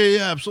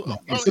 Yeah, absolutely.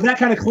 Okay, so that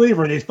kind of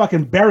cleaver, they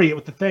fucking bury it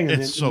with the thing.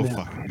 It's so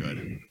fucking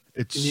good.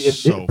 It's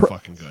so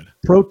fucking good.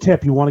 Pro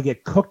tip, you want to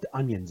get cooked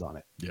onions on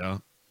it. Yeah.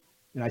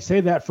 And I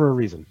say that for a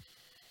reason.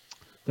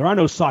 There are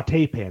no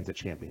saute pans at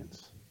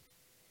Champions.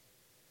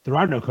 There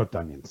are no cooked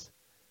onions.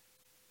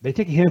 They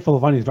take a handful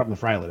of onions, drop in the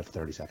fry lid for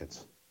 30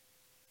 seconds.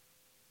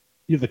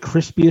 You have the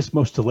crispiest,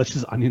 most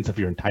delicious onions of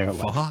your entire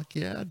life. Fuck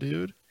yeah,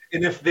 dude.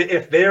 And if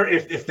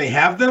they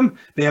have them,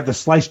 they have the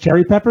sliced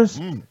cherry peppers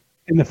in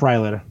the fry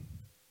later.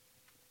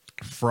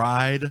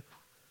 Fried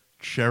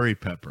cherry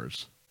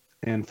peppers.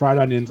 And fried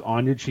onions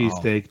on your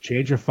cheesesteak.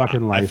 Change your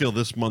fucking life. I feel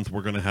this month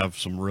we're going to have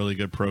some really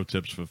good pro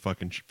tips for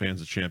fucking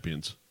fans of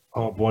Champions.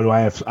 Oh boy, do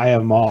I have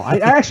them all. I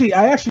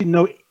actually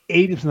know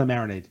 80% of the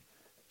marinade.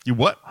 You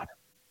what?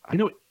 I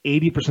know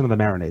 80% of the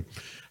marinade.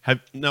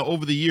 Now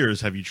over the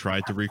years, have you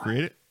tried to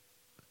recreate it?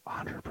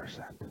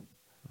 100%.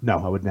 No,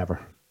 I would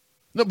never.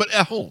 No, but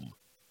at home.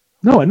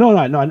 No,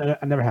 I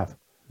never have.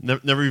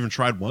 Never even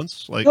tried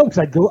once. Like no, because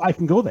I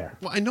can go there.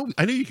 Well, I know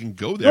you can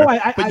go there,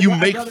 but you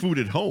make food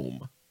at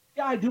home.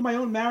 Yeah, I do my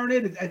own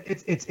marinade.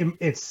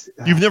 It's.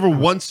 You've never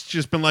once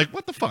just been like,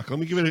 "What the fuck? Let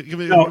me give it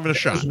a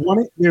shot."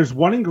 There's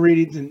one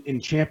ingredient in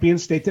Champion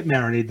Steak that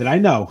marinade that I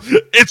know.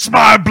 It's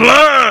my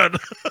blood.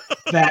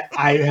 That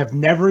I have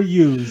never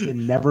used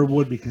and never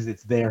would because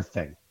it's their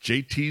thing.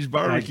 JT's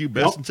barbecue,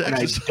 best in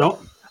Texas.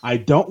 I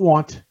don't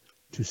want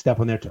to step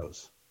on their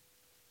toes.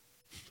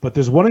 But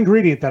there's one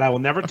ingredient that I will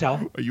never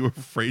tell. Are you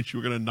afraid you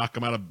were going to knock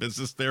them out of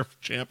business there,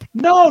 champ?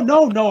 No,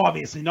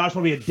 obviously not. I just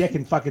want to be a dick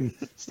and fucking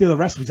steal the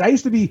recipes. I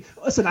used to be,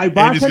 listen, I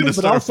bartended, and he's going to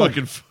start also, a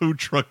fucking food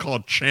truck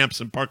called Champs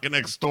and park it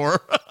next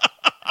door.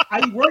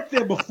 I worked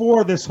there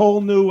before this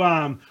whole new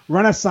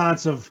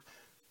renaissance of,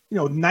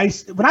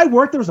 nice. When I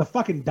worked, there was a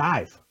fucking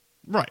dive.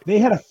 Right. They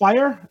had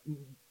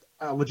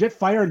a legit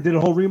fire, and did a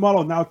whole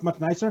remodel, and now it's much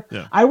nicer.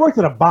 Yeah. I worked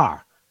at a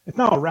bar. It's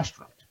not a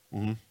restaurant.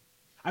 Mm-hmm.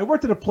 I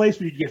worked at a place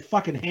where you get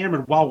fucking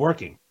hammered while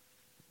working.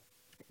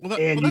 Well,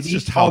 that's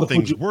just how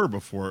things were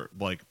before,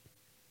 like,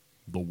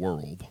 the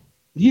world.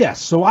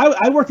 Yes. So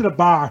I worked at a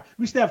bar.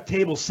 We used to have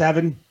table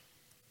 7.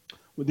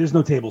 Well, there's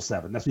no table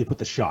 7. That's where you put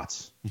the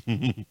shots.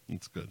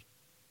 That's good.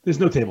 There's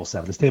no table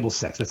 7. There's table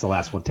 6. That's the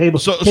last one. So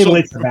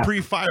 8's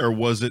pre-fire,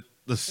 was it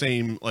the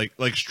same,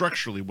 like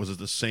structurally, was it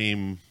the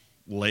same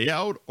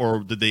layout,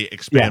 or did they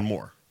expand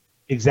more?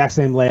 Exact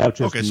same layout.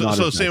 Just okay,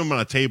 so same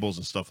amount of tables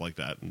and stuff like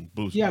that, and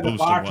booths. Yeah, the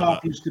bar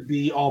top used to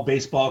be all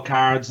baseball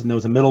cards, and there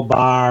was a middle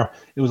bar.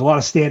 It was a lot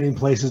of standing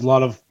places, a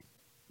lot of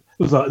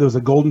There was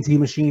a Golden Tea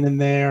machine in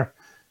there.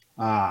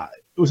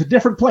 It was a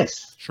different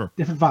place. Sure.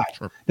 Different vibe.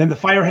 Sure. Then the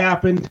fire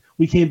happened.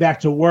 We came back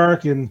to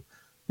work, and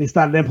they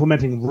started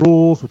implementing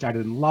rules, which I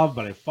didn't love,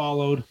 but I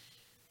followed.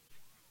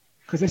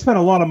 Because they spent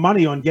a lot of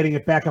money on getting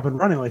it back up and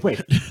running. Like,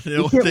 wait, they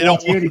don't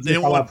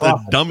want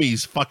the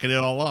dummies fucking it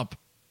all up.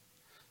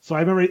 So I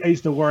remember I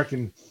used to work,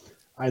 and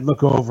I'd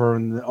look over,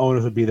 and the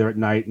owners would be there at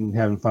night and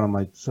having fun. I'm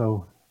like,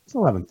 so it's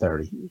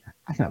 11:30.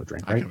 I can have a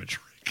drink, right? I can have a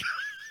drink.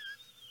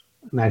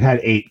 And I'd had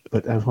 8,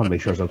 but I just want to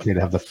make sure it's okay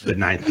to have the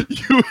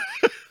 9th.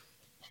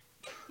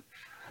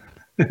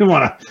 I didn't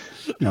want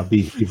to,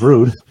 be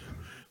rude.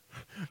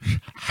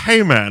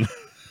 Hey, man.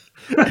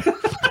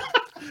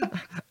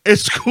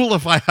 It's cool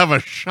if I have a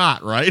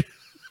shot, right?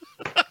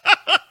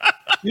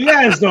 You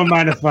guys don't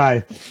mind if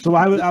I. So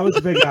I was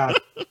a big.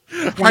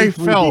 Hey,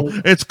 Phil,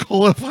 it's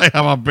cool if I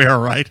have a beer,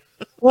 right?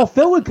 Well,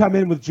 Phil would come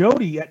in with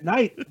Jody at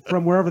night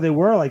from wherever they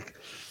were,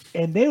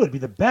 and they would be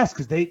the best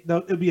because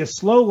it'd be a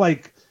slow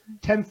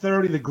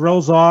 10:30. The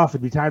grill's off.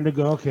 It'd be time to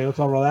go. Okay, let's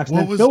all relax.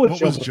 What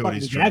was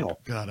Jody's drink?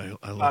 God,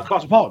 I love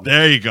Cosmopolitan.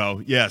 There you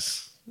go.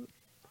 Yes.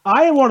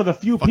 I am one of the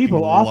few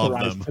people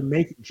authorized to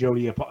make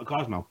Jody a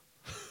Cosmo.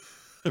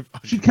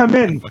 She'd come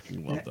in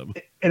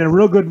in a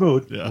real good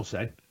mood, we'll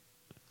say,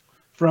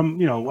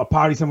 from a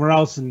party somewhere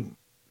else, and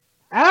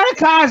out of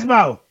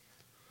Cosmo,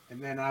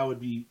 and then I would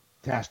be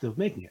tasked with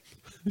making it.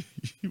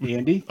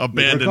 Andy,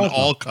 abandon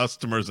all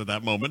customers at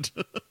that moment.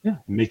 Yeah,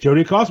 make Jody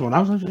a Cosmo, and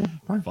I was like,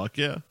 fine. Fuck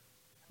yeah.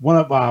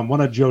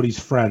 One of Jody's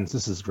friends.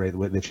 This is great.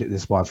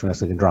 This sponsor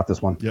next. I can drop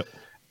this one. Yep.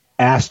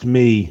 Asked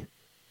me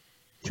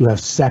to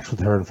have sex with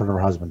her in front of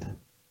her husband,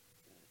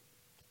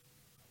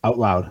 out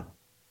loud,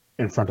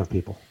 in front of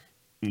people.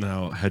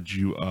 Now, how'd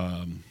you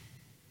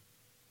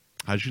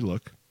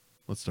look?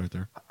 Let's start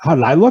there. How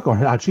did I look, or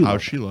how'd she look?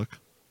 How'd she look?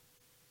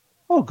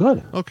 Oh,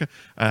 good. Okay.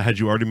 Had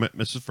you already met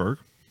Mrs. Ferg?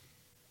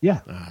 Yeah.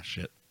 Ah,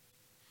 shit.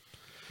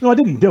 No, I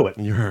didn't do it.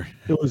 You're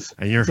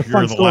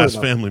the last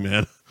family,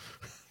 man.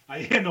 I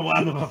am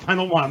the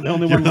final one. I'm the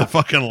only You're one. The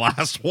fucking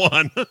last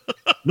one.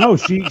 No,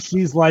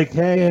 she's like,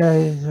 hey,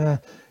 you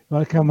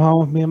want to come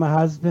home with me and my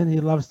husband? He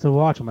loves to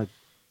watch. I'm like,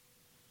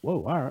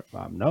 whoa, all right.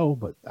 No,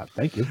 but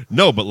thank you.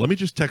 No, but let me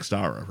just text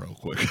Ara real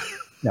quick.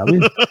 Yeah,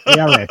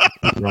 right.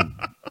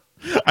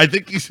 I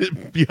think he's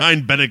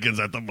behind Bennigan's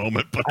at the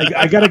moment. But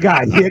I got a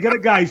guy. I got a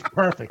guy. He's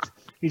perfect.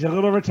 He's a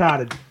little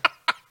retarded.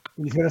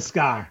 And he's got a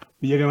scar.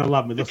 But you're going to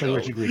love him. He looks like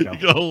Richie Grieco. You're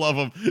going to love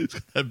him.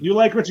 You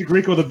like Richie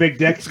Grieco, the big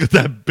dick? He's got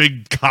that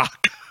big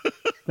cock.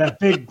 That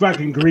big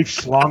fucking Greek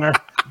schlonger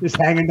just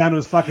hanging down to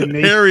his fucking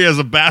knee. Hairy as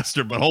a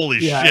bastard, but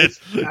holy shit.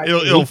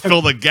 It'll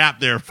fill the gap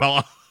there,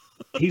 fella.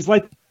 He's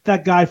like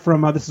that guy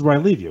from This Is Where I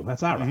Leave You.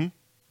 That's Ara. Mm-hmm.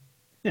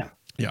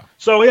 Yeah.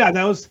 So, that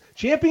was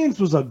Champions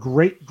was a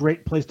great,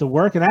 great place to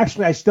work. And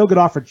actually, I still get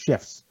offered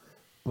shifts.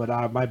 But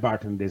my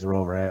bartending days are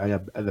over. I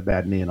have the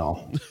bad knee and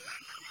all.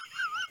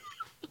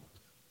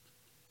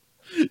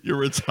 You're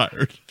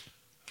retired.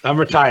 I'm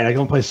retired. I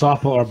don't play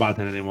softball or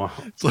bartend anymore.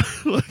 It's like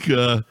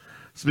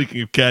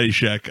speaking of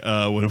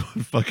Caddyshack, when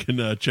fucking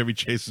Chevy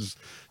Chase is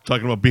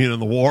talking about being in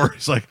the war,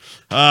 he's like,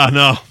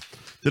 no,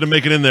 didn't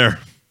make it in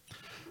there.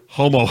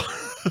 Homo.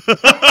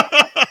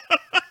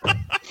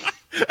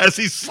 As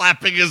he's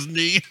slapping his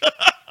knee.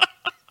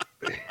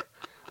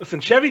 Listen,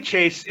 Chevy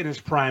Chase in his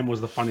prime was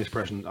the funniest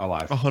person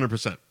alive.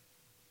 100%.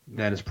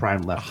 Then his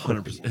prime left.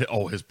 100%.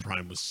 Oh, his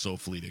prime was so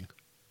fleeting.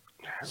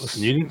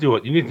 Listen, you need to do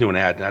it. You need to do an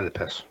ad. Not a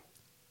piss.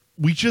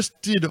 We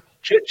just did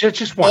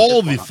just one.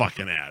 All the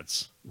fucking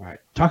ads. All right.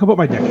 Talk about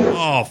my deck.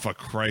 Oh, for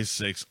Christ's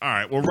sakes. All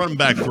right, we'll run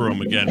back through them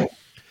again.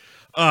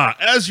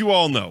 As you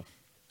all know,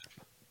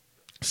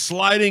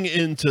 sliding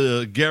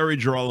into Gary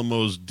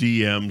Girolamo's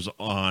DMs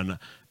on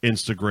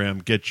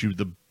Instagram gets you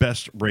the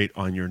best rate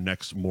on your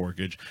next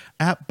mortgage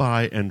at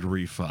Buy and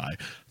Refi.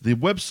 The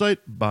website,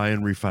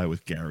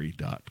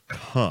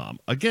 buyandrefywithgary.com.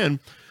 Again,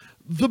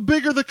 the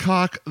bigger the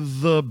cock,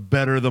 the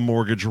better the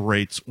mortgage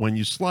rates when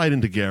you slide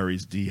into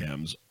Gary's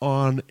DMs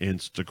on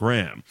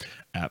Instagram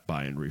at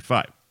Buy and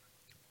Refi.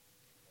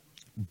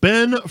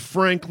 Ben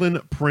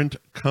Franklin Print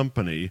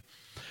Company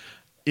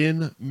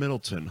in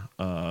Middleton.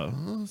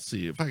 Let's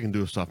see if I can do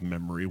this off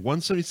memory.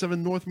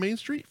 177 North Main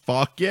Street?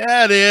 Fuck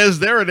yeah, it is.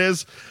 There it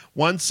is.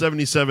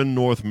 177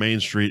 North Main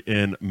Street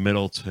in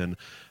Middleton.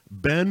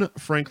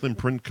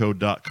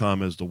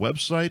 BenFranklinPrintCo.com is the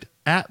website.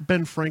 At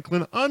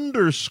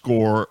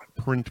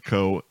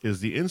BenFranklin_PrintCo is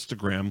the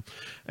Instagram.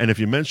 And if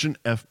you mention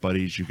F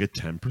Buddies, you get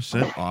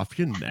 10% off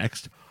your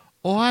next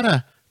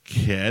order,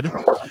 kid.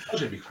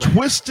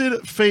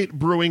 Twisted Fate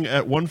Brewing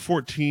at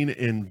 114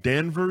 in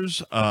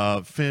Danvers.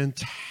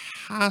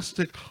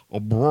 Fantastic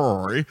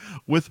brewery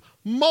with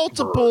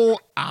multiple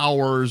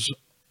hours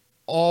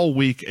all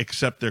week,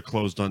 except they're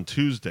closed on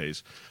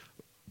Tuesdays.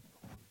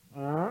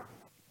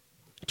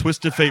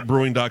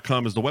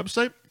 TwistedFateBrewing.com is the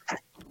website.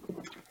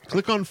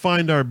 Click on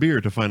Find Our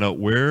Beer to find out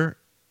where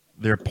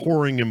they're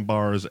pouring in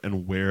bars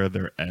and where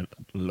they're at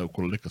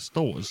local liquor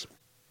stores.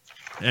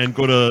 And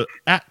go to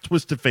at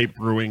Twisted Fate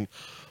Brewing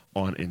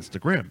on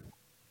Instagram.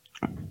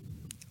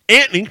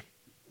 Anthony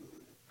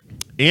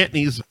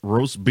Anthony's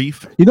Roast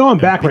Beef. You know I'm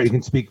back, right? You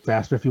can speak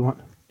faster if you want.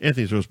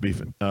 Anthony's Roast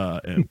Beef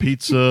and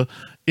Pizza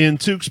in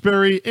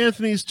Tewksbury.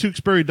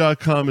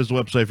 Anthony'sTewksbury.com is the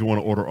website if you want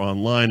to order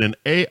online. And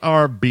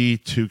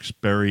ARB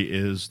Tewksbury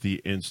is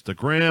the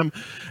Instagram.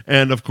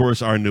 And, of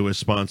course, our newest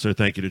sponsor,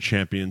 thank you to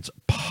Champions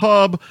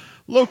Pub,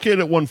 located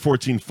at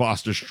 114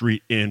 Foster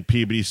Street in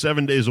Peabody,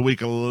 7 days a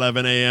week,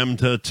 11 a.m.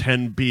 to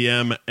 10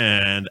 p.m.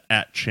 and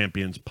at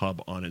Champions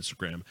Pub on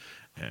Instagram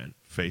and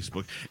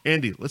Facebook.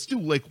 Andy, let's do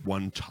like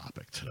one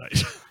topic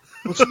tonight.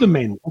 Let's do the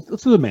main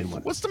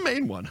one. What's the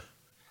main one?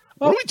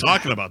 What are we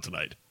talking about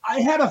tonight?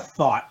 I had a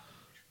thought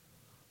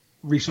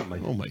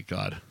recently. Oh my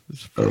God.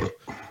 This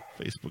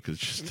Facebook is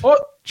just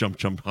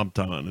jump, hump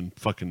on, and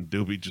fucking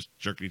Doobie just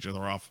jerking each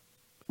other off.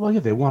 Well,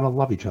 yeah, they want to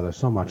love each other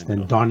so much.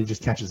 Then Donnie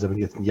just catches them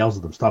and yells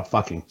at them, stop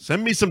fucking.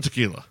 Send me some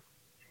tequila.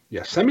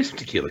 Yeah, send me some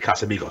tequila,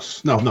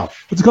 Casamigos. No.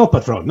 It's a gold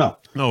Patron. No,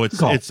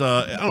 it's I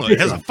don't know. It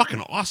has a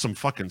fucking awesome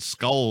fucking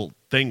skull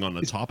thing on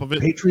the top of it.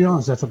 Patreon?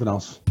 Is that something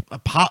else?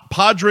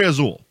 Padre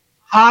Azul.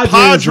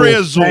 Padre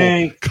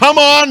Azul. Come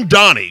on,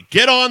 Donnie.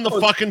 Get on the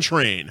fucking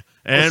train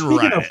and ride.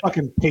 Speaking of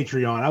fucking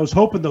Patreon, I was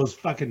hoping those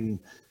fucking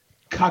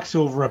cucks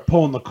over at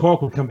Pulling the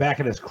Cork would come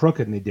back at us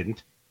crooked, and they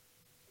didn't.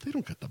 They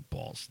don't get the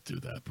balls to do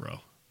that, bro.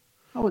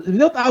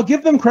 I'll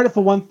give them credit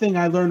for one thing.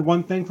 I learned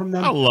one thing from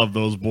them. I love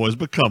those boys,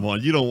 but come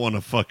on. You don't want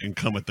to fucking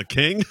come at the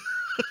king.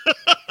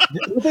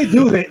 What they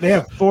do, they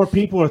have 4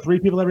 people or 3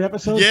 people every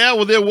episode? Yeah,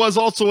 well, there was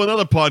also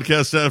another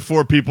podcast that had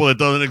 4 people that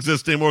doesn't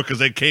exist anymore because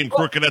they came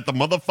crooked at the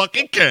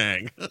motherfucking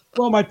king.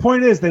 Well, my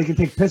point is they can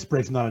take piss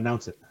breaks and not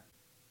announce it.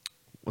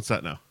 What's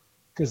that now?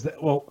 Because they're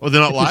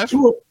not live?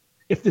 No,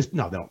 they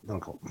don't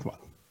go.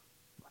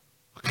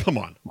 Come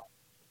on.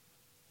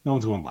 No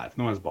one's going live.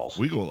 No one has balls.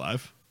 We go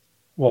live.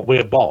 Well, we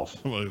have balls.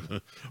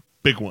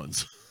 Big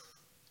ones.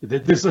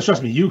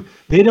 Trust me,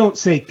 they don't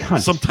say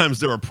cunt. Sometimes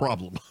they're a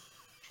problem.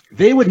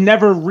 They would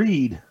never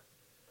read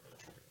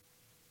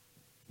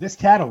this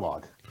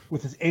catalog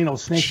with his anal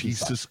snake.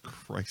 Jesus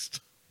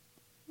Christ.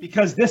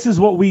 Because this is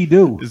what we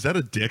do. Is that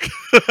a dick?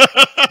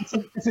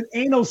 It's an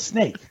anal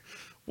snake.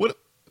 What?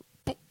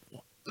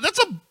 That's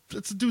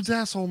a dude's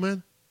asshole,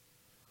 man.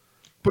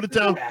 Put it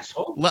down.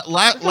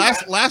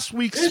 Last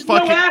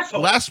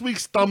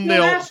week's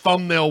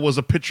thumbnail was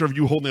a picture of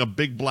you holding a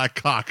big black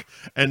cock,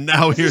 and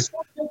now here's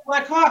big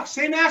black cock,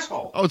 same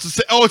asshole. Oh, it's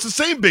the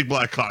same big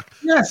black cock.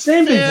 Yeah,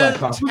 same big black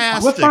cock.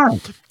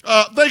 Fantastic.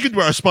 Thank you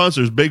to our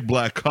sponsors, Big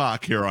Black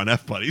Cock, here on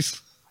F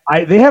Buddies.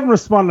 They haven't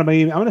responded to my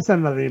email. I'm going to send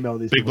another email to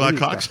these Big Black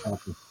Cocks.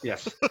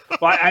 Yes,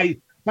 but I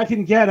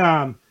can get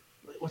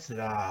what's it?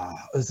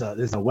 There's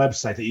a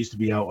website that used to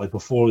be out like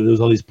before. There was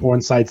all these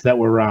porn sites that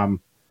were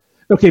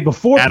okay,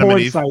 before Adam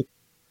porn site.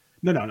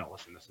 No.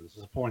 Listen, this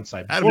is a porn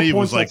site. Adam and Eve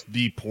was like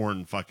the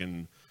porn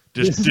fucking.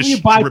 This is when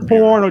you buy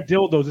porn or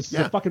dildos. This is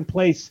a fucking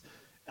place.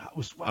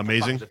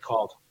 Amazing. What's it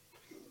called?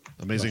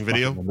 Amazing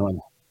Video.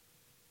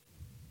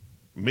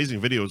 Amazing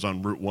Video is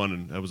on Route 1,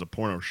 and that was a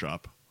porno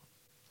shop.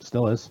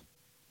 Still is.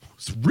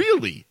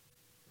 Really?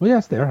 Well, yeah,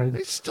 it's there.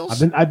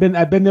 I've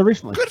been there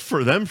recently. Good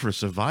for them for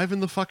surviving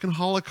the fucking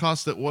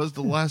Holocaust that was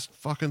the last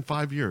fucking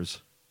 5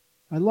 years.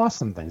 I lost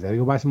some things. I had to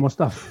go buy some more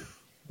stuff.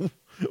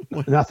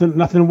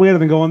 Nothing weirder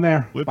than going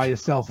there by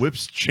yourself.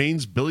 Whips,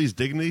 chains, Billy's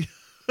dignity.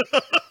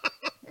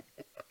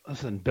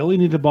 Listen, Billy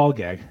needed a ball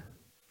gag.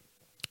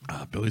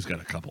 Billy's got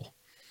a couple.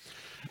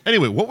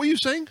 Anyway, what were you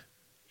saying?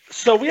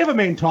 So we have a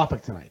main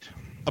topic tonight.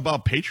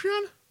 About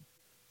Patreon?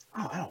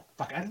 Oh, I don't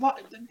fuck.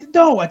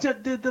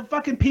 The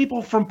fucking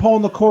people from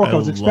Pulling the Cork. I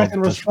was expecting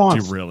a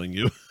response. Derailing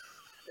you.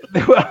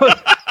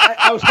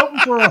 I was hoping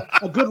for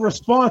a good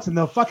response, and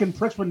the fucking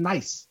pricks were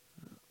nice.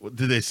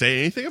 Did they say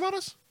anything about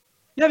us?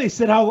 Yeah, they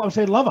said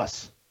they love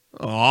us.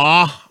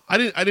 Aw, I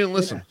didn't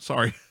listen. Yeah.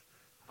 Sorry.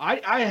 I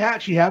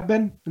actually have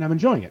been, and I'm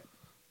enjoying it.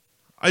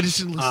 I just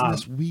didn't listen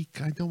this week.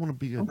 I don't want to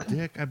be a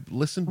dick. I've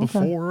listened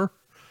before.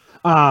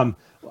 My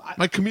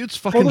commute's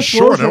fucking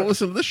short. I don't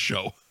listen to this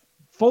show.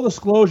 Full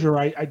disclosure,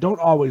 I don't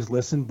always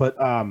listen, but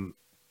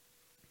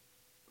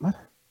what?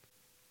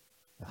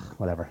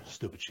 Whatever,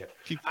 stupid shit.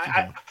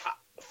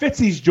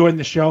 Fitzy's joined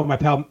the show. My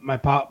pal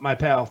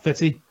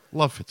Fitzy.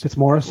 Love Fitzy.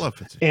 Fitzmaurice. Love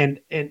Fitzy.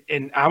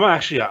 And I'm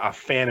actually a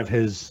fan of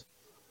his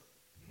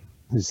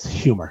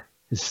humor,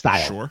 his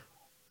style. Sure.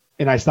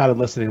 And I started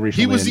listening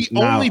recently. He was the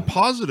only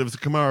positive to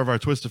come out of our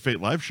Twist of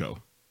Fate live show.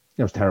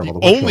 It was terrible.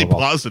 The only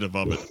positive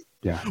of it.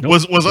 Yeah.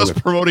 Was us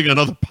promoting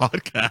another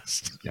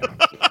podcast. Yeah.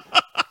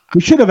 We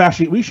should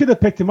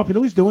have picked him up. You know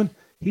what he's doing?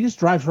 He just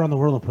drives around the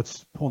world and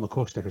puts Pulling the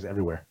Cork stickers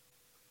everywhere.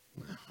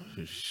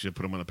 You should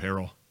put him on the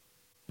payroll.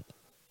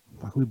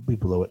 Fuck, we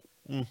blew it.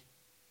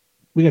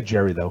 We got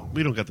Jerry though.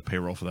 We don't got the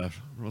payroll for that.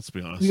 Let's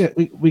be honest.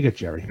 We got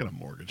Jerry. We got a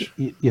mortgage.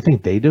 You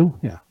think they do?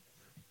 Yeah.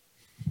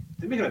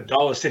 They're making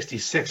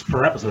 $1.66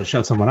 per episode to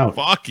shut someone out.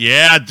 Fuck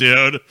yeah,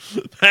 dude.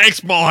 Thanks,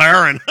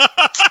 Mulherron.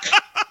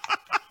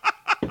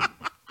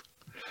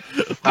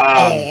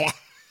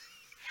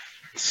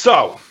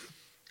 So,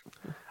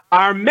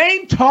 our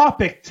main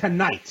topic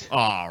tonight,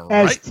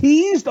 as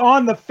teased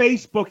on the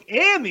Facebook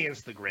and the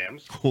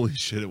Instagrams. Holy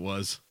shit, it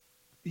was.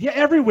 Yeah,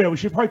 everywhere. We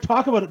should probably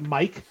talk about it,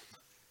 Mike.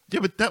 Yeah,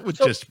 but that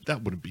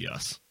wouldn't be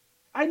us.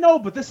 I know,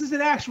 but this is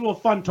an actual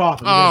fun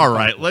topic. All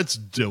right, let's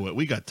do it.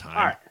 We got time.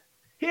 All right.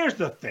 Here's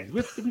the thing. We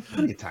have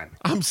plenty of time.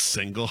 I'm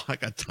single. I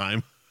got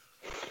time.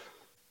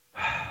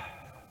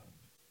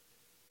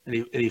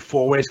 Any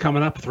 4 ways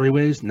coming up? 3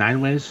 ways?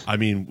 9 ways? I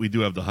mean, we do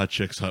have the Hot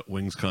Chicks Hot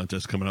Wings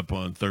contest coming up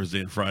on Thursday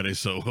and Friday,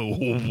 so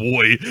oh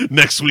boy,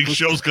 next week's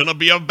show's gonna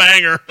be a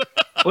banger.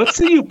 Let's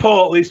see you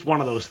pull at least one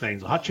of those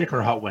things, a hot chick or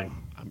a hot wing.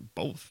 I'm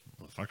both,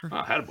 motherfucker.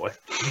 Oh,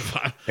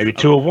 attaboy. Maybe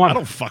 2 of 1. I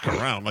don't fuck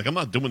around. Like, I'm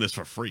not doing this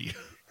for free.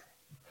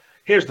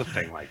 Here's the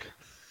thing, Mike.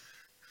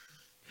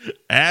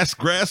 Ass,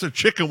 grass, or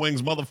chicken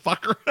wings,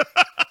 motherfucker.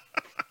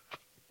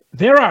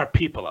 There are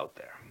people out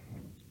there,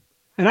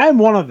 and I'm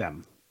one of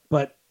them,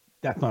 but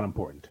that's not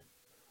important.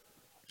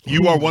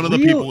 You are one of the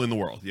people in the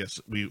world. Yes,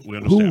 we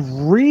understand.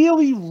 Who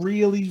really,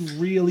 really,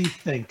 really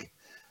think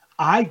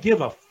I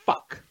give a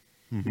fuck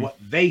what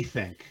they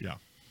think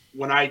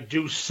when I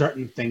do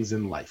certain things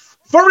in life.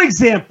 For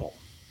example,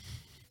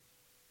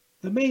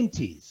 the main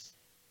tease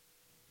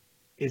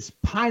is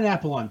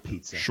pineapple on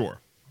pizza. Sure.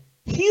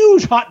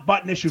 Huge hot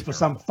button issue for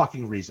some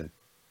fucking reason.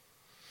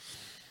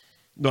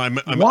 No, I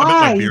meant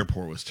my beer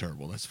pour was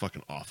terrible. That's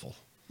fucking awful.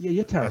 Yeah,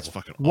 you're terrible. That's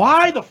fucking awful.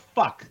 Why the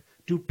fuck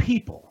do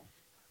people,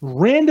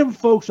 random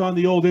folks on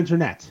the old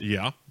internet,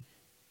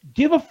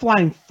 give a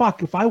flying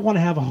fuck if I want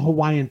to have a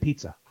Hawaiian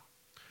pizza?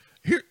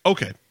 Here,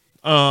 okay.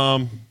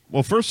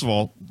 Well, first of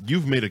all,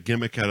 you've made a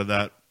gimmick out of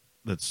that.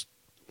 That's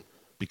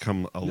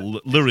become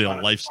literally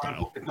a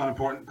lifestyle. It's not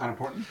important. Not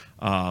important.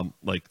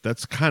 Like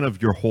that's kind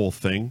of your whole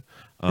thing.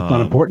 It's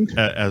not important.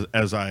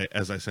 As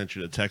I sent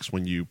you the text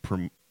when you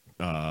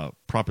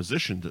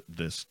propositioned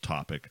this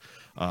topic.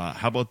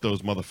 How about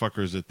those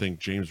motherfuckers that think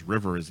James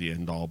River is the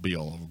end all be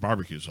all of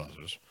barbecue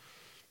sauces?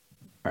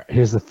 All right,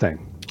 here's the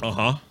thing.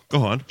 Go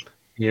on.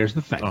 Here's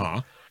the thing.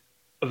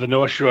 The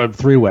North Shore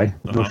 3-way.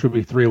 North Shore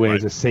 3-way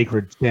is a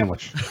sacred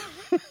sandwich.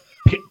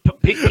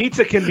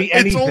 Pizza can be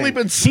anything. It's only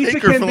been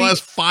sacred for the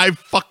last 5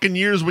 fucking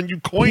years when you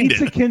coined it.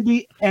 Pizza can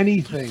be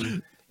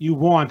anything you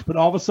want, but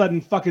all of a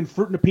sudden, fucking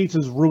fruit in a pizza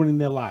is ruining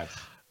their lives.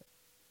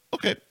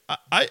 Okay,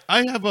 I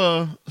have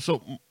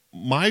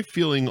my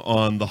feeling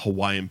on the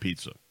Hawaiian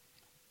pizza.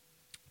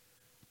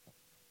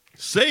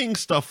 Saying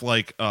stuff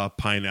like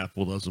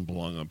pineapple doesn't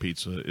belong on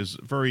pizza is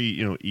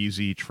very,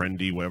 easy,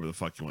 trendy, whatever the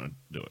fuck you want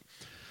to do it.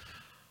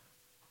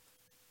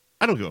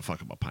 I don't give a fuck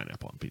about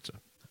pineapple on pizza.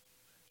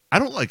 I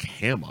don't like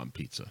ham on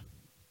pizza.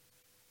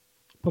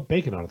 Put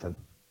bacon on it then.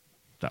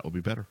 That would be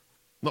better.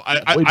 No,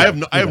 I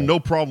have no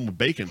problem with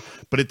bacon,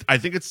 but I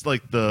think it's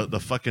like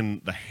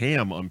the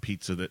ham on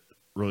pizza that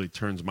really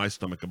turns my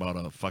stomach about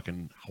a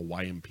fucking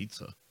Hawaiian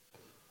pizza.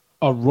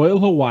 A Royal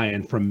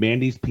Hawaiian from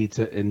Mandy's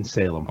Pizza in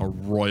Salem. A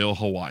Royal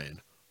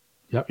Hawaiian.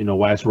 Yep, you know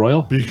why it's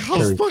royal?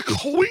 Because the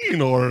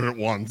Queen ordered it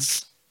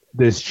once.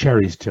 There's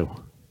cherries too.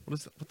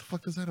 What the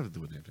fuck does that have to do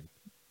with anything?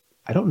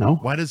 I don't know.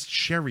 Why does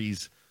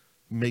cherries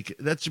make it?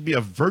 That should be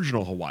a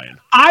virginal Hawaiian.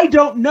 I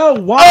don't know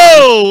why.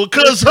 Oh,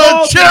 because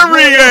her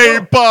cherry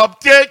ain't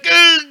popped yet.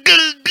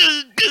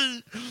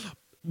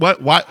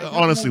 What? Why?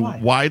 Honestly,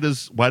 why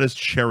does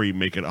cherry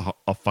make it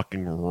a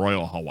fucking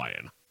Royal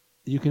Hawaiian?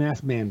 You can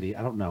ask Mandy.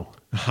 I don't know.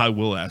 I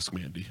will ask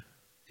Mandy.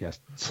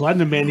 Yes, slide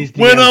into Mandy's.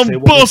 When I'm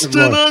busting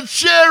a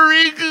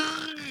cherry.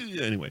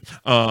 Anyway,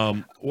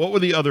 what were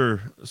the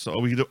other? So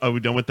are we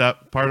done with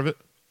that part of it?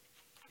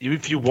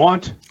 If you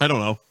want, I don't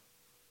know.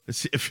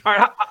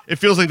 It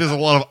feels like there's a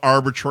lot of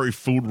arbitrary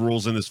food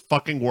rules in this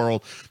fucking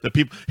world that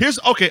people.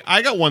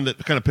 I got one that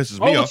kind of pisses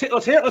me off.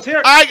 Let's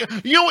hear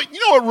it. You know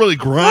what really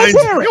grinds?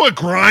 You know what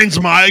grinds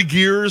my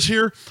gears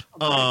here?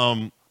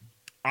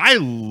 I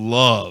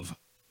love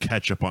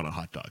ketchup on a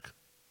hot dog.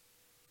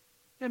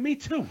 Yeah, me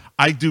too.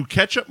 I do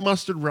ketchup,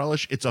 mustard,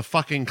 relish. It's a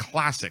fucking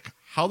classic.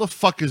 How the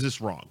fuck is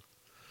this wrong?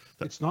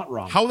 It's not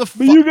wrong. How the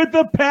fuck? You get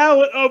the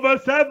palate of a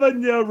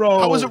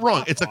 7-year-old. How is it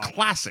wrong? It's a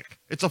classic.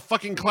 It's a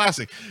fucking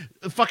classic.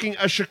 Fucking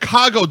a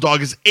Chicago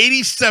dog is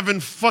 87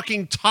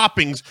 fucking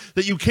toppings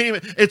that you can't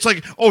even. It's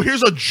like, oh,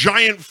 here's a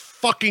giant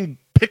fucking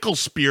pickle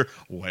spear.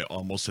 Oh, I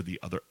almost said the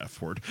other F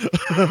word.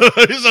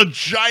 Here's a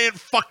giant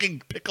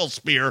fucking pickle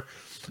spear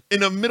in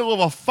the middle of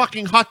a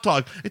fucking hot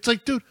dog. It's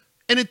like, dude.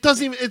 And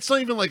it's not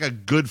even like a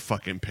good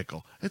fucking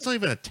pickle. It's not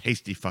even a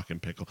tasty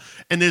fucking pickle.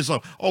 And there's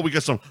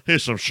here's some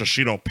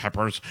shishito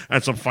peppers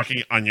and some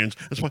fucking onions.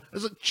 It's like,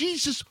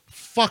 Jesus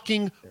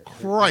fucking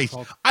Christ.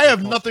 I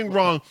have nothing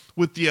wrong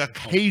with the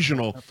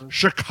occasional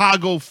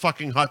Chicago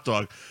fucking hot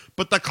dog.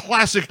 But the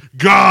classic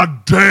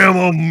goddamn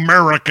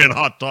American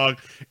hot dog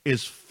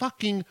is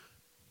fucking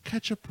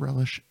ketchup,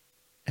 relish,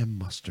 and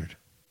mustard.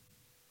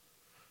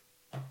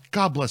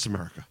 God bless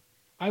America.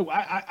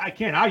 I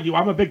can't argue.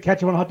 I'm a big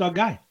ketchup on a hot dog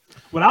guy.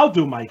 What I'll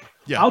do, Mike,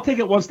 I'll take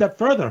it one step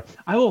further.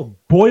 I will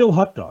boil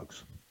hot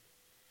dogs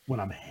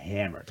when I'm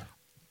hammered.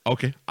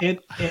 Okay. No,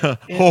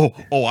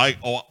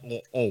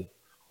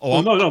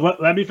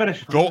 let me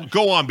finish.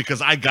 Go on,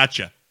 because I got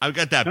you. I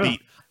got that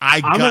beat. I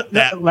got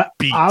that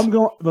beat. I'm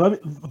going.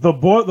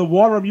 The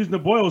water I'm using to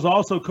boil is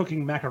also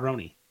cooking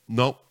macaroni.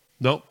 Nope.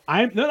 Nope.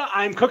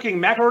 I'm cooking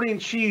macaroni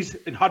and cheese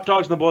and hot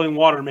dogs in the boiling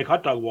water to make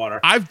hot dog water.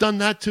 I've done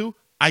that too.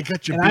 I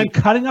got you. And I'm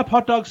cutting up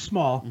hot dogs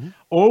small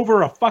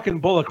over a fucking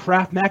bowl of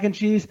Kraft mac and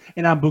cheese,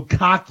 and I'm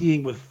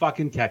bukkakeing with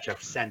fucking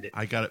ketchup. Send it.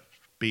 I got it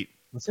beat.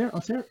 Let's hear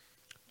it.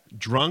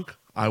 Drunk.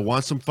 I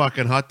want some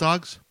fucking hot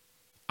dogs.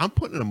 I'm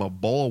putting them in a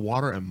bowl of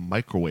water and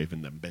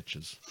microwaving them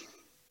bitches.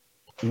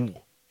 Ooh.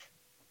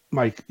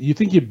 Mike, you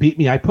think you beat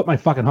me? I put my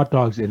fucking hot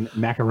dogs in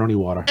macaroni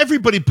water.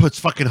 Everybody puts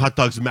fucking hot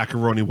dogs in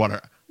macaroni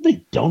water.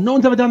 They don't. No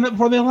one's ever done that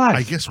before in their lives.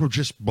 I guess we're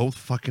just both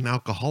fucking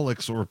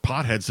alcoholics or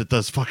potheads that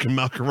does fucking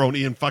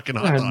macaroni and fucking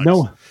hot dogs.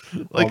 No,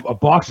 like a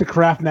box of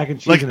Kraft mac and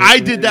cheese. Like I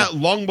did that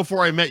long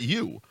before I met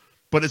you.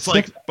 But it's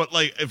like,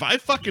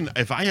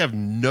 if I have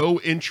no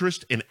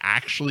interest in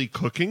actually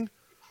cooking,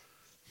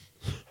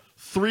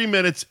 3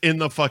 minutes in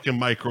the fucking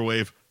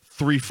microwave,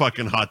 3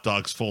 fucking hot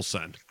dogs, full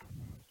send.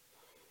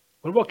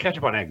 What about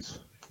ketchup on eggs?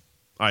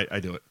 I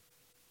do it.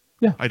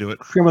 Yeah, I do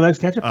it. Scrambled eggs,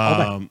 ketchup.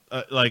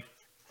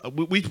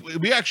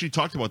 We actually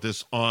talked about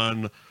this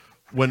on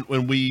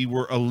when we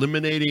were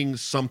eliminating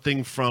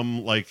something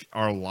from like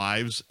our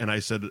lives, and I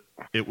said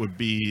it would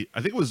be,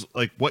 I think it was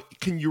like, what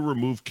can you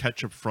remove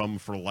ketchup from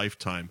for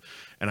lifetime?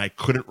 And I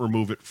couldn't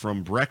remove it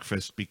from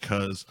breakfast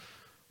because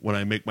when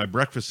I make my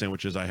breakfast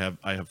sandwiches, I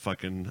have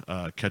fucking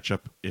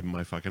ketchup in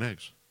my fucking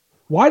eggs.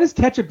 Why does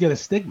ketchup get a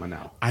stigma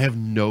now? I have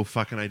no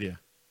fucking idea.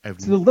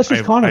 It's a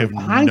delicious condiment.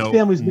 Heinz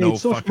family's made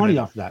so much money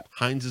off of that.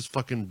 Heinz is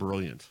fucking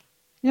brilliant.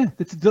 Yeah,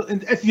 it's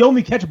the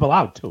only ketchup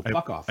allowed too.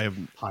 Fuck off.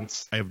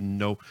 Hunts. I have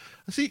no.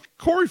 See,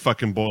 Corey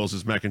fucking boils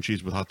his mac and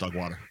cheese with hot dog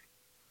water.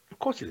 Of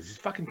course he is. He's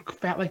fucking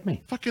fat like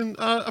me. Fucking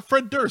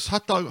Fred Durst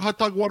hot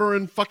dog water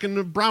and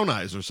fucking brown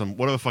eyes or some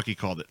whatever the fuck he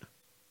called it.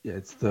 Yeah,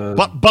 it's the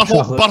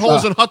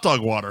buttholes and hot dog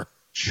water.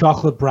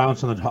 Chocolate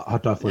browns on the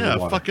hot dog flavored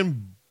water. Yeah,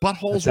 fucking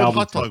buttholes with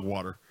hot dog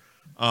water.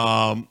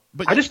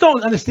 But I just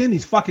don't understand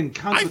these fucking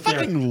concepts. I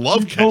fucking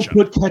love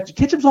ketchup.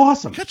 Ketchup's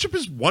awesome. Ketchup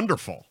is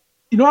wonderful.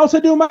 You know what else I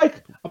do,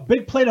 Mike? A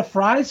big plate of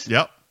fries.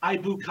 Yep. I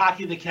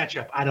bukkake the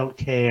ketchup. I don't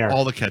care.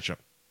 All the ketchup.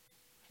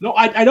 No,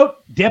 I don't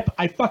dip.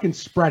 I fucking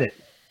spread it.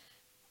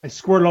 I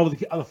squirt it over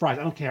the other fries.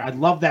 I don't care. I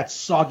love that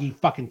soggy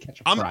fucking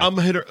ketchup. I'm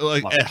a hitter.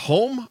 Like at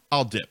home,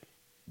 I'll dip.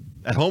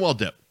 At home, I'll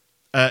dip.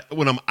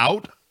 When I'm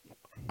out,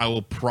 I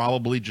will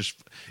probably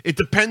just. It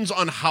depends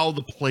on how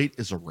the plate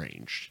is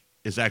arranged.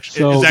 Is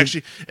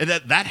actually and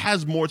that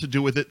has more to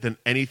do with it than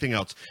anything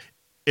else.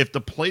 If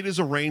the plate is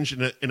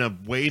arranged in a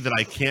way that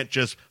I can't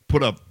just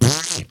put a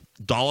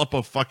dollop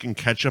of fucking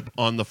ketchup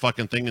on the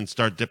fucking thing and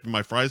start dipping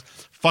my fries,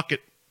 fuck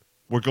it.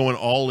 We're going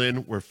all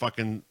in. We're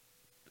fucking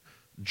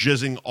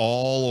jizzing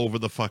all over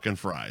the fucking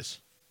fries.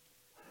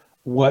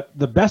 What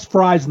the best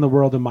fries in the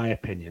world, in my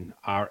opinion,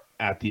 are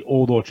at the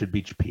Old Orchard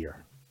Beach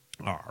Pier.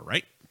 All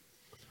right.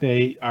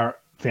 They are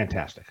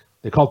fantastic.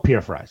 They're called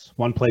pier fries.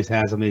 One place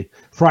has them. They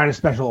fry in a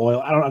special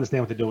oil. I don't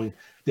understand what they're doing.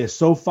 They're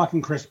so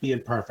fucking crispy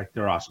and perfect.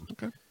 They're awesome.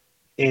 Okay.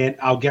 And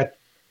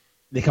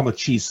they come with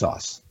cheese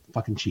sauce.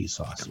 Fucking cheese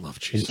sauce. I fucking love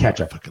cheese and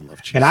ketchup. I fucking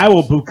love cheese and sauce. I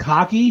will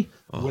bukkake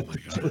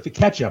with the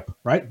ketchup,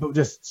 right? But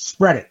just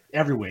spread it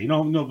everywhere. You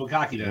know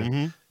bukkake there.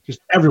 Mm-hmm. Just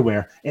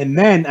everywhere. And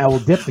then I will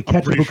dip the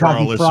ketchup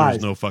bukkake sure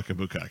fries. No fucking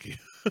bukkake.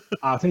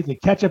 I'll take the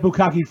ketchup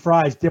bukkake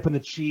fries, dip in the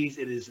cheese.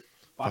 It is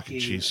fucking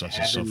cheese sauce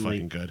is so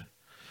fucking good.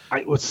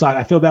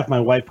 I feel bad for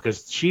my wife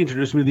because she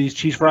introduced me to these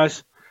cheese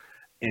fries,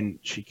 and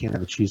she can't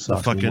have a cheese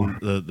sauce anymore.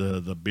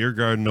 The beer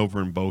garden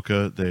over in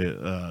Boca,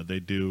 they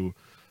do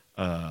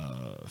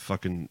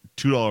fucking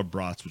 $2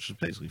 brats, which is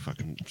basically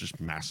fucking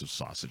just massive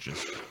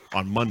sausages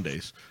on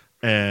Mondays,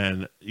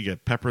 and you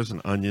get peppers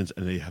and onions,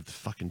 and they have the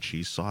fucking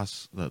cheese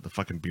sauce, the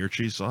fucking beer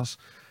cheese sauce.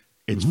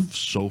 It's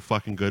so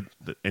fucking good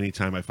that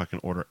anytime I fucking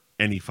order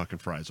any fucking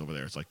fries over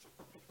there, it's like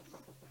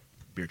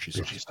beer cheese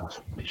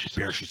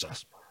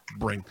sauce.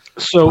 Bring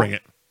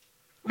it.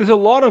 There's a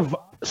lot of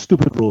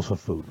stupid rules for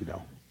food, you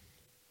know.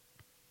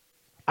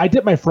 I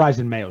dip my fries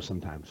in mayo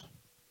sometimes.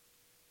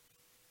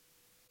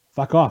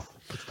 Fuck off.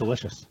 It's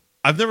delicious.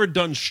 I've never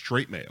done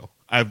straight mayo.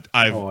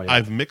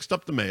 I've mixed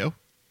up the mayo.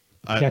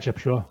 Ketchup,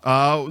 sure.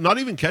 Not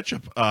even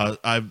ketchup.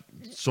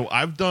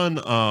 I've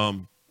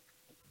done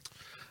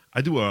I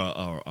do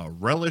a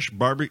relish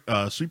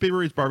sweet baby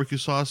Ray's barbecue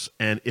sauce,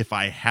 and if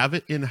I have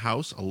it in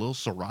house, a little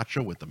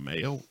sriracha with the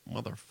mayo,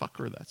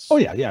 motherfucker.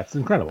 It's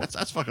incredible.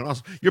 That's fucking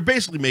awesome. You're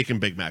basically making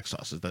Big Mac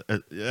sauces.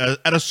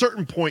 At a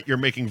certain point, you're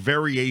making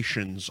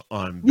variations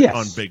on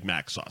Big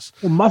Mac sauce.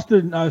 Well,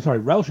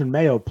 relish and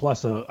mayo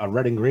plus a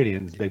red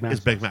ingredient is Big Mac.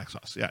 It's Big Mac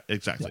sauce. Yeah,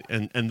 exactly.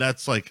 Yeah. And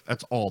that's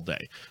all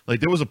day.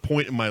 Like there was a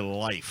point in my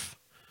life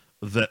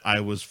that I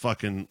was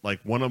fucking like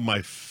one of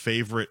my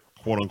favorite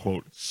quote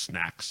unquote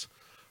snacks.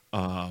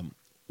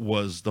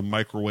 Was the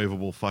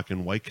microwavable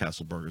fucking White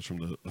Castle burgers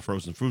from the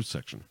frozen food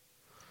section,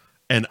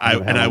 and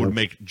I would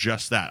make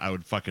just that. I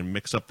would fucking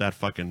mix up that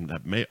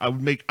mayo. I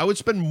would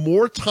spend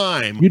more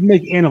time. You'd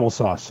make animal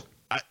sauce.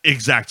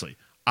 Exactly.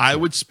 I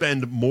would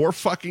spend more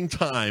fucking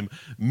time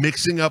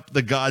mixing up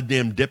the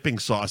goddamn dipping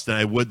sauce than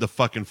I would the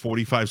fucking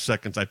 45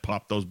 seconds I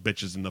popped those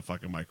bitches in the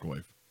fucking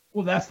microwave.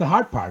 Well, that's the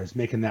hard part is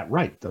making that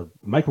right. The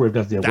microwave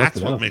does the work.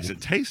 That's what makes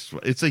it taste.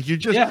 It's like you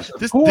just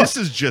this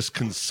is just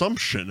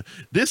consumption.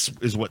 This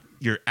is what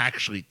you're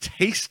actually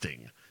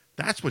tasting.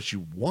 That's what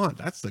you want.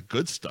 That's the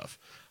good stuff.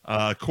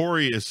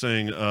 Corey is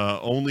saying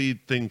only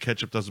thing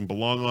ketchup doesn't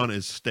belong on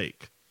is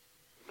steak.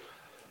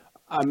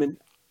 I mean,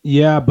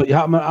 yeah, but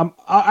yeah,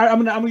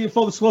 I'm gonna give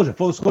full disclosure.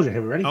 Full disclosure.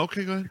 Here, we ready?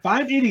 Okay, go ahead. If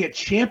I'm eating at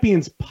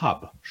Champion's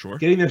Pub, sure,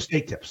 getting their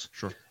steak tips,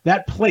 sure,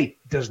 that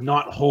plate does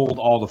not hold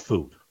all the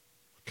food.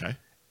 Okay.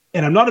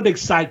 And I'm not a big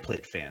side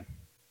plate fan.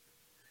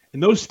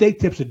 And those steak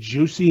tips are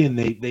juicy and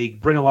they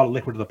bring a lot of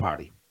liquid to the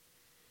party.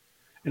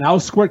 And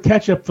I'll squirt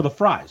ketchup for the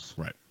fries.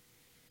 Right.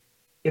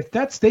 If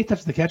that steak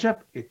touches the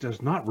ketchup, it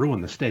does not ruin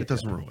the steak. It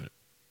doesn't ruin it.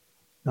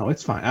 No,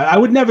 it's fine. I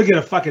would never get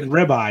a fucking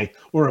ribeye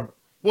or a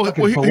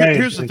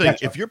here's the thing.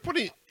 Ketchup.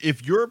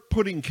 If you're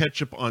putting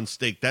ketchup on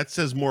steak, that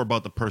says more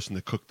about the person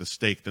that cooked the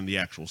steak than the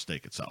actual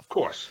steak itself. Of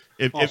course.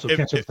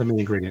 Ketchup's the main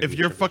ingredient. If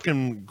you're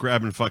fucking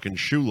grabbing fucking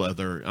shoe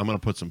leather, I'm gonna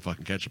put some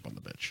fucking ketchup on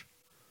the bitch.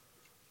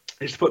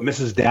 I used to put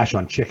Mrs. Dash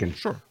on chicken.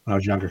 Sure. When I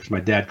was younger, because my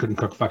dad couldn't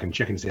cook fucking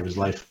chicken to save his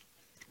life.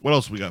 What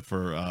else we got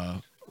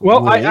for?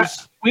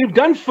 We've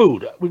done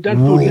food. We've done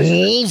food.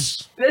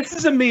 Rules? This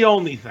is a me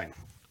only thing.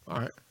 All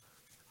right.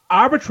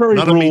 Arbitrary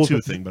not rules. Not a Me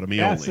Too thing, but a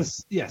me only.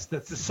 Yes,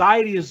 that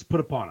society has put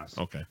upon us.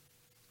 Okay.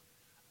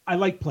 I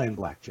like playing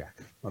blackjack.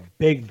 I'm a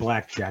big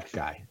blackjack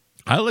guy.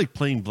 I like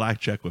playing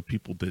blackjack with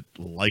people that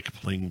like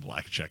playing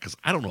blackjack because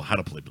I don't know how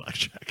to play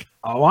blackjack.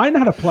 Oh, I know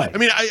how to play. I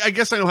mean, I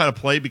guess I know how to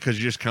play because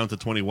you just count to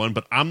 21,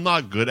 but I'm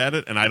not good at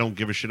it, and I don't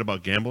give a shit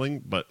about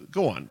gambling. But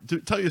go on,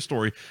 tell your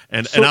story,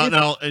 and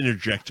I'll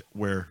interject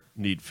where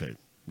need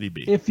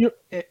be. If you're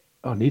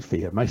need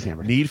fee, my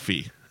hammer. Need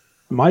fee.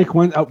 Mike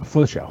went out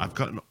before the show. I've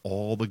gotten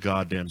all the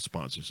goddamn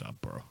sponsors out,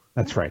 bro.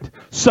 That's right.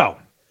 So,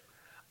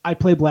 I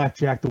play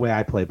blackjack the way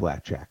I play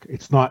blackjack.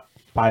 It's not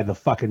by the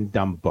fucking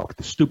dumb book,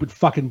 the stupid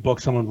fucking book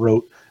someone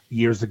wrote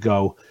years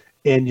ago.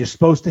 And you're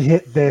supposed to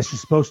hit this. You're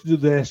supposed to do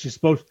this.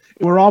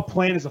 We're all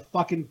playing as a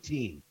fucking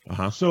team.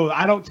 So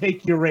I don't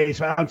take your race.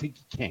 I don't take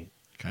your king.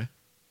 Okay.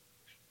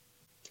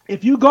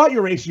 If you got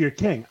your race or your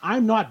king,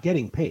 I'm not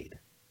getting paid.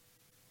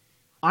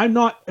 I'm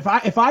not. If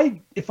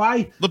I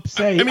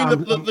say,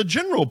 the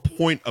general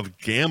point of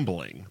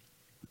gambling,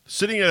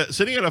 sitting at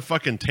a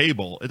fucking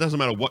table, it doesn't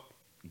matter what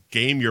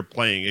game you're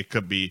playing. It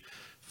could be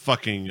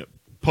fucking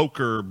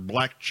poker,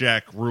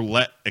 blackjack,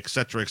 roulette,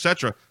 etc.,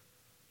 etc.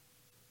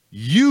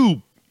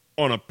 You,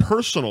 on a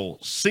personal,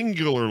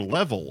 singular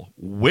level,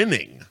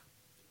 winning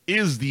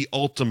is the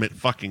ultimate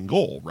fucking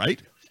goal,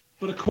 right?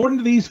 But according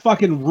to these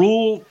fucking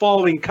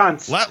rule-following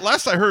cunts,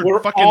 last I heard,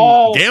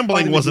 fucking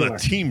gambling wasn't a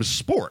team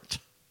sport.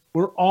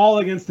 We're all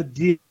against the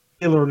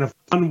dealer, and if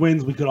one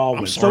wins, we could all win.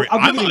 I'm sorry, so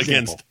I'm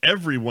against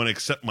everyone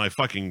except my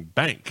fucking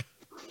bank.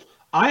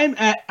 I'm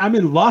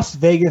in Las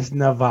Vegas,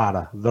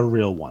 Nevada, the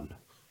real one.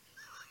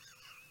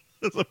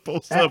 As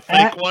opposed to a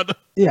fake one?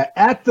 Yeah,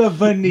 at the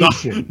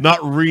Venetian. Not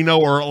Reno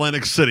or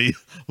Atlantic City.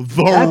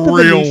 The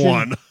real Venetian,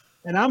 one.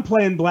 And I'm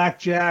playing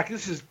blackjack.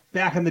 This is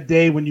back in the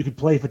day when you could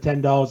play for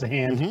 $10 a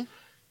hand. Mm-hmm.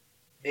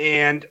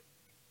 And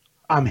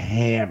I'm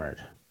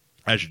hammered.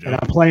 As you do. And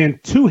I'm playing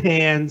two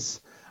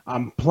hands.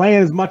 I'm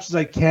playing as much as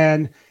I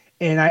can.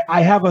 And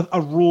I have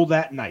a rule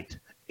that night.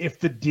 If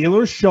the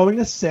dealer's showing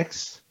a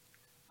 6,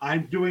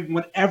 I'm doing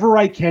whatever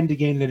I can to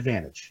gain an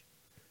advantage.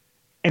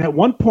 And at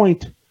one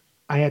point,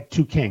 I had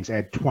 2 kings. I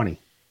had 20.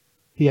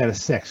 He had a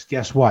 6.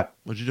 Guess what?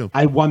 What'd you do?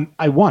 I won.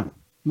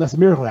 Unless a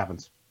miracle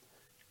happens.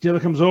 Dealer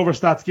comes over,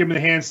 starts giving me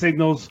the hand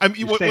signals. I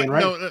mean,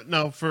 right?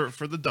 No, for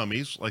the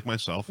dummies like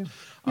myself.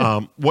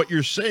 Yeah. What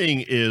you're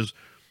saying is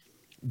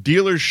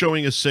dealer's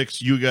showing a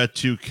 6, you got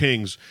 2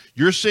 kings.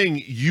 You're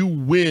saying you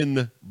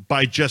win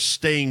by just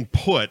staying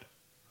put.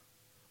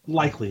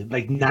 Likely,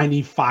 like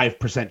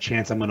 95%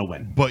 chance I'm going to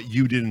win. But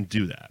you didn't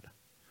do that.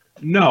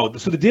 No.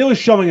 So the dealer's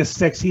showing a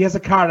 6. He has a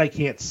card I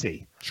can't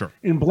see. Sure.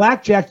 In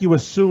blackjack, you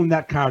assume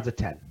that card's a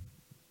 10.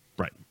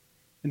 Right.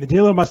 And the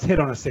dealer must hit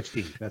on a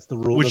 16. That's the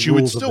rule. Which you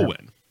would still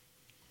win.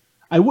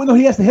 I wouldn't know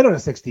he has to hit on a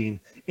 16.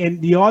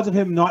 And the odds of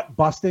him not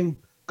busting,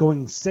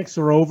 going 6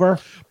 or over.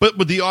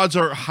 But the odds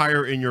are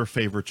higher in your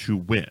favor to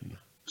win.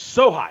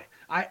 So high.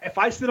 If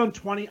I sit on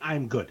 20,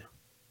 I'm good.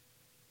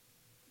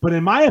 But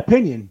in my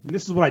opinion, and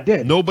this is what I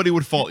did. Nobody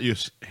would fault you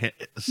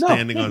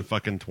standing on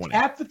fucking 20.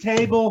 At the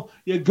table,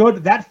 you're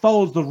good. That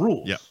follows the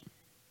rules. Yeah.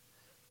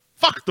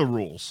 Fuck the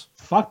rules.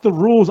 Fuck the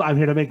rules. I'm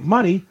here to make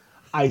money.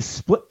 I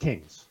split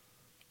kings.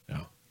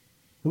 Yeah.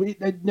 You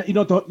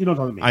don't know what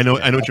I mean. I know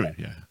what you mean.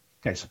 Yeah.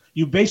 Okay, so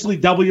you basically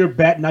double your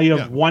bet. Now you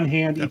have one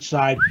hand each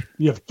side.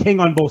 You have king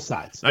on both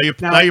sides.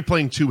 Now you're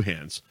playing 2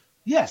 hands.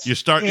 Yes. You're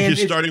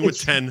starting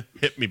with 10.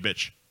 Hit me,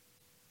 bitch.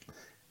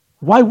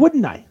 Why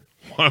wouldn't I?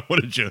 Why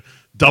wouldn't you?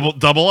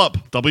 Double up.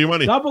 Double your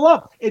money. Double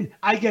up. And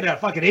I get a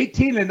fucking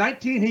 18 and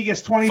 19. He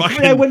gets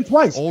 23. I win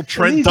twice. Old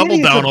Trent double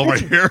down over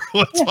here.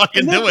 Let's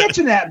fucking do it.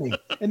 Bitching at me.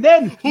 And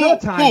then another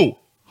time.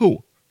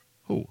 Who?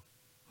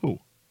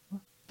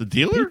 The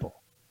dealer? People.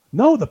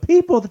 No, the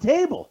people at the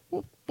table.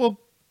 Well,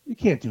 you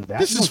can't do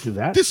that. Don't do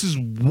that. This is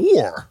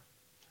war.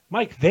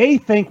 Mike, they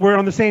think we're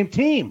on the same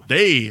team.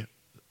 They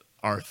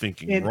are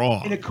thinking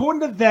wrong. And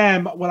according to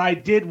them, what I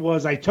did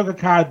was I took a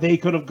card they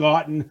could have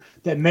gotten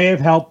that may have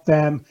helped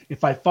them.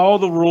 If I follow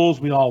the rules,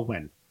 we all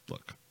win.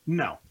 Look.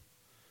 No.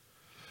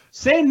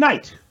 Same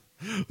night.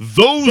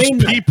 Those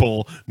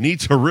people need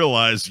to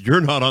realize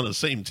you're not on the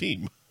same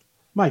team.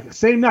 Mike,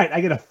 same night, I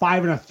get a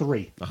 5 and a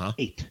 3.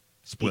 8.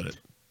 Split it.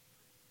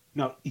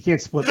 No, you can't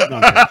split it.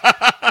 No,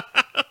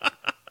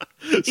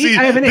 See,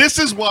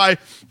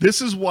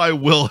 this is why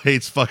Will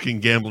hates fucking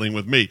gambling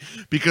with me,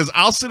 because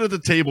I'll sit at the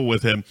table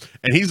with him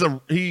and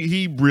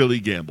he really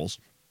gambles.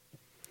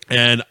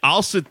 And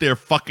I'll sit there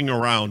fucking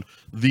around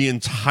the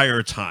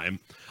entire time.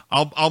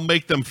 I'll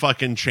make them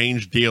fucking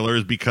change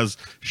dealers because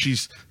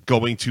she's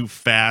going too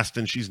fast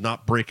and she's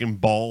not breaking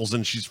balls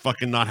and she's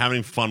fucking not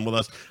having fun with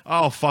us.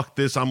 Oh, fuck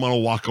this. I'm going to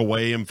walk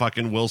away, and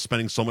fucking Will's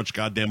spending so much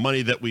goddamn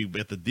money that we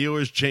get the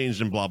dealers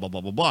changed and blah, blah,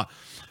 blah, blah, blah.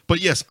 But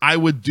yes, I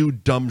would do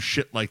dumb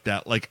shit like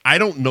that. Like, I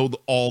don't know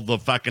all the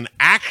fucking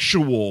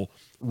actual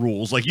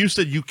rules. Like you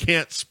said, you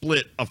can't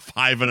split a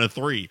 5 and a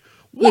 3.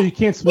 No, you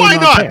can't split. Why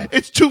not? Pair.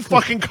 It's 2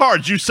 fucking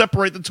cards. You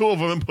separate the 2 of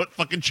them and put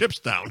fucking chips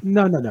down.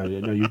 No.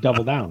 You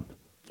double down.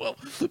 Well,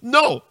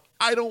 no,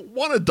 I don't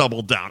want to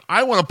double down.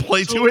 I want to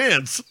play 2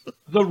 hands.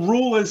 The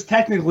rule is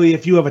technically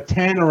if you have a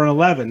 10 or an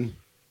 11,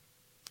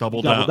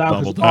 double down.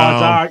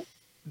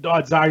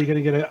 Odds are you're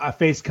going to get a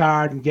face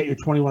card and get your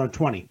 21 or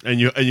 20. And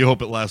you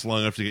hope it lasts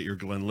long enough to get your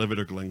Glenlivet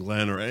or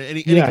Glen or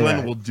any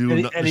Glen will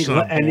do. Any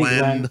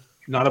Glen.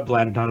 Not a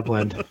blend. Not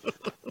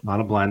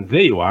a blend.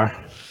 There you are.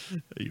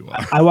 There you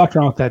are. I walked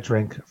around with that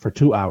drink for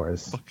 2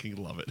 hours.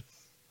 Fucking love it.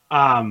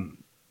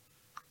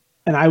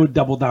 And I would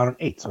double down on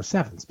 8s or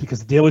 7s because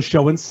the deal was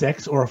showing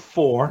 6 or a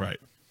 4. Right.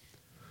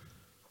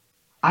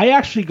 I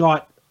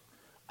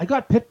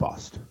got pit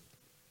bossed.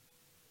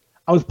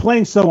 I was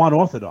playing so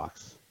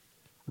unorthodox,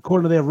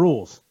 according to their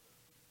rules.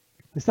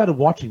 They started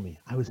watching me.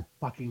 I was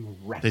fucking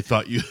wrecked. They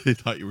thought you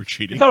were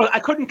cheating. I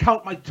couldn't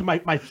count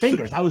my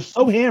fingers. I was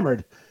so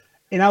hammered,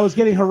 and I was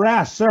getting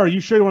harassed. Sir, are you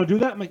sure you want to do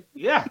that? I'm like,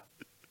 yeah.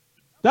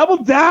 Double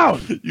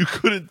down. You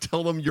couldn't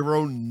tell them your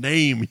own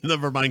name.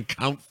 Never mind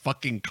count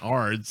fucking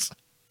cards.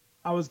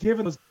 I was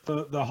giving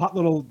the hot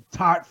little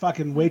tart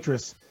fucking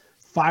waitress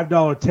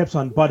 $5 tips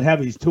on Bud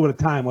Heavies 2 at a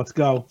time. Let's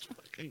go.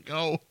 Fucking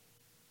go.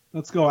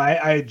 Let's go.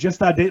 I just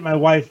started dating my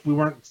wife. We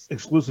weren't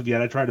exclusive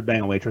yet. I tried to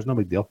bang a waitress. No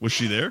big deal. Was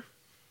she there?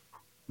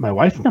 My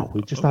wife? No.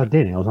 We just started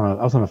dating. I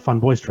was on a fun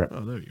boys trip. Oh,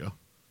 there you go.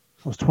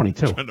 I was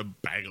 22. Trying to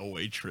bang a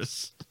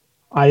waitress.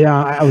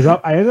 I was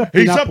up. I ended up.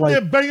 He's up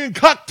there banging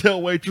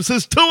cocktail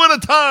waitresses 2 at a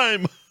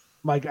time.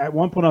 Like at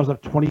one point, I was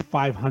up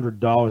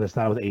 $2,500. I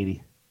started with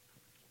 80.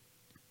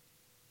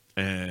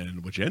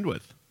 And what'd you end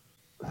with?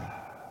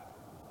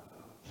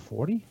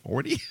 40?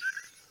 40?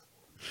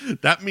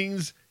 That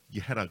means you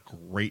had a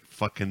great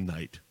fucking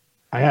night.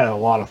 I had a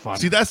lot of fun.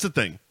 See, that's the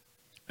thing.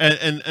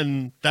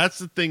 And that's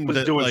the thing was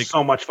that doing like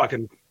so much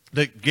fucking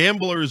that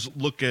gamblers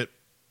look at.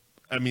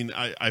 I mean,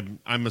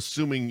 I'm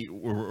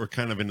assuming we're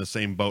kind of in the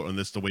same boat on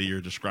this, the way you're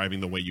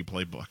describing the way you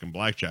play fucking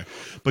blackjack.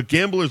 But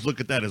gamblers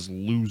look at that as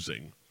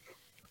losing.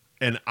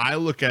 And I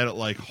look at it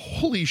like,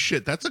 holy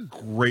shit, that's a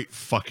great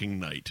fucking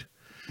night.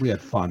 We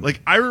had fun.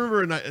 Like, I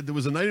remember there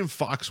was a night in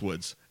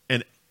Foxwoods,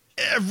 and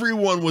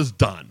everyone was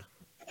done.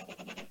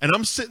 And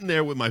I'm sitting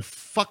there with my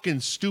fucking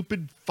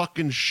stupid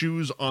fucking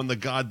shoes on the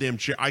goddamn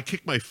chair. I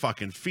kicked my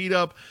fucking feet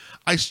up.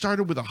 I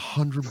started with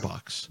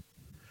 $100.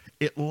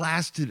 It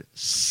lasted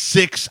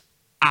 6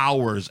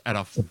 hours at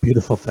a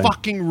beautiful thing.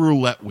 Fucking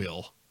roulette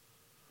wheel.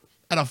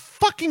 At a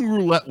fucking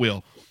roulette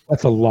wheel.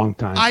 That's a long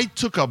time. I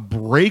took a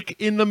break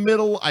in the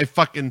middle. I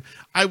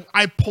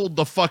pulled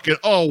the fucking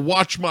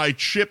watch my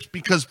chips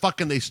because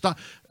fucking they stopped.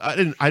 I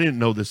didn't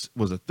know this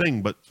was a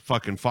thing, but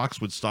fucking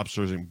Foxwood stopped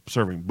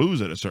serving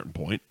booze at a certain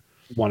point.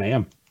 1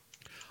 a.m.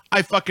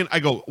 I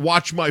go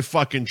watch my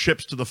fucking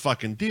chips to the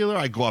fucking dealer.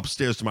 I go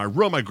upstairs to my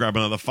room. I grab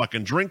another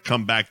fucking drink,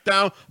 come back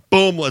down.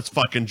 Boom, let's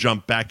fucking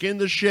jump back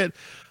into shit.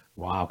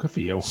 Wow, good for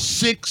you.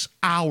 6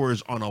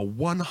 hours on a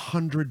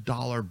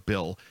 $100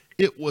 bill.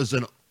 It was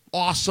an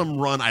awesome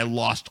run. I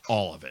lost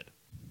all of it.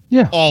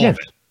 Yeah. All of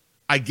it.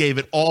 I gave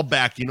it all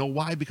back. You know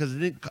why? Because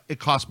it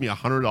cost me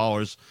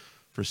 $100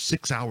 for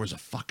 6 hours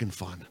of fucking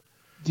fun.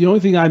 The only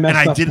thing I messed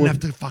up and I didn't have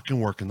to fucking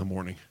work in the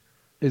morning.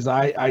 Is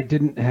I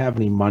didn't have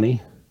any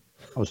money.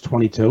 I was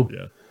 22.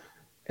 Yeah.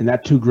 And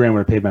that $2,000 would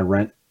have paid my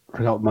rent for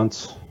a couple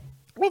months.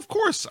 Well, of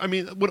course. I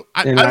mean,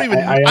 I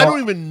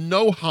don't even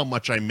know how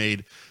much I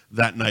made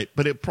that night,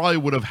 but it probably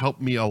would have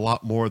helped me a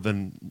lot more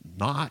than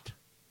not.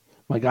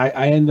 Like I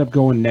ended up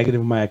going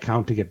negative in my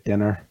account to get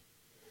dinner.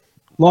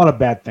 A lot of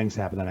bad things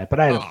happened that night, but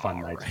I had a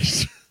fun night.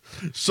 Right.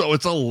 So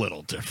it's a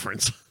little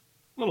different. A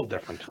little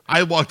different.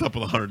 I walked up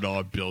with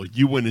 $100 bill.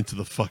 You went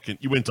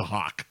to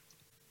Hawk.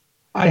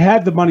 I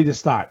had the money to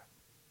start.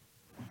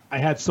 I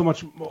had so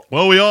much.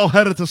 Well, we all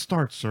had it to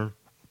start, sir.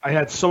 I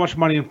had so much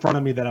money in front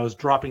of me that I was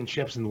dropping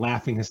chips and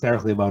laughing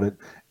hysterically about it,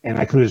 and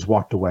I could have just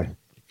walked away.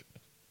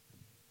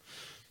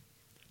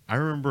 I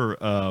remember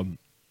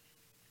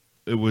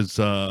it was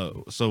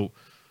so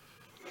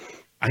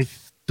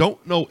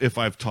don't know if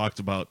I've talked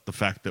about the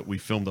fact that we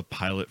filmed a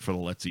pilot for the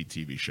Let's Eat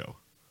TV show.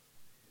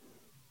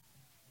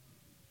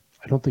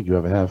 I don't think you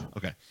ever have.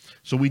 Okay.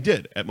 So we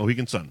did at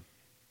Mohegan Sun.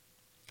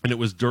 And it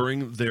was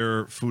during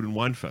their food and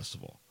wine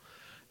festival.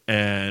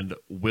 And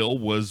Will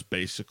was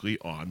basically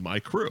on my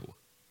crew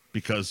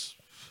because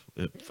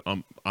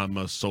I'm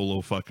a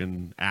solo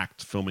fucking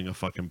act filming a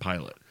fucking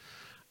pilot.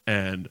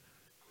 And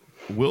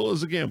Will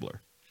is a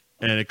gambler.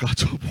 And it got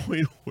to a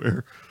point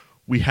where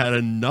we had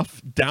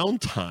enough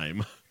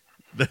downtime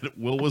that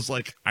Will was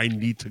like, I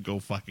need to go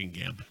fucking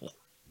gamble.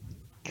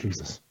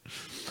 Jesus.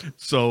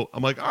 So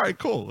I'm like, all right,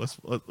 cool.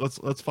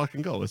 Let's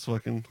fucking go. Let's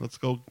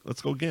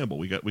go gamble.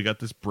 We got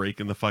this break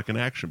in the fucking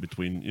action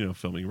between,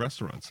 filming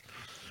restaurants.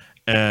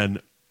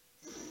 And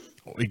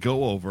we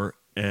go over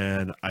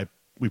and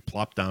we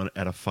plop down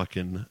at a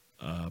fucking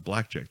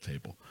blackjack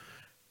table.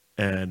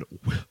 And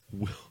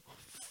Will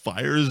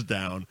fires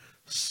down,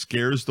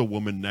 scares the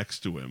woman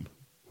next to him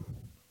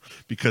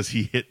because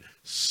he hit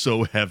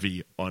so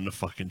heavy on the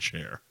fucking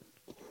chair.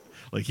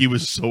 Like, he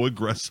was so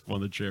aggressive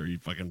on the chair, he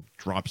fucking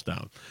drops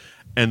down.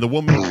 And the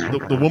woman,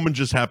 the woman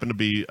just happened to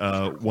be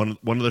one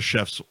of the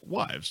chef's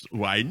wives,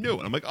 who I knew.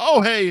 And I'm like,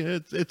 oh, hey,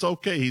 it's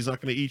okay. He's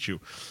not going to eat you.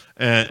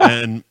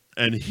 And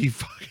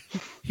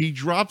he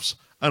drops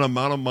an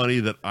amount of money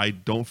that I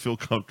don't feel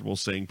comfortable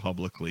saying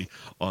publicly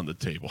on the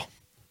table.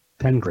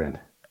 10 grand.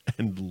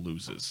 And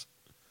loses.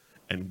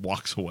 And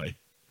walks away.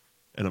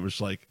 And I'm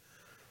just like,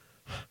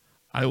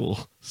 I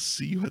will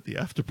see you at the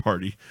after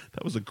party.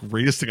 That was the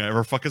greatest thing I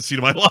ever fucking seen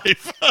in my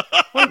life.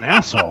 What an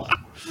asshole.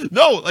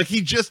 No, like he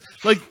just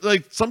like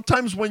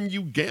sometimes when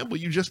you gamble,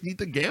 you just need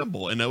to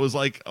gamble. And I was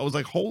like,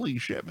 holy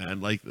shit,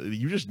 man. Like,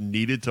 you just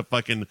needed to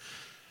fucking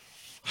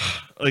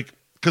like,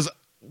 because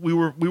we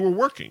were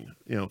working,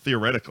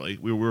 theoretically.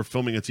 We were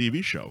filming a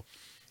TV show.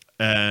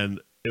 And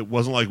it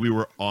wasn't like we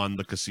were on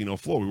the casino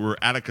floor. We were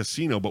at a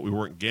casino, but we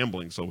weren't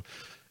gambling. So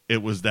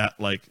it was that,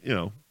 like,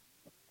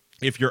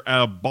 if you're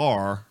at a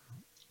bar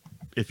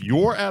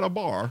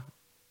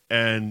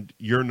and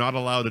you're not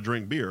allowed to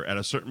drink beer, at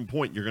a certain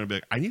point, you're going to be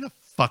like, I need a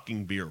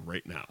fucking beer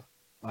right now.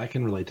 I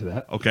can relate to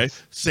that. Okay.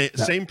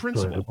 Same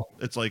principle.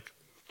 It's like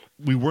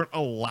we weren't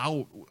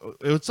allowed.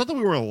 It's not that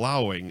we were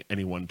allowing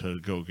anyone to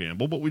go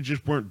gamble, but we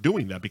just weren't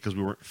doing that because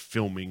we weren't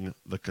filming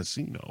the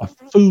casino. A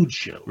food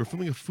show. We were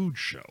filming a food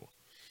show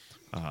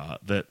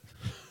that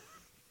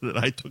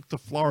I took to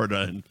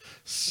Florida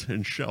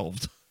and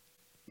shelved.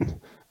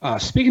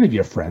 Speaking of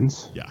your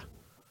friends. Yeah.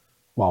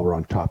 While we're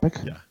on topic.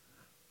 Yeah.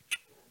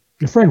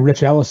 Your friend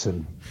Rich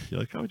Ellison. You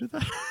like how I did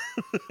that?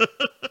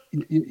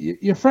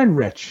 Your friend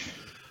Rich.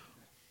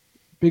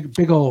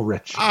 Big old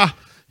Rich.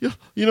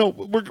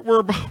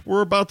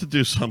 We're about to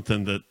do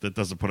something that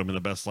doesn't put him in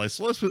the best light.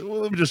 So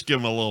let me just give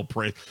him a little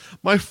praise.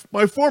 My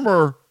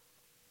former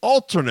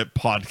alternate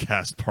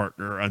podcast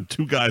partner on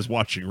Two Guys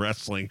Watching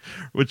Wrestling,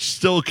 which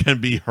still can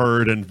be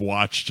heard and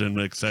watched and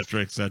et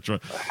cetera,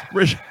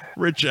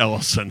 Rich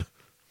Ellison.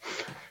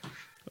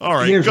 All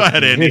right, go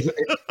ahead, Andy.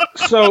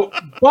 So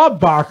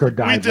Bob Barker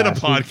died. We did a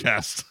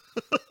podcast.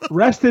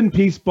 Rest in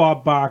peace,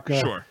 Bob Barker.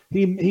 Sure.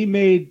 He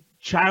made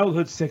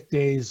childhood sick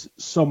days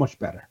so much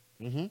better.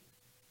 Mm-hmm.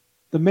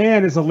 The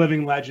man is a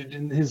living legend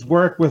in his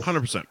work with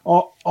 100%.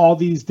 all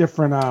these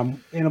different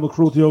animal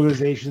cruelty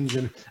organizations.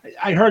 And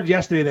I heard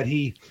yesterday that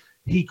he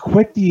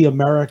quit the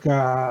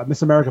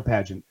Miss America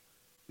pageant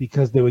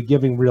because they were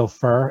giving real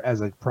fur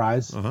as a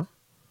prize. Uh-huh.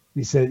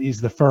 He said,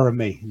 he's the fur of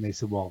me. And they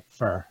said, well,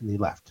 fur. And he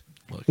left.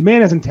 Look. The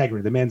man has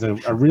integrity. The man's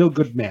a real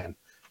good man.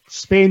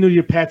 Spay neuter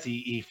your pets.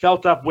 He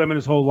felt up women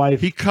his whole life.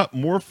 He cut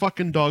more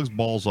fucking dogs'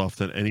 balls off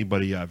than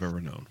anybody I've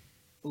ever known.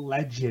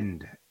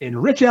 Legend.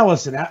 And Rich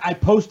Ellison, I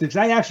posted,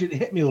 because it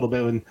hit me a little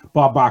bit when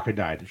Bob Barker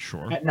died.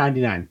 Sure. At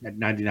 99.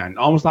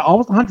 Almost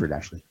 100,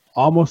 actually.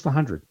 Almost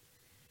 100.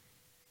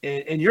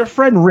 And your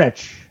friend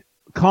Rich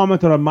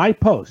commented on my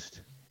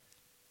post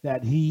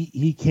that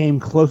he came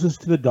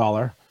closest to the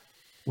dollar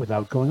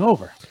without going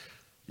over.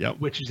 Yep.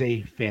 Which is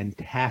a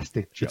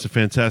fantastic joke. It's a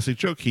fantastic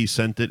joke. He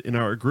sent it in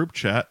our group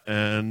chat,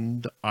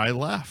 and I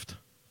laughed.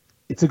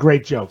 It's a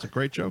great joke. It's a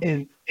great joke.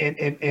 And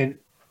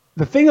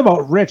the thing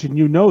about Rich, and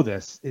you know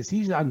this, is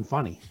he's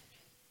unfunny.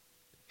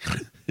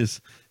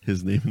 His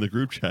name in the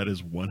group chat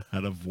is 1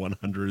 out of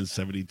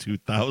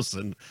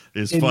 172,000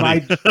 is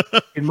funny.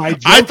 In my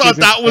joke, I thought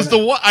that was the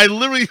one. I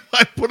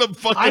put a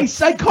fucking.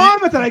 I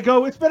commented. I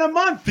go, it's been a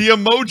month. The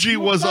emoji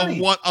was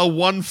a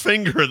one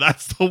finger.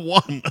 That's the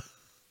one.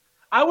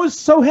 I was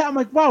so happy. I'm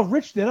like, wow,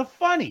 Rich did a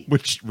funny.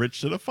 Rich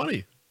did a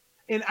funny.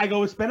 And I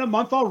go, it's been a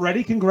month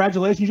already.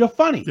 Congratulations, you're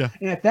funny. Yeah.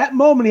 And at that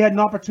moment, he had an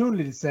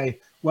opportunity to say,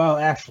 well,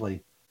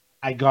 actually,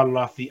 I got it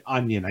off the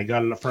Onion. I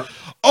got it from.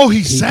 Oh,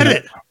 he said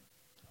it.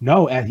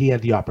 No, and he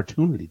had the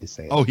opportunity to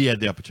say it. Oh, he had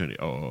the opportunity.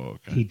 Oh,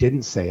 okay. He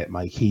didn't say it,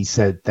 Mike. He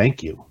said,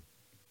 thank you.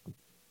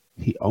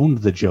 He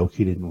owned the joke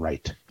he didn't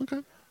write. Okay.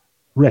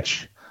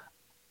 Rich,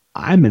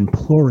 I'm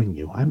imploring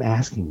you. I'm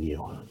asking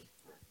you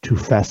to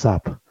fess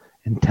up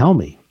and tell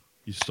me.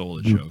 You stole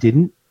the joke. You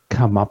didn't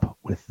come up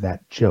with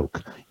that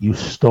joke. You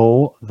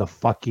stole the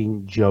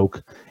fucking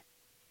joke.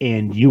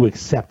 and you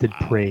accepted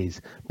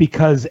praise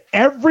because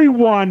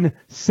everyone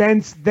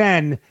since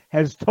then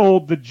has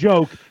told the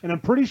joke, and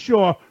I'm pretty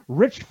sure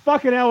Rich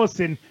fucking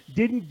Ellison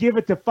didn't give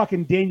it to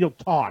fucking Daniel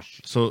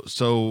Tosh.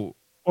 So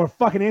or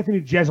fucking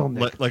Anthony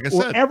Jeselnik. Like I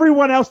or said,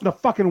 everyone else in the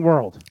fucking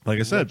world. Like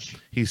I said,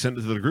 he sent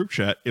it to the group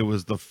chat. It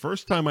was the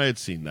first time I had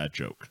seen that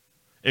joke.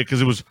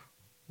 Because it was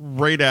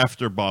right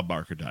after Bob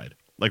Barker died.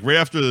 Like right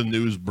after the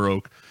news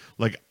broke.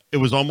 Like it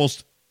was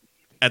almost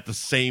at the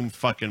same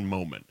fucking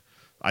moment.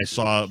 I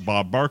saw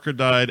Bob Barker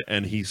died,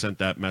 and he sent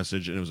that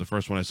message, and it was the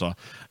first one I saw.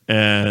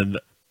 And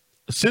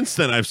since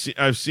then, I've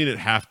seen it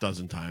half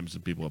dozen times,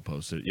 and people have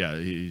posted it. Yeah,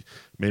 he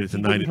made it to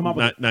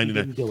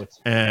 99,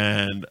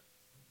 and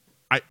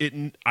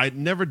it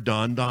never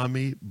dawned on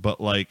me. But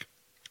like,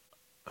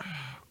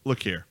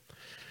 look here,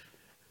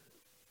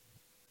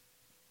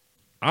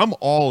 I'm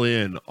all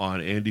in on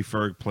Andy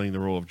Ferg playing the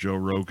role of Joe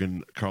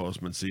Rogan, Carlos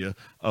Mencia.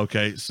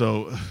 Okay,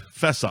 so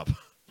fess up.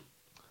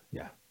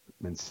 Yeah,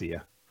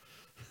 Mencia.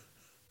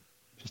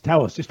 Just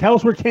tell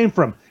us where it came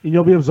from, and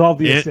you'll be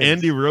absolved.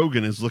 Andy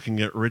Rogan is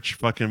looking at Rich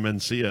fucking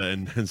Mencia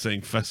and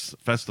saying, fess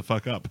the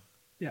fuck up.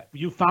 Yeah,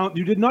 you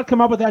did not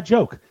come up with that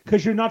joke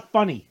because you're not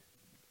funny.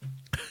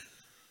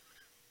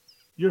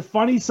 You're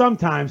funny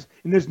sometimes,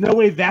 and there's no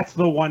way that's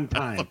the one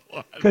time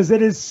because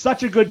it is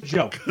such a good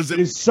joke. It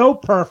is so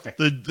perfect.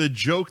 The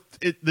joke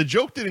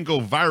didn't go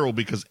viral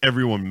because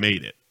everyone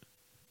made it.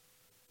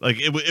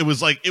 Like it was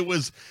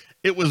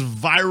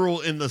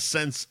viral in the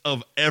sense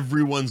of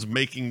everyone's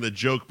making the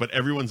joke, but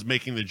everyone's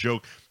making the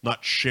joke,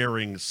 not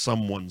sharing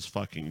someone's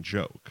fucking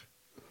joke.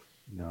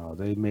 No,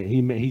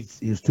 he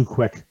was too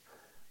quick.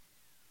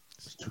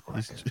 It's too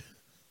quick.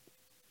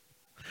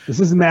 This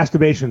isn't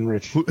masturbation,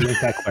 Rich. He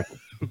ain't that quick.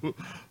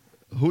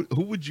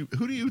 Who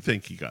do you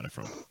think he got it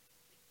from?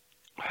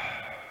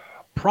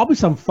 Probably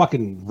some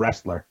fucking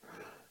wrestler.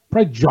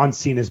 Probably John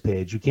Cena's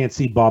page. You can't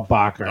see Bob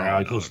Barker.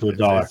 Close to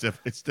 $1.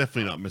 It's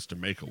definitely not Mr.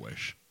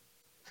 Make-A-Wish.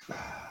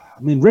 I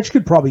mean, Rich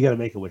could probably get a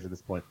Make-A-Wish at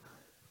this point.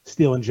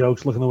 Stealing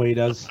jokes, looking the way he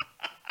does.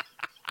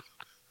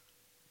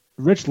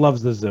 Rich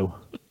loves the zoo.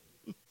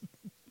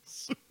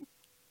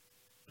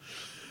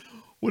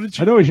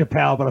 I know he's your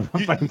pal, but I'm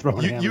fucking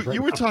throwing him.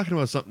 You were talking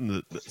about something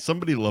that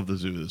somebody loved the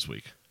zoo this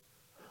week.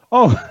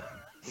 Oh,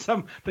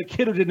 the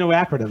kid who did no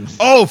acronyms.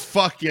 Oh,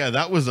 fuck yeah,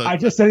 that was I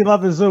just said he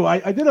loved the zoo. I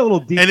did a little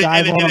deep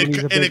dive on him.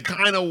 And it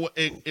kind of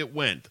it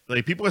went.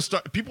 Like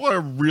people are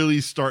really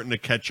starting to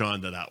catch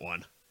on to that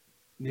one.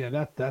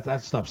 Yeah,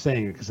 that stop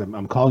saying it because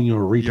I'm calling you a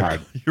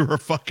retard. You're a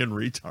fucking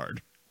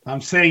retard. I'm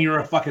saying you're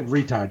a fucking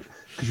retard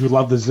because you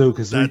love the zoo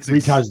because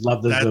retards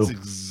love the zoo. That's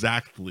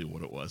exactly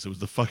what it was. It was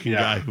the fucking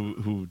guy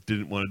who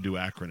didn't want to do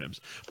acronyms,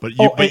 but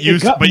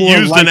used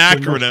an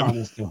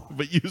acronym.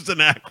 But used an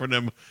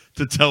acronym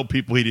to tell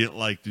people he didn't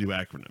like to do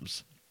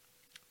acronyms.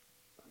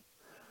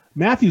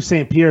 Matthew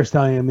St. Pierre is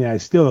telling me I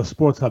steal the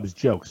Sports Hub's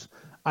jokes.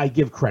 I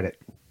give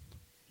credit.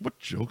 What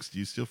jokes do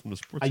you steal from the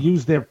Sports Hub? I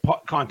use their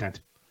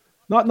content.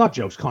 Not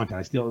jokes, content.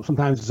 I steal.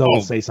 Sometimes Zoe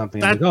will say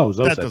something.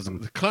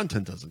 The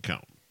content doesn't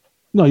count.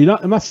 No, you're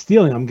not. I'm not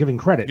stealing. I'm giving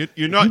credit.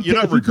 You're not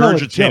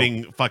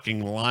regurgitating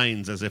fucking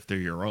lines as if they're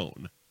your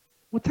own.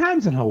 What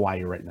time's in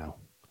Hawaii right now?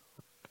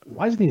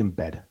 Why isn't he in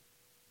bed?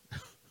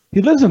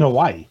 He lives in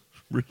Hawaii.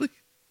 Really?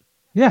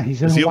 Yeah,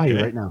 he's in Hawaii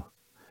right now.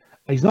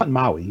 He's not in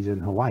Maui. He's in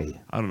Hawaii.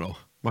 I don't know.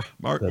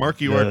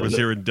 Marky York was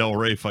here in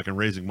Delray fucking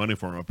raising money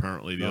for him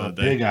apparently the other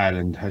day. Big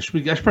Island. I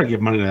should probably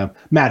give money to them.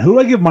 Matt, who do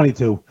I give money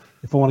to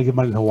if I want to give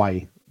money to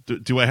Hawaii?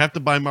 Do I have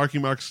to buy Marky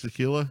Mark's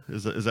tequila?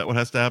 Is that what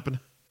has to happen?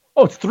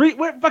 Oh, it's 3.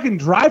 We're fucking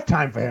drive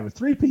time for him. It's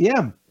 3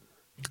 p.m.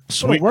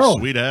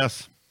 Sweet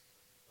ass.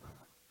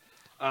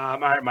 All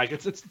right, Mike.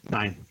 It's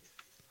 9.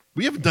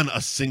 We haven't done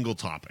a single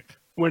topic.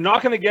 We're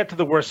not going to get to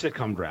the worst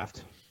sitcom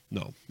draft.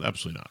 No,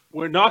 absolutely not.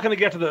 We're not going to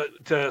get to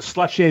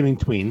slut shaming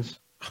tweens.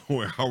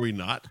 Where are we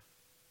not?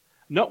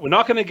 No, we're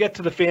not going to get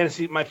to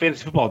my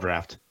fantasy football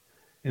draft.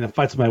 And the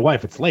fights with my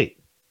wife. It's late.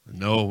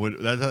 No,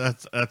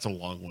 that's a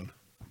long one.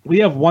 We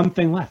have one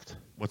thing left.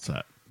 What's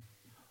that?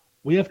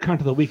 We have cunt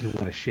of the week and we're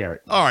going to share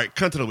it. All right,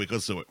 cunt of the week.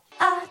 Let's do it.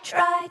 I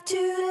try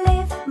to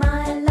live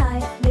my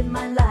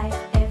life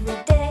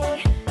every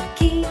day.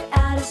 Keep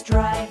out of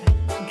strife.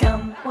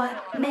 Come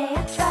what may,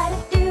 I try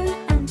to do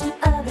unto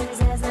others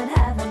as I'd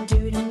have them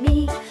do to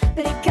me.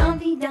 But it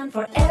can't be done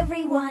for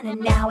everyone, and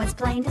now it's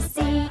plain to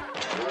see.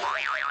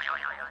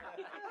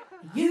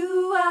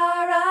 You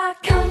are a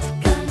cunt.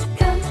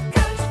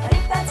 But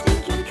if that's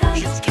stinking cunt,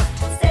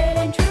 say it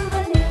ain't true,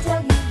 but it'll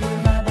tell you you're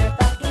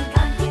motherfucking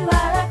cunt. You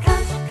are a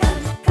cunt,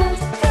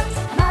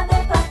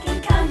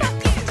 motherfucking cunt.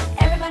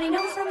 Everybody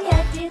knows from your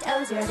head to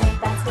toes you're a big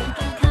fat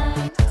stinking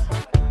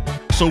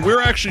cunt. So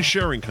we're actually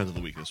sharing cunt of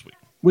the week this week.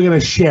 We're gonna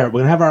share it.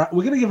 We're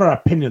gonna give our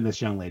opinion on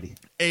this young lady.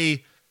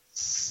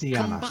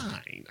 Sienna.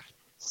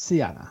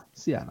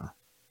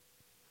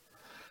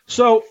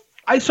 So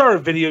I saw a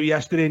video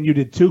yesterday, and you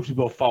did too, because we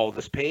both followed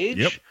this page.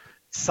 Yep.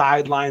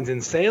 Sidelines in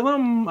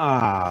Salem.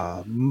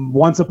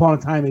 Once upon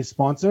a time, a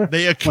sponsor.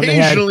 They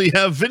occasionally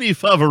have Vinny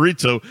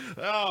Favorito.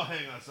 Oh,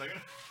 hang on a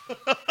second.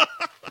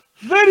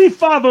 Vinny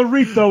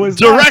Favorito is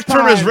Director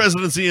of his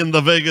residency in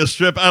the Vegas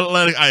Strip,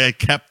 Atlantic. I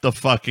kept the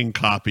fucking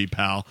copy,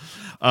 pal.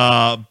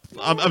 I'm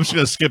just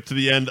going to skip to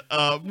the end.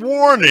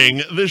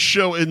 Warning, this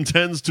show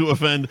intends to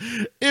offend.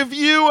 If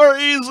you are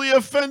easily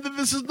offended,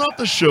 this is not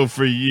the show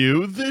for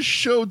you. This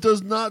show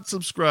does not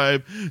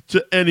subscribe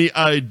to any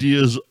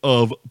ideas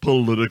of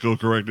political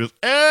correctness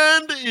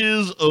and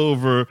is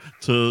over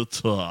to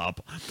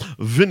top.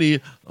 Vinny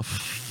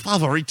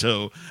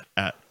Favorito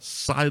at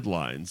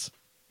Sidelines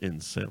in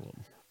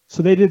Salem.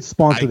 So they did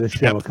sponsor this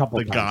show a couple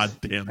of times.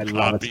 Goddamn I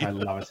love it. I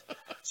love it.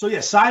 So yeah,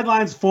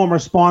 Sidelines, former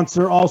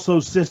sponsor, also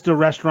sister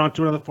restaurant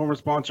to another former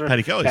sponsor,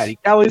 Patty Kelly's. Patty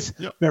Kelly's.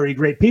 Yep. Very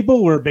great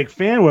people. We're a big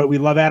fan. We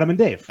love Adam and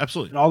Dave.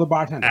 Absolutely. And all the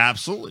bartenders.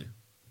 Absolutely.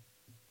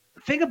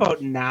 Think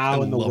about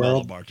now in the world.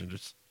 All the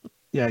bartenders.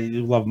 Yeah,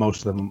 you love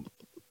most of them.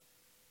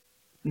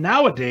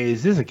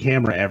 Nowadays, there's a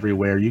camera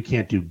everywhere. You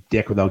can't do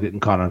dick without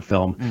getting caught on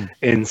film.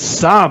 And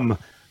some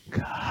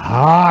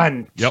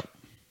cunt. Yep.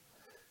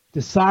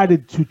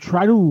 Decided to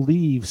try to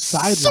leave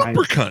Sidelines.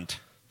 Super cunt.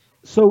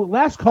 So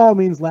last call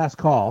means last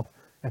call.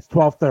 That's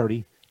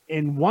 12:30.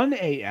 And 1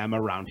 a.m.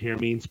 around here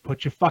means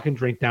put your fucking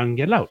drink down and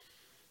get out.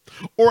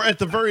 Or at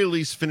the very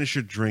least, finish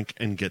your drink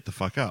and get the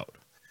fuck out.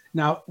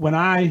 Now,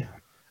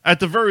 at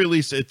the very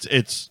least,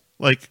 it's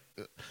like,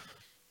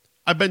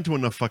 I've been to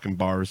enough fucking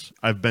bars.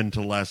 I've been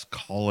to last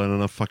call in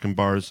enough fucking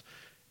bars.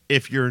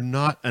 If you're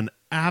not an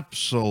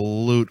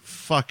absolute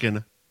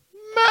fucking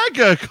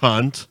mega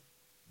cunt,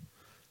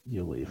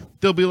 you leave.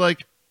 They'll be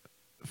like,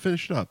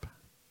 finish it up.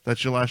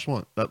 That's your last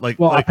one.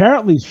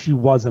 Apparently she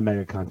was a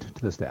mega cunt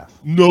to the staff.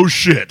 No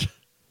shit.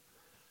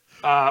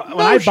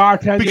 I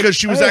bartended, because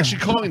she was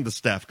actually calling the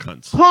staff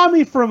cunts.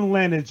 Tommy from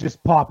Lynn is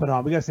just popping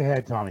on. We gotta say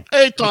hey, Tommy.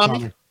 Hey,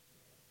 Tommy.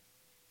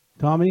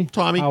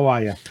 Tommy, how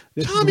are you?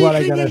 This Tommy, is what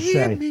I gotta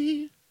say.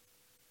 Me?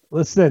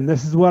 Listen,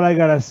 this is what I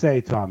gotta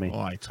say, Tommy.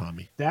 All right,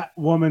 Tommy. That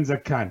woman's a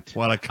cunt.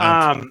 What a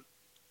cunt.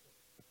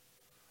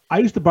 I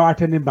used to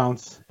bartend in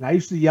Bounce, and I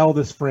used to yell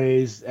this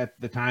phrase at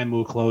the time we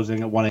were closing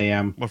at 1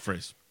 a.m. What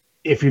phrase?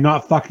 If you're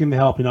not fucking the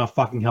help, you're not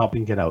fucking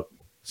helping, get out.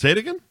 Say it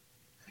again?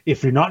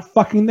 If you're not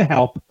fucking the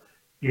help,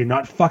 you're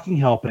not fucking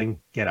helping,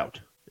 get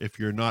out. If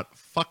you're not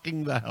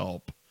fucking the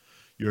help,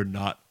 you're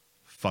not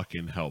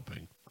fucking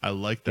helping. I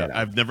like that.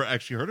 I've never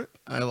actually heard it.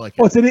 I like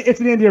it. Oh, it's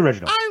an Andy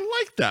original. I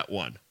like that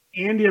one.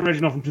 Andy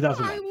original from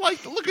 2001.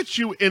 Look at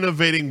you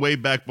innovating way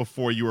back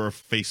before you were a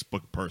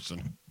Facebook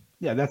person.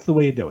 Yeah, that's the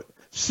way you do it.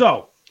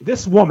 So,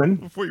 this woman,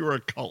 before you were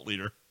a cult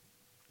leader,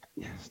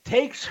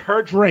 takes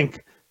her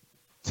drink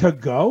to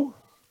go.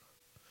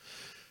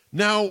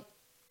 Now,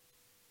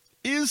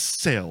 is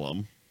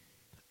Salem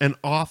an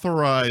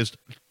authorized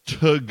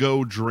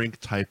to-go drink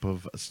type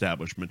of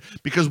establishment?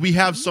 Because we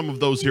have some of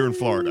those here in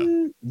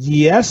Florida.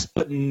 Yes,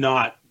 but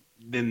not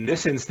in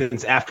this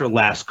instance after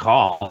last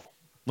call.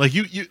 Like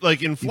you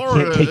like in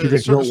Florida,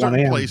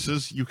 certain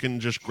places you can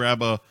just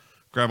grab a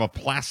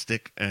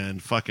plastic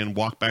and fucking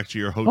walk back to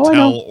your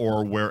hotel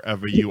or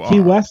wherever you are.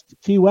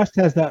 Key West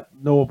has that.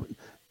 No,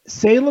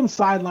 Salem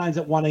Sidelines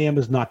at 1 a.m.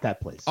 is not that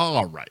place.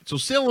 All right, so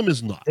Salem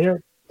is not.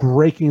 They're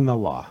breaking the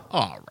law.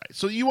 All right,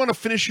 so you want to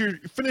finish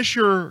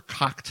your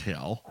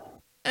cocktail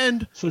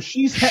and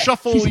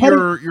shuffle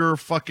your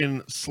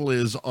fucking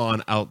sliz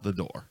on out the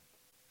door.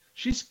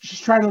 She's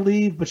trying to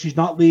leave, but she's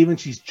not leaving.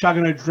 She's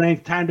chugging her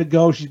drink. Time to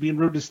go. She's being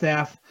rude to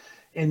staff.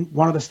 And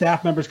one of the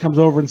staff members comes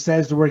over and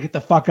says to her, "Get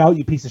the fuck out,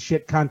 you piece of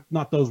shit cunt."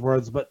 Not those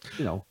words, but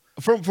you know.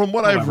 From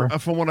what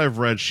I've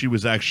read, she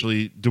was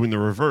actually doing the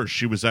reverse.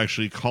 She was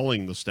actually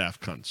calling the staff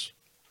cunts.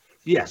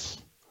 Yes.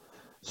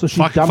 So she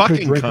dumped her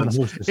drink on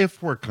the hostess.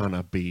 If we're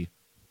gonna be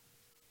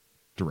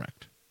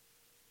direct,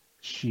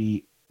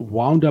 she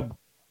wound up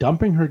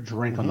dumping her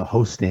drink on the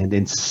host stand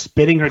and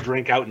spitting her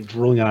drink out and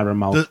drooling out of her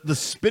mouth. The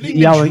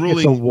spitting and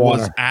drooling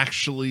was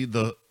actually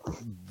the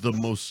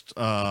most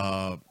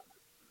I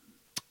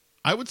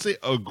would say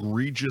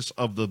egregious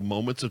of the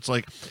moments. It's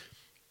like,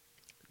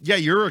 yeah,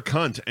 you're a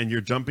cunt and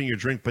you're dumping your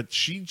drink, but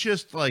she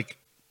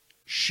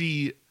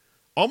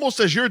almost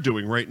as you're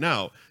doing right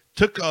now,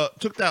 took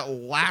that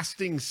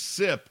lasting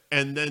sip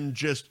and then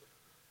just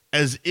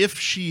as if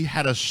she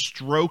had a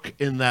stroke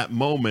in that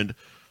moment,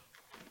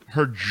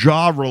 her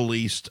jaw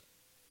released,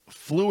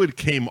 fluid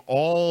came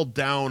all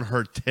down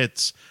her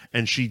tits,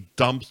 and she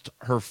dumped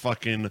her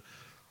fucking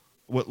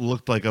what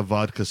looked like a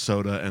vodka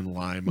soda and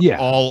lime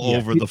all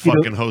over the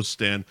fucking host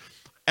stand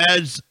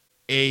as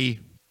a,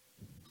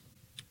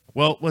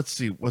 well, let's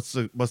see, what's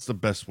the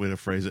best way to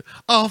phrase it?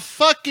 A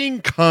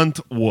fucking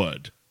cunt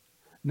would.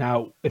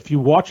 Now, if you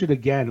watch it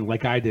again,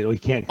 like I did, you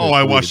can't. Oh,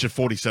 I watched it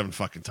 47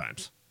 fucking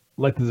times.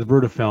 Like the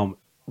Zabruta film,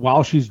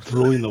 while she's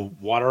drooling the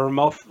water in her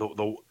mouth,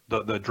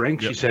 the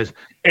drink, she says,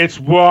 "It's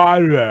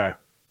water."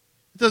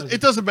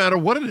 It doesn't matter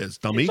what it is,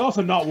 dummy. It's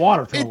also not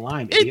water. It's a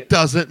lime. It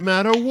doesn't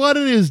matter what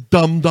it is,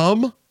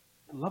 dum-dum.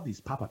 I love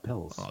these Papa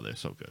Pills. Oh, they're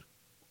so good.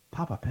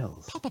 Papa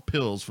Pills. Papa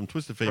Pills from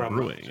Twisted Fate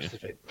Brewing.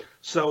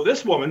 So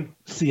this woman,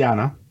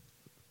 Sienna.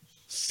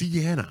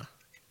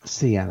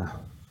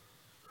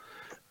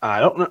 I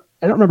don't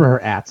remember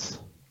her ats.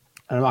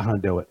 I'm not going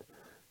to do it.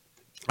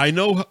 I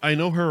know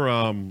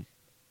her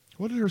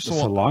What did her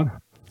salon?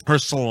 Her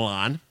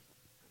salon.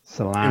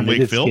 Salon in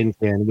Wakefield.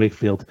 Skincare in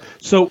Wakefield.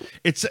 So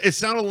it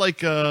sounded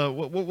like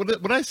what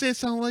did I say? It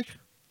sounded like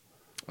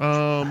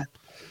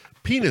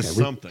penis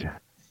something.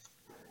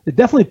 It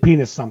definitely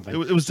penis something.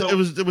 It was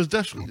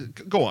definitely.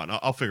 Go on,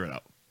 I'll figure it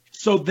out.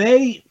 So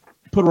they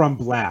put her on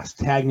blast,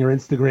 tagging her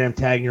Instagram,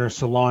 tagging her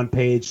salon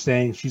page,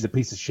 saying she's a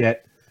piece of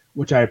shit,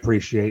 which I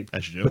appreciate.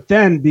 As you do. But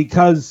then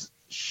because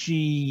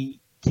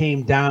she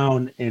came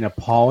down and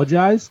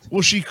apologized.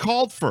 Well, she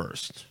called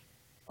first.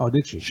 Oh,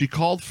 did she? She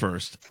called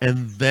first,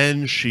 and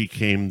then she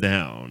came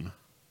down.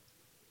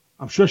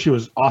 I'm sure she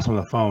was awesome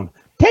on the phone.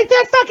 Take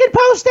that fucking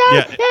post down!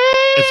 Yeah,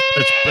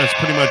 that's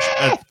pretty much.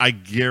 I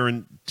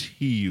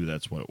guarantee you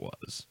that's what it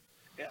was.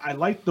 I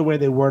liked the way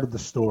they worded the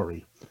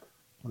story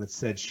when it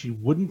said she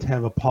wouldn't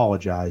have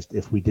apologized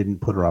if we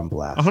didn't put her on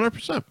blast.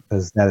 100%.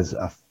 Because that is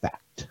a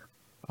fact.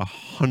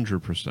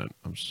 100%.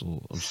 I'm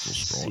still scrolling.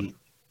 See,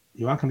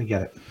 you're not going to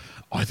get it.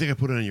 Oh, I think I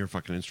put it on your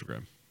fucking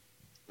Instagram.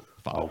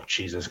 Oh,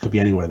 Jesus. Could be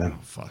anywhere then. Oh,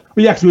 fuck.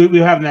 Well, yeah, because we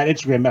were having that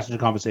Instagram messenger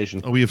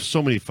conversation. Oh, we have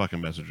so many fucking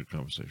messenger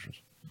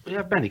conversations. We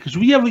have many. Because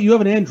you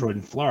have an Android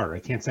in Florida. I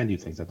can't send you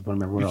things. I have to put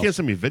them everywhere else. You can't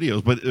send me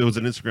videos, but it was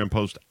an Instagram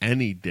post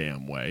any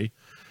damn way.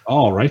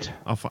 All right.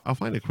 I'll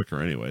find it quicker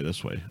anyway,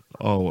 this way.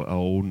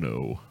 Oh,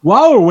 no.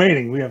 While we're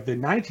waiting, we have the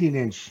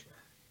 19-inch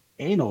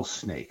anal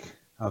snake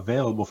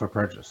available for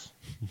purchase.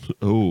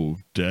 Oh,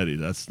 daddy,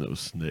 that's no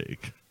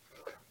snake.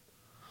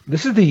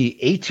 This is the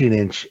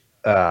 18-inch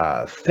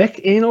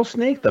thick anal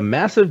snake. The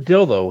massive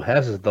dildo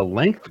has the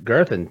length,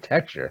 girth, and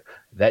texture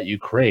that you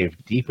crave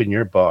deep in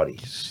your body.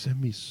 You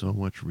send me so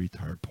much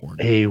retard porn.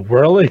 A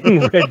whirling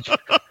ridge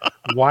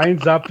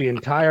winds up the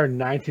entire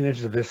 19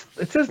 inches of this.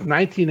 It says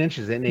 19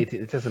 inches and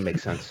 18. It doesn't make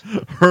sense.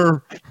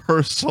 Her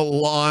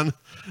salon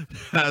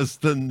has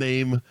the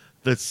name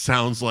that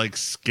sounds like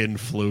skin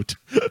flute.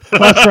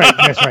 That's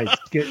right.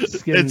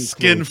 It's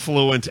skin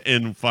fluent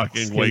in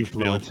fucking Skin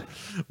Wakefield. fluent.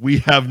 We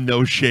have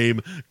no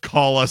shame.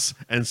 Call us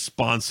and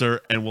sponsor,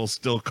 and we'll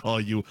still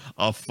call you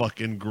a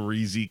fucking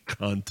greasy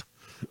cunt.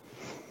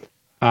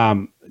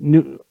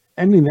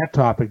 Ending that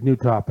topic, new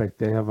topic.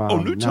 They have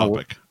new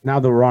topic.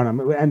 Now that we're on,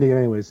 I'm ending it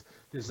anyways.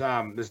 There's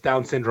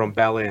Down syndrome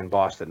ballet in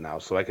Boston now,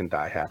 so I can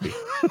die happy.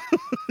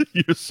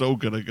 You're so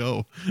gonna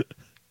go.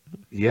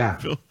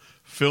 Yeah.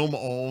 Film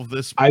all of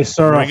this. I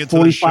saw a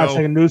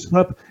 45-second news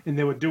clip, and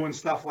they were doing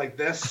stuff like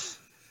this,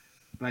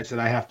 and I said,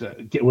 I have to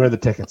where are the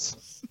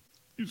tickets?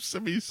 You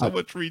sent me so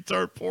much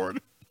retard porn.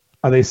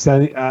 Are they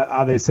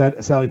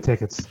selling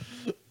tickets?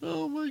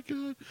 Oh my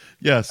god!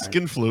 Yeah,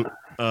 skin flute.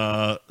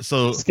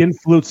 So Skin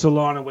Flute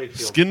Salon in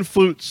Wakefield. Skin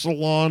Flute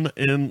Salon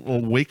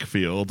in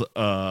Wakefield.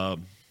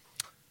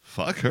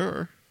 Fuck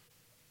her.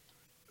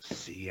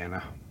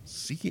 Sienna.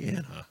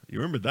 You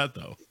remember that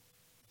though?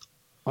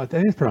 Oh,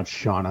 that is pronounced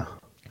Shauna.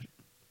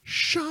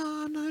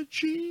 Shauna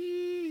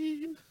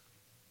Jean.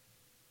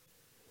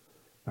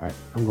 All right,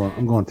 I'm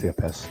going to take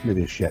a piss.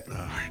 Maybe a shit. All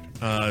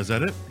right. Is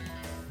that it?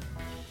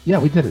 Yeah,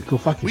 we did it. Go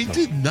fuck yourself.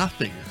 We did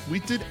nothing. We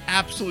did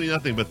absolutely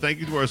nothing. But thank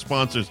you to our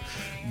sponsors,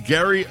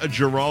 Gary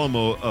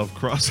Girolamo of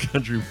Cross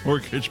Country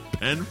Mortgage,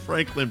 Ben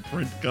Franklin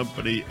Print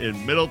Company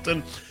in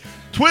Middleton,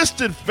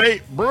 Twisted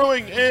Fate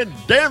Brewing in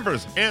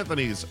Danvers,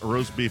 Anthony's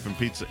Roast Beef and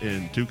Pizza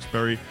in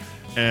Tewksbury,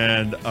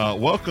 and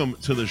welcome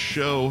to the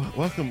show.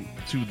 Welcome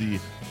to the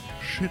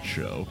shit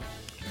show,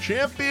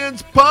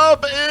 Champions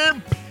Pub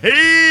in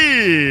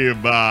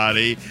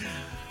Peabody.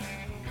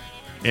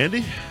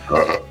 Andy,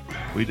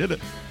 we did it.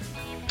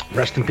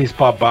 Rest in peace,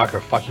 Bob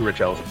Barker. Fuck you,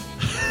 Rich Ellis.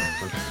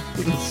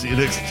 See you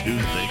next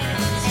Tuesday.